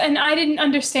is, and I didn't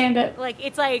understand it. Like,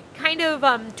 it's like kind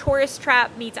of Tourist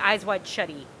Trap meets Eyes Wide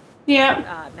Shutty.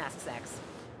 Yeah. Mask sex.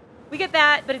 We get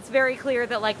that, but it's very clear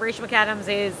that, like, Rachel McAdams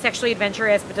is sexually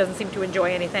adventurous but doesn't seem to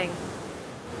enjoy anything.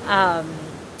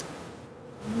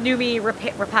 Numi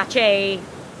Rapace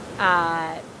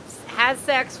has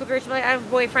sex with Rachel McAdams'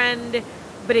 boyfriend,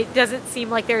 but it doesn't seem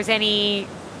like there's any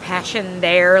passion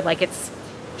there. Like,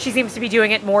 she seems to be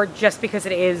doing it more just because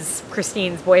it is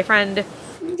Christine's boyfriend.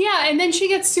 Yeah, and then she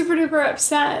gets super duper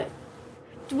upset.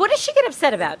 What does she get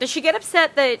upset about? Does she get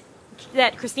upset that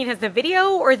that Christine has the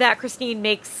video or that Christine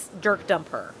makes Dirk dump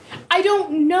her? I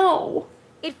don't know.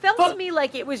 It felt to me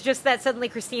like it was just that suddenly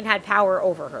Christine had power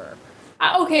over her.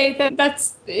 Okay,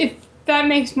 that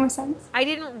makes more sense. I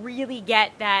didn't really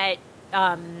get that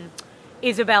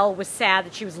Isabel was sad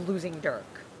that she was losing Dirk.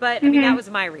 But, I mean, that was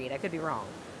my read. I could be wrong.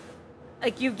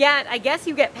 Like, I guess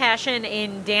you get passion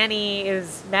in Danny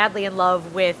is madly in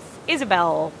love with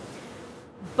Isabel,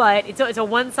 but it's a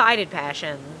one-sided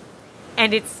passion.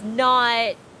 And it's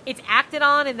acted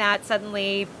on in that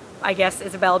suddenly, I guess,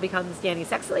 Isabel becomes Danny's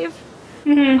sex slave.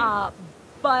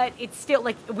 But it's still,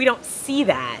 like, we don't see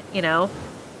that, you know?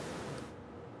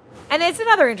 And it's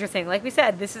another interesting, like we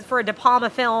said, this is for a De Palma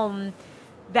film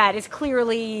that is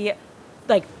clearly,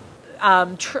 like,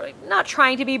 not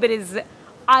trying to be, but is,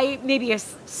 I maybe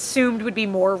assumed would be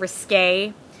more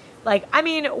risque. Like, I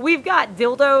mean, we've got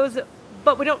dildos,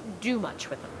 but we don't do much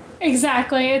with them.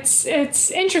 Exactly. It's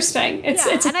interesting. It's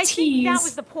a and I tease. think that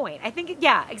was the point. I think,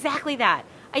 exactly that.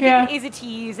 I think it is a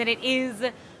tease, and it is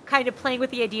kind of playing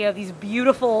with the idea of these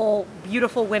beautiful,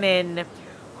 beautiful women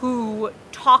who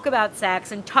talk about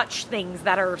sex and touch things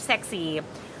that are sexy,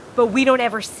 but we don't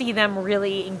ever see them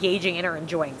really engaging in or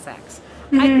enjoying sex.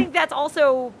 I think that's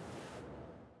also,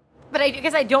 but I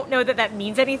guess I don't know that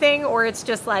means anything, or it's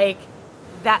just like,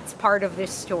 that's part of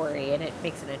this story, and it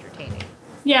makes it entertaining.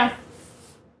 Yeah.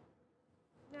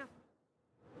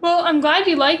 Well, I'm glad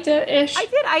you liked it, Ish. I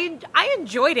did. I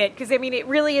enjoyed it, because, I mean, it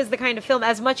really is the kind of film,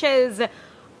 as much as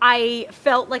I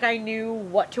felt like I knew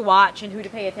what to watch and who to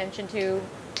pay attention to.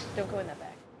 Don't go in that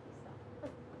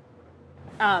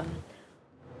bag.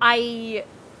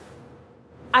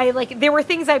 I like, there were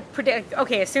things I predict.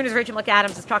 Okay, as soon as Rachel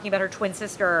McAdams is talking about her twin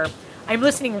sister, I'm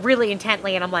listening really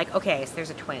intently, and I'm like, okay, so there's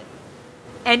a twin.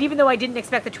 And even though I didn't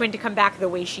expect the twin to come back the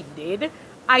way she did,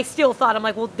 I still thought, I'm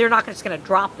like, well, they're not just going to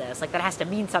drop this. Like, that has to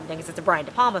mean something, because it's a Brian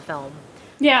De Palma film.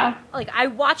 Yeah. Like, I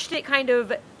watched it kind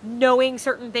of knowing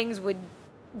certain things would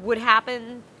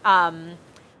happen,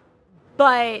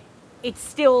 but it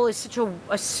still is such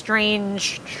a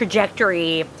strange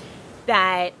trajectory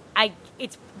that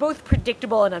it's both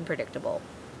predictable and unpredictable.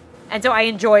 And so I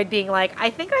enjoyed being like, I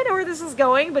think I know where this is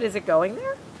going, but is it going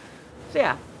there? So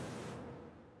yeah.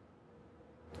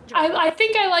 I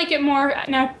think I like it more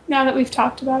now that we've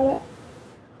talked about it.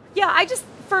 Yeah,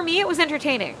 for me, it was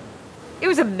entertaining. It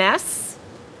was a mess.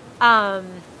 But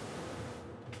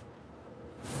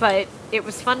it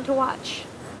was fun to watch.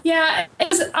 Yeah,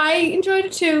 I enjoyed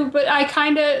it too, but I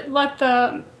kind of let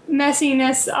the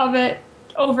messiness of it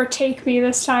overtake me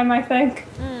this time, I think.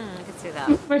 I can see that.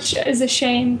 Which is a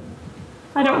shame.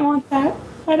 I don't want that.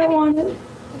 I don't want it.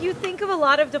 You think of a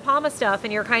lot of De Palma stuff,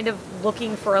 and you're kind of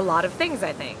looking for a lot of things,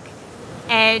 I think.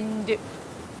 And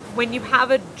when you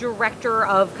have a director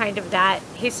of kind of that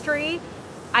history,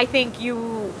 I think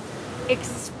you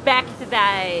expect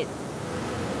that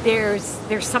there's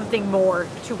something more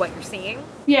to what you're seeing.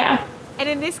 Yeah. And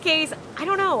in this case, I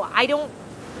don't know.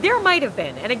 There might have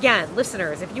been. And again,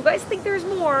 listeners, if you guys think there's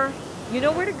more, you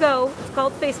know where to go. It's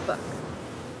called Facebook.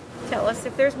 Tell us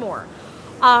if there's more.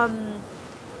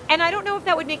 And I don't know if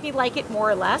that would make me like it more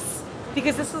or less,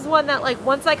 because this is one that, like,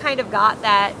 once I kind of got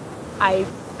that, I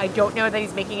don't know that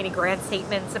he's making any grand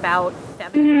statements about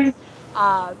feminism.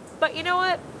 But you know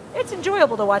what? It's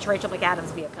enjoyable to watch Rachel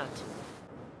McAdams be a cunt.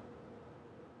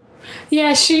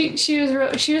 Yeah, she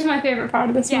was my favorite part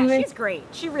of this movie. Yeah, she's great.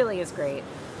 She really is great.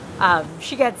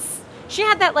 She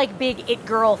had that, like, big it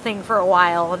girl thing for a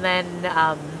while, and then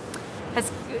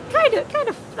has kind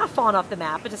of not fallen off the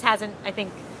map, but just hasn't, I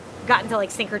think, gotten to, like,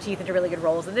 sink her teeth into really good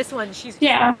roles. And this one, she's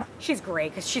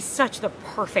great, because she's such the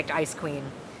perfect ice queen.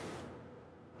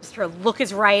 Just her look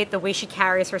is right, the way she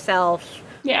carries herself.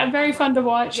 Yeah, very fun to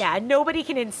watch. Yeah, nobody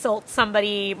can insult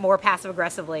somebody more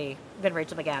passive-aggressively than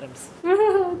Rachel McAdams.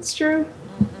 It's true.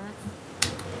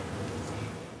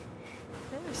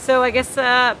 So I guess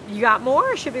you got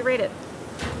more, or should we rate it?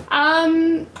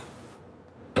 I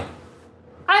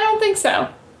don't think so.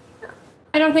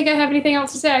 I don't think I have anything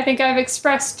else to say. I think I've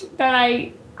expressed that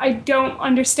I don't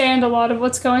understand a lot of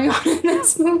what's going on in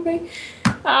this movie.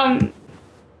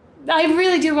 I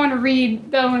really do want to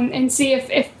read, though, and see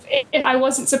if I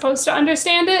wasn't supposed to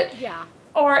understand it. Yeah.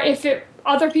 Or if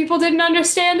other people didn't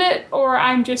understand it, or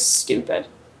I'm just stupid.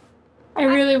 I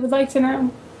really would like to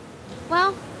know.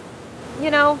 Well,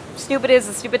 you know, stupid is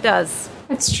as stupid does.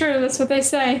 It's true. That's what they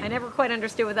say. I never quite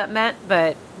understood what that meant,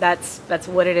 but that's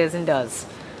what it is and does.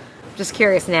 Just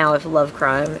curious now if Love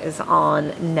Crime is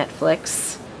on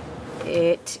Netflix.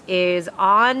 It is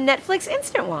on Netflix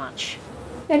Instant Watch.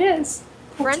 It is.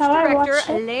 French how I director watch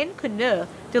it. Alain Queneau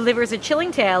delivers a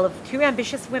chilling tale of two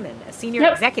ambitious women, a senior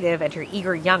Yep. executive and her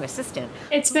eager young assistant.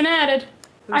 It's been added.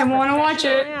 who's I want to watch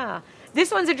professional- it. Yeah.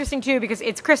 This one's interesting too because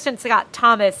it's Kristen Scott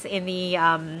Thomas in the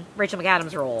Rachel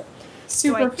McAdams role.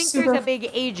 Super, So I think super. there's a big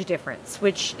age difference,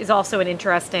 which is also an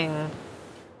interesting.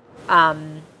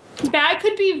 That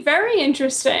could be very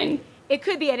interesting. It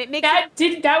could be, and it makes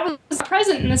it, That was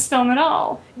present in this film at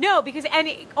all. no because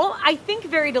I think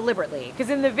very deliberately because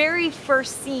in the very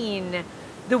first scene,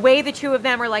 the way the two of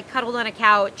them are like cuddled on a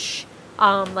couch,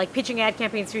 like pitching ad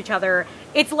campaigns to each other,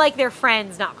 it's like they're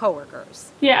friends, not coworkers.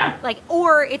 Yeah. Like,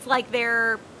 or it's like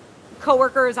they're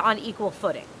coworkers on equal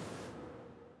footing.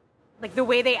 Like the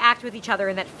way they act with each other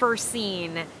in that first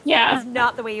scene Yeah. is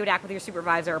not the way you would act with your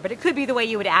supervisor, but it could be the way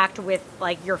you would act with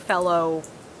like your fellow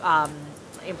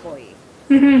employee.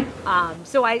 Mm-hmm.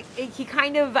 So he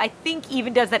kind of, I think,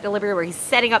 even does that deliberately where he's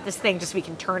setting up this thing just so we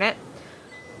can turn it.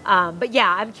 But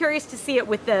yeah, I'm curious to see it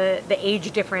with the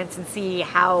age difference and see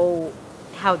how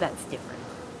that's different.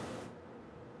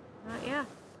 Yeah.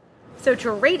 So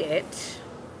to rate it,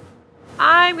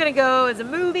 I'm gonna go as a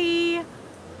movie.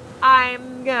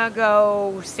 I'm gonna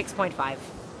go 6.5.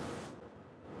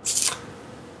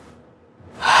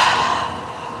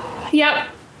 Yep.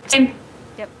 Same.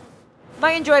 Yep.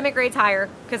 My enjoyment grade's higher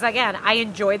because again, I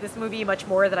enjoyed this movie much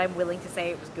more than I'm willing to say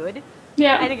it was good.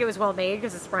 Yeah. I think it was well made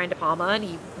because it's Brian De Palma and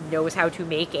he knows how to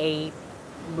make a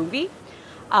movie.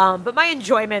 But my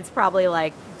enjoyment's probably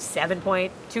like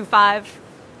 7.25.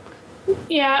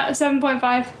 Yeah,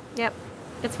 7.5. Yep.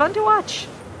 It's fun to watch.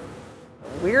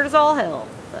 Weird as all hell,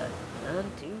 but fun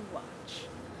to watch.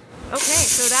 Okay,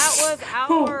 so that was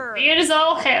our Weird as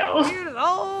all hell. Weird as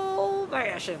all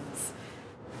passions.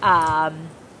 That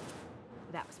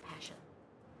was passion.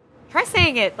 Try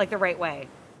saying it like the right way.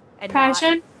 And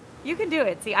Passion? You can do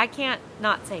it. See, I can't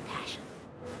not say passion.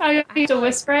 I need to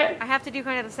whisper it. I have to do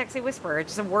kind of the sexy whisper.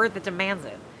 It's just a word that demands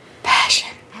it. Passion.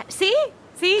 See?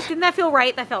 Didn't that feel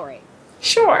right? That felt right.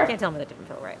 Sure. Can't tell me that didn't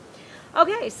feel right.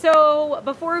 Okay, so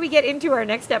before we get into our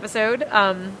next episode,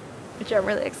 which I'm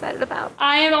really excited about.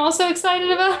 I am also excited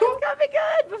about. It's gonna be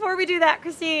good. Before we do that,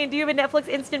 Christine, do you have a Netflix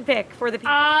instant pick for the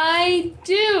people? I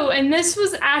do, and this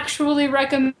was actually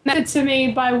recommended to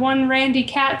me by one Randy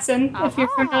Katzen, if you're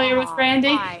familiar with Randy.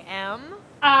 I am.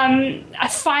 I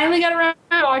finally got around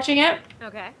to watching it.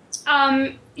 Okay.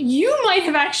 You might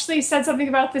have actually said something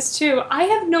about this too. I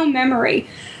have no memory.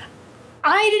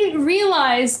 I didn't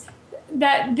realize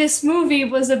that this movie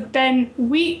was a Ben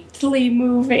Wheatley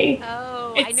movie.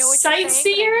 Oh, It's I know what you're saying, but I didn't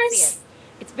see Sightseers? it.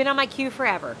 It's been on my queue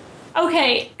forever.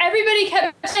 Okay, everybody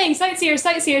kept saying Sightseers,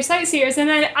 Sightseers, Sightseers, and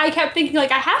then I kept thinking,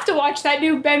 like, I have to watch that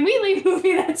new Ben Wheatley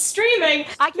movie that's streaming,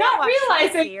 I can't not watch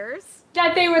realizing Sightseers.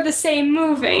 that they were the same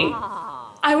movie.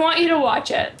 Ah. I want you to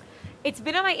watch it. It's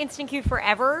been on my instant queue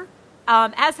forever,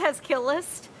 as has Kill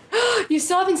List. You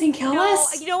still haven't seen Kill No,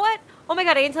 List? you know what? Oh my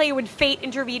god, I didn't tell you when fate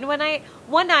intervened one night.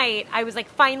 One night, I was like,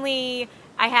 finally,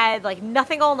 I had like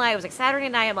nothing all night. It was like Saturday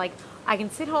night. I'm like, I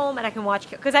can sit home and I can watch,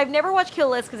 because I've never watched Kill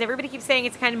List because everybody keeps saying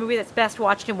it's the kind of movie that's best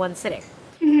watched in one sitting.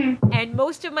 Mm-hmm. And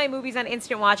most of my movies on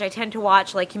Instant Watch, I tend to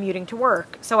watch like commuting to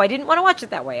work. So I didn't want to watch it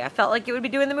that way. I felt like it would be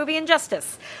doing the movie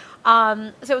injustice.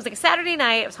 So it was like a Saturday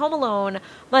night. I was home alone. I'm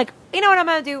like, you know what I'm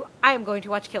going to do? I am going to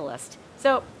watch Kill List.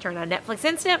 So turn on Netflix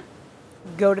Instant,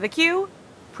 go to the queue,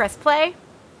 press play.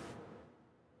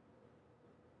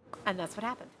 And that's what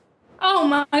happened. Oh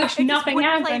my gosh, It just nothing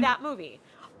wouldn't play happened. that movie.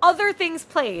 Other things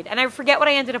played, and I forget what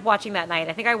I ended up watching that night.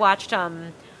 I think I watched,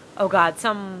 oh god,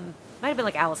 some, might have been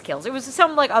like Alice Kills. It was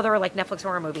some like other like Netflix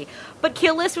horror movie. But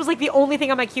Kill List was like the only thing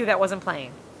on my queue that wasn't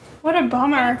playing. What a And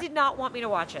bummer. it did not want me to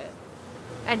watch it.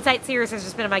 And Sightseers has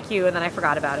just been in my queue, and then I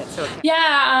forgot about it. So it can't.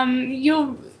 Yeah,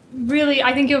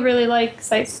 I think you'll really like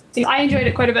Sightseers. I enjoyed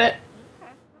it quite a bit.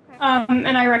 Okay.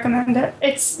 And I recommend it.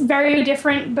 It's very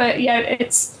different, but yeah,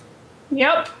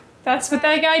 yep, that's what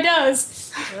that guy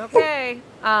does. Okay.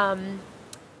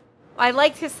 I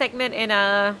liked his segment in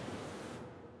not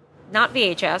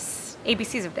VHS,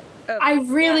 ABCs of Death. I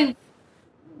really,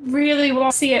 really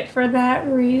won't see it for that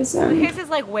reason. His is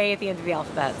like way at the end of the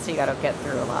alphabet, so you gotta get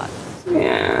through a lot.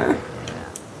 Yeah.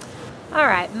 All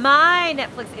right, my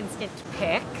Netflix instant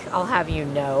pick, I'll have you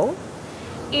know,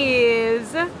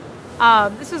 is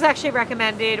this was actually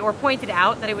recommended or pointed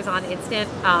out that it was on Instant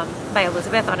by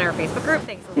Elizabeth on our Facebook group.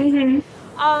 Thanks, Elizabeth.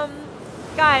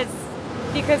 Guys,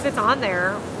 because it's on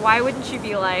there, why wouldn't you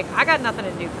be like, I got nothing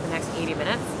to do for the next 80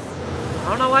 minutes? I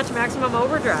don't know, watch Maximum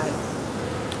Overdrive.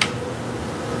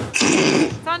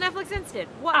 It's on Netflix Instant.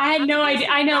 What? I had I'm no supposed idea.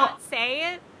 to I know. Not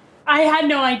say it. I had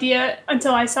no idea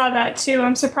until I saw that too.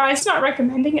 I'm surprised not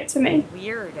recommending it to me.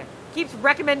 Weird. keeps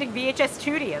recommending VHS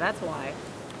 2 to you. That's why.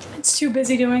 It's too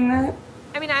busy doing that.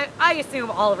 I mean, I assume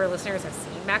all of our listeners have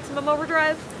seen Maximum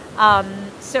Overdrive.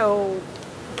 So,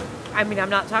 I mean, I'm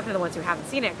not talking to the ones who haven't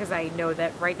seen it because I know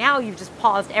that right now you've just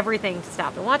paused everything to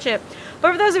stop and watch it.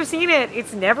 But for those who've seen it,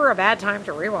 it's never a bad time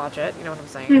to rewatch it. You know what I'm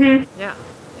saying? Mm-hmm. Yeah.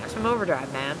 Maximum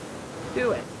Overdrive, man.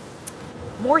 Do it.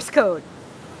 Morse code,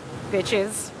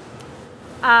 bitches.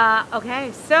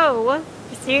 Okay, so,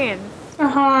 Christine.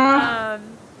 Uh-huh.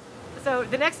 So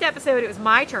the next episode, it was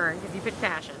my turn because you picked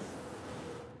Passion.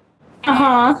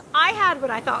 Uh-huh. I had what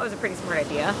I thought was a pretty smart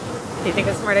idea. Do you think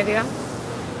it's a smart idea?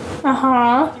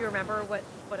 Uh-huh. Do you remember what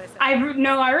I said?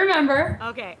 No, I remember.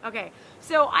 Okay.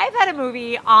 So I've had a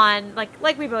movie on,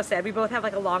 like we both said, we both have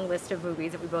like a long list of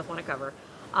movies that we both want to cover.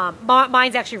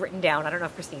 Mine's actually written down. I don't know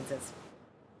if Christine's is.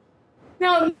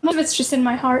 No, most of it's just in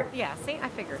my heart. Yeah, see, I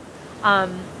figured.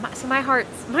 So my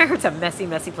heart's a messy,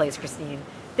 messy place, Christine.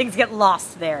 Things get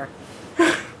lost there.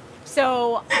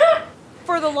 So,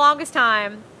 for the longest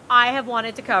time, I have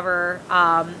wanted to cover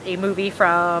a movie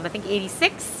from, I think,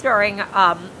 86, starring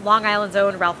Long Island's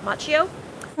own Ralph Macchio.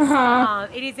 Uh-huh.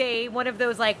 It is one of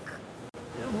those, like,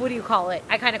 what do you call it?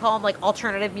 I kind of call them, like,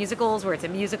 alternative musicals, where it's a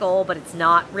musical, but it's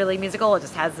not really musical. It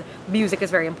just has, music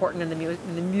is very important in the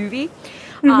movie.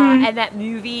 Mm-hmm. And that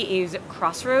movie is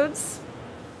Crossroads.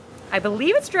 I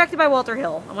believe it's directed by Walter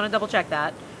Hill. I want to double check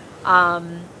that.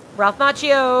 Ralph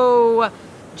Macchio,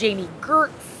 Jamie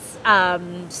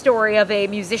Gertz, story of a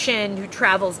musician who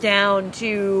travels down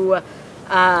to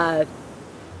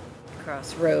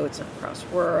Crossroads, not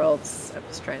Crossworlds. I'm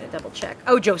just trying to double check.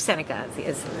 Oh, Joe Seneca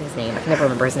is his name. I can never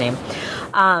remember his name.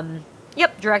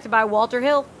 Yep, directed by Walter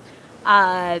Hill.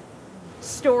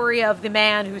 Story of the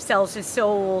man who sells his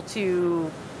soul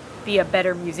to be a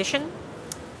better musician.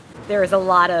 There is a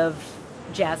lot of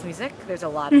jazz music. There's a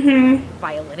lot of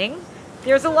violining.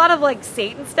 There's a lot of, like,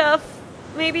 Satan stuff,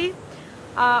 maybe.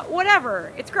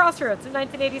 Whatever. It's Crossroads in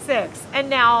 1986. And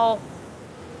now,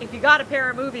 if you got to pair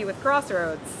a movie with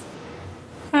Crossroads,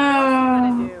 what are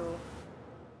you going to do?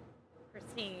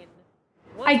 Christine.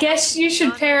 I guess you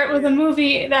should pair it with a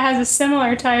movie that has a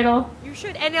similar title. You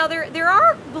should. And now there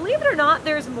are, believe it or not,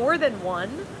 there's more than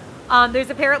one. There's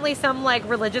apparently some, like,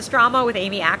 religious drama with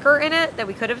Amy Acker in it that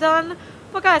we could have done.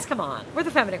 But guys, come on. We're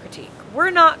the Feminine Critique. We're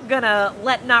not gonna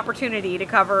let an opportunity to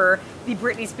cover the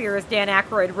Britney Spears, Dan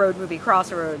Aykroyd road movie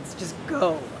Crossroads just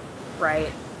go, right?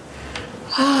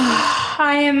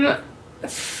 I am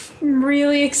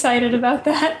really excited about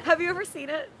that. Have you ever seen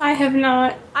it? I have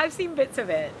not. I've seen bits of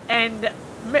it. And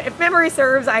if memory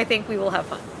serves, I think we will have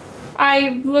fun.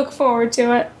 I look forward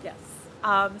to it. Yes.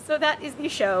 So that is the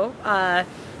show.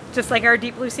 Just like our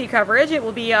Deep Blue Sea coverage, it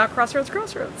will be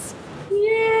Crossroads.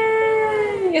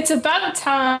 Yay! It's about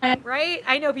time. Right?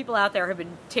 I know people out there have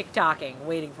been TikToking,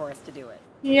 waiting for us to do it.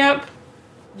 Yep.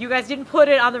 You guys didn't put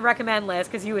it on the recommend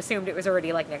list because you assumed it was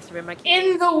already, like, next to me in my queue.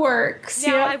 In the works.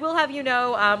 Now, yep. I will have you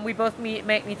know, we both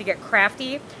might need to get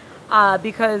crafty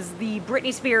because the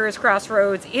Britney Spears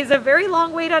Crossroads is a very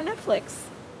long wait on Netflix.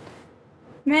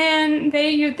 Man,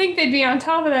 you'd think they'd be on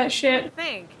top of that shit. I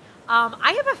think.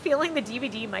 I have a feeling the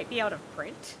DVD might be out of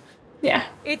print. Yeah.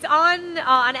 It's on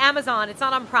Amazon. It's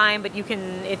not on Prime, but you can.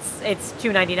 It's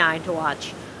 $2.99 to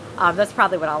watch. That's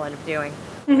probably what I'll end up doing.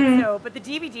 Mm-hmm. So, but the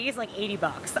DVD is like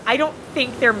 $80. I don't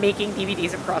think they're making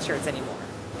DVDs of Crossroads anymore.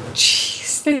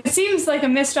 Jeez, it seems like a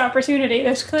missed opportunity.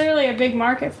 There's clearly a big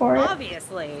market for it.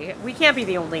 Obviously, we can't be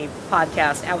the only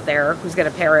podcast out there who's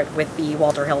going to pair it with the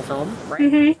Walter Hill film, right?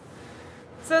 Mm-hmm.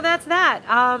 So that's that.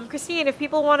 Christine, if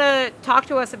people want to talk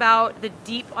to us about the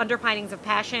deep underpinnings of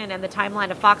passion and the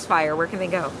timeline of Foxfire, where can they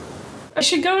go? They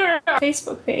should go to our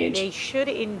Facebook page. They should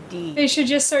indeed. They should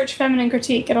just search Feminine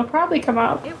Critique. It'll probably come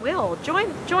up. It will. Join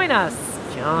us. Join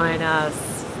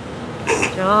us.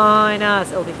 Join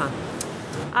us. It'll be fun.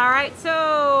 All right,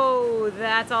 so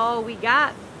that's all we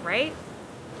got, right?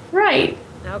 Right.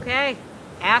 Okay.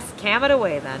 Ask Cam it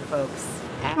away then, folks.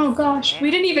 Ask Oh gosh, Cam. we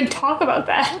didn't even talk about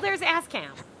Well, that. there's Ask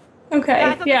Cam. Okay, I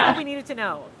thought that's all we yeah. needed to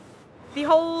know. The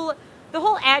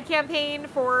whole ad campaign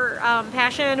for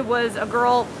Passion was a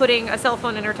girl putting a cell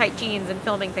phone in her tight jeans and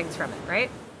filming things from it, right?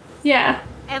 Yeah.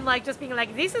 And like just being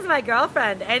like, this is my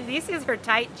girlfriend and this is her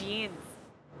tight jeans.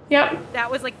 Yep. That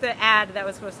was like the ad that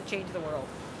was supposed to change the world.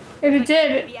 It Like,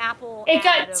 did. The Apple It ad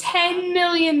got of, 10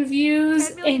 million views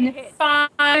 10 million in hits.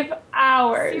 5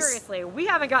 hours. Seriously, we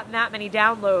haven't gotten that many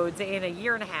downloads in a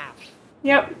year and a half.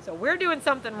 Yep. So we're doing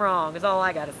something wrong, is all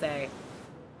I gotta say.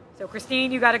 So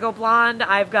Christine, you gotta go blonde.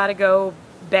 I've gotta go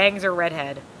bangs or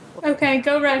redhead. Okay,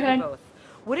 go redhead. Both.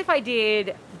 What if I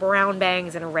did brown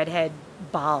bangs and a redhead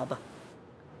bob?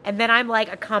 And then I'm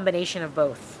like a combination of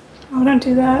both. Oh, don't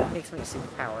do that. Makes me a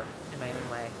superpower. my own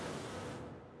way.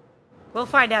 We'll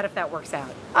find out if that works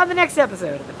out on the next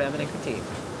episode of The Feminine Critique.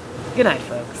 Good night,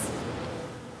 folks.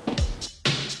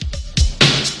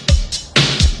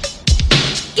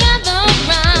 Gather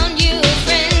round, you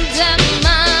friends of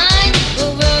mine. The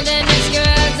wilderness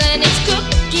girls and it's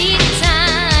cookie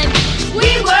time. We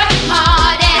work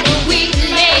hard and we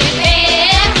lay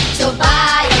bare. So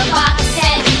buy a box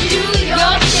and do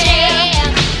your share.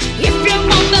 If you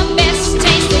want the best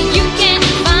taste that you can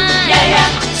find,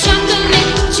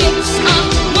 chocolate chips are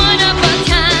one of a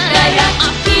kind. A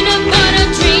peanut butter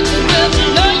drink will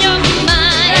blow your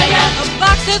mind. A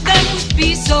box of them would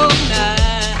be so nice.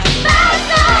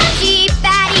 Cheap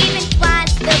that even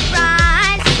twice the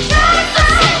price.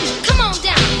 Come on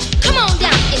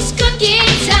down, it's cookie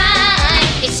time.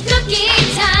 It's cookie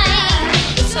time.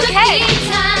 It's cookie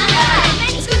time.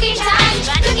 It's cookie time.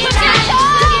 Cookie time.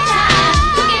 Cookie time.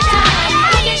 Cookie time.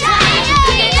 Cookie time.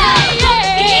 Cookie time.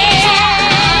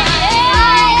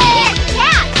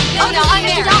 Yeah. Oh no, I'm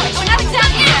 $2. We're not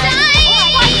exactly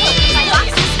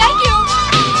Thank you.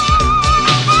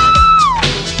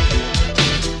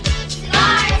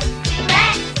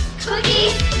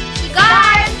 Cookies,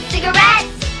 cigars, cigarettes,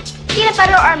 peanut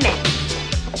butter or mint.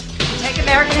 Take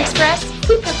American Express?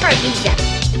 We prefer these.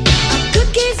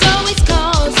 Cookies always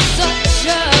cause such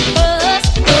a buzz,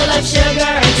 full of sugar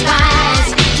and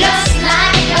spice. Just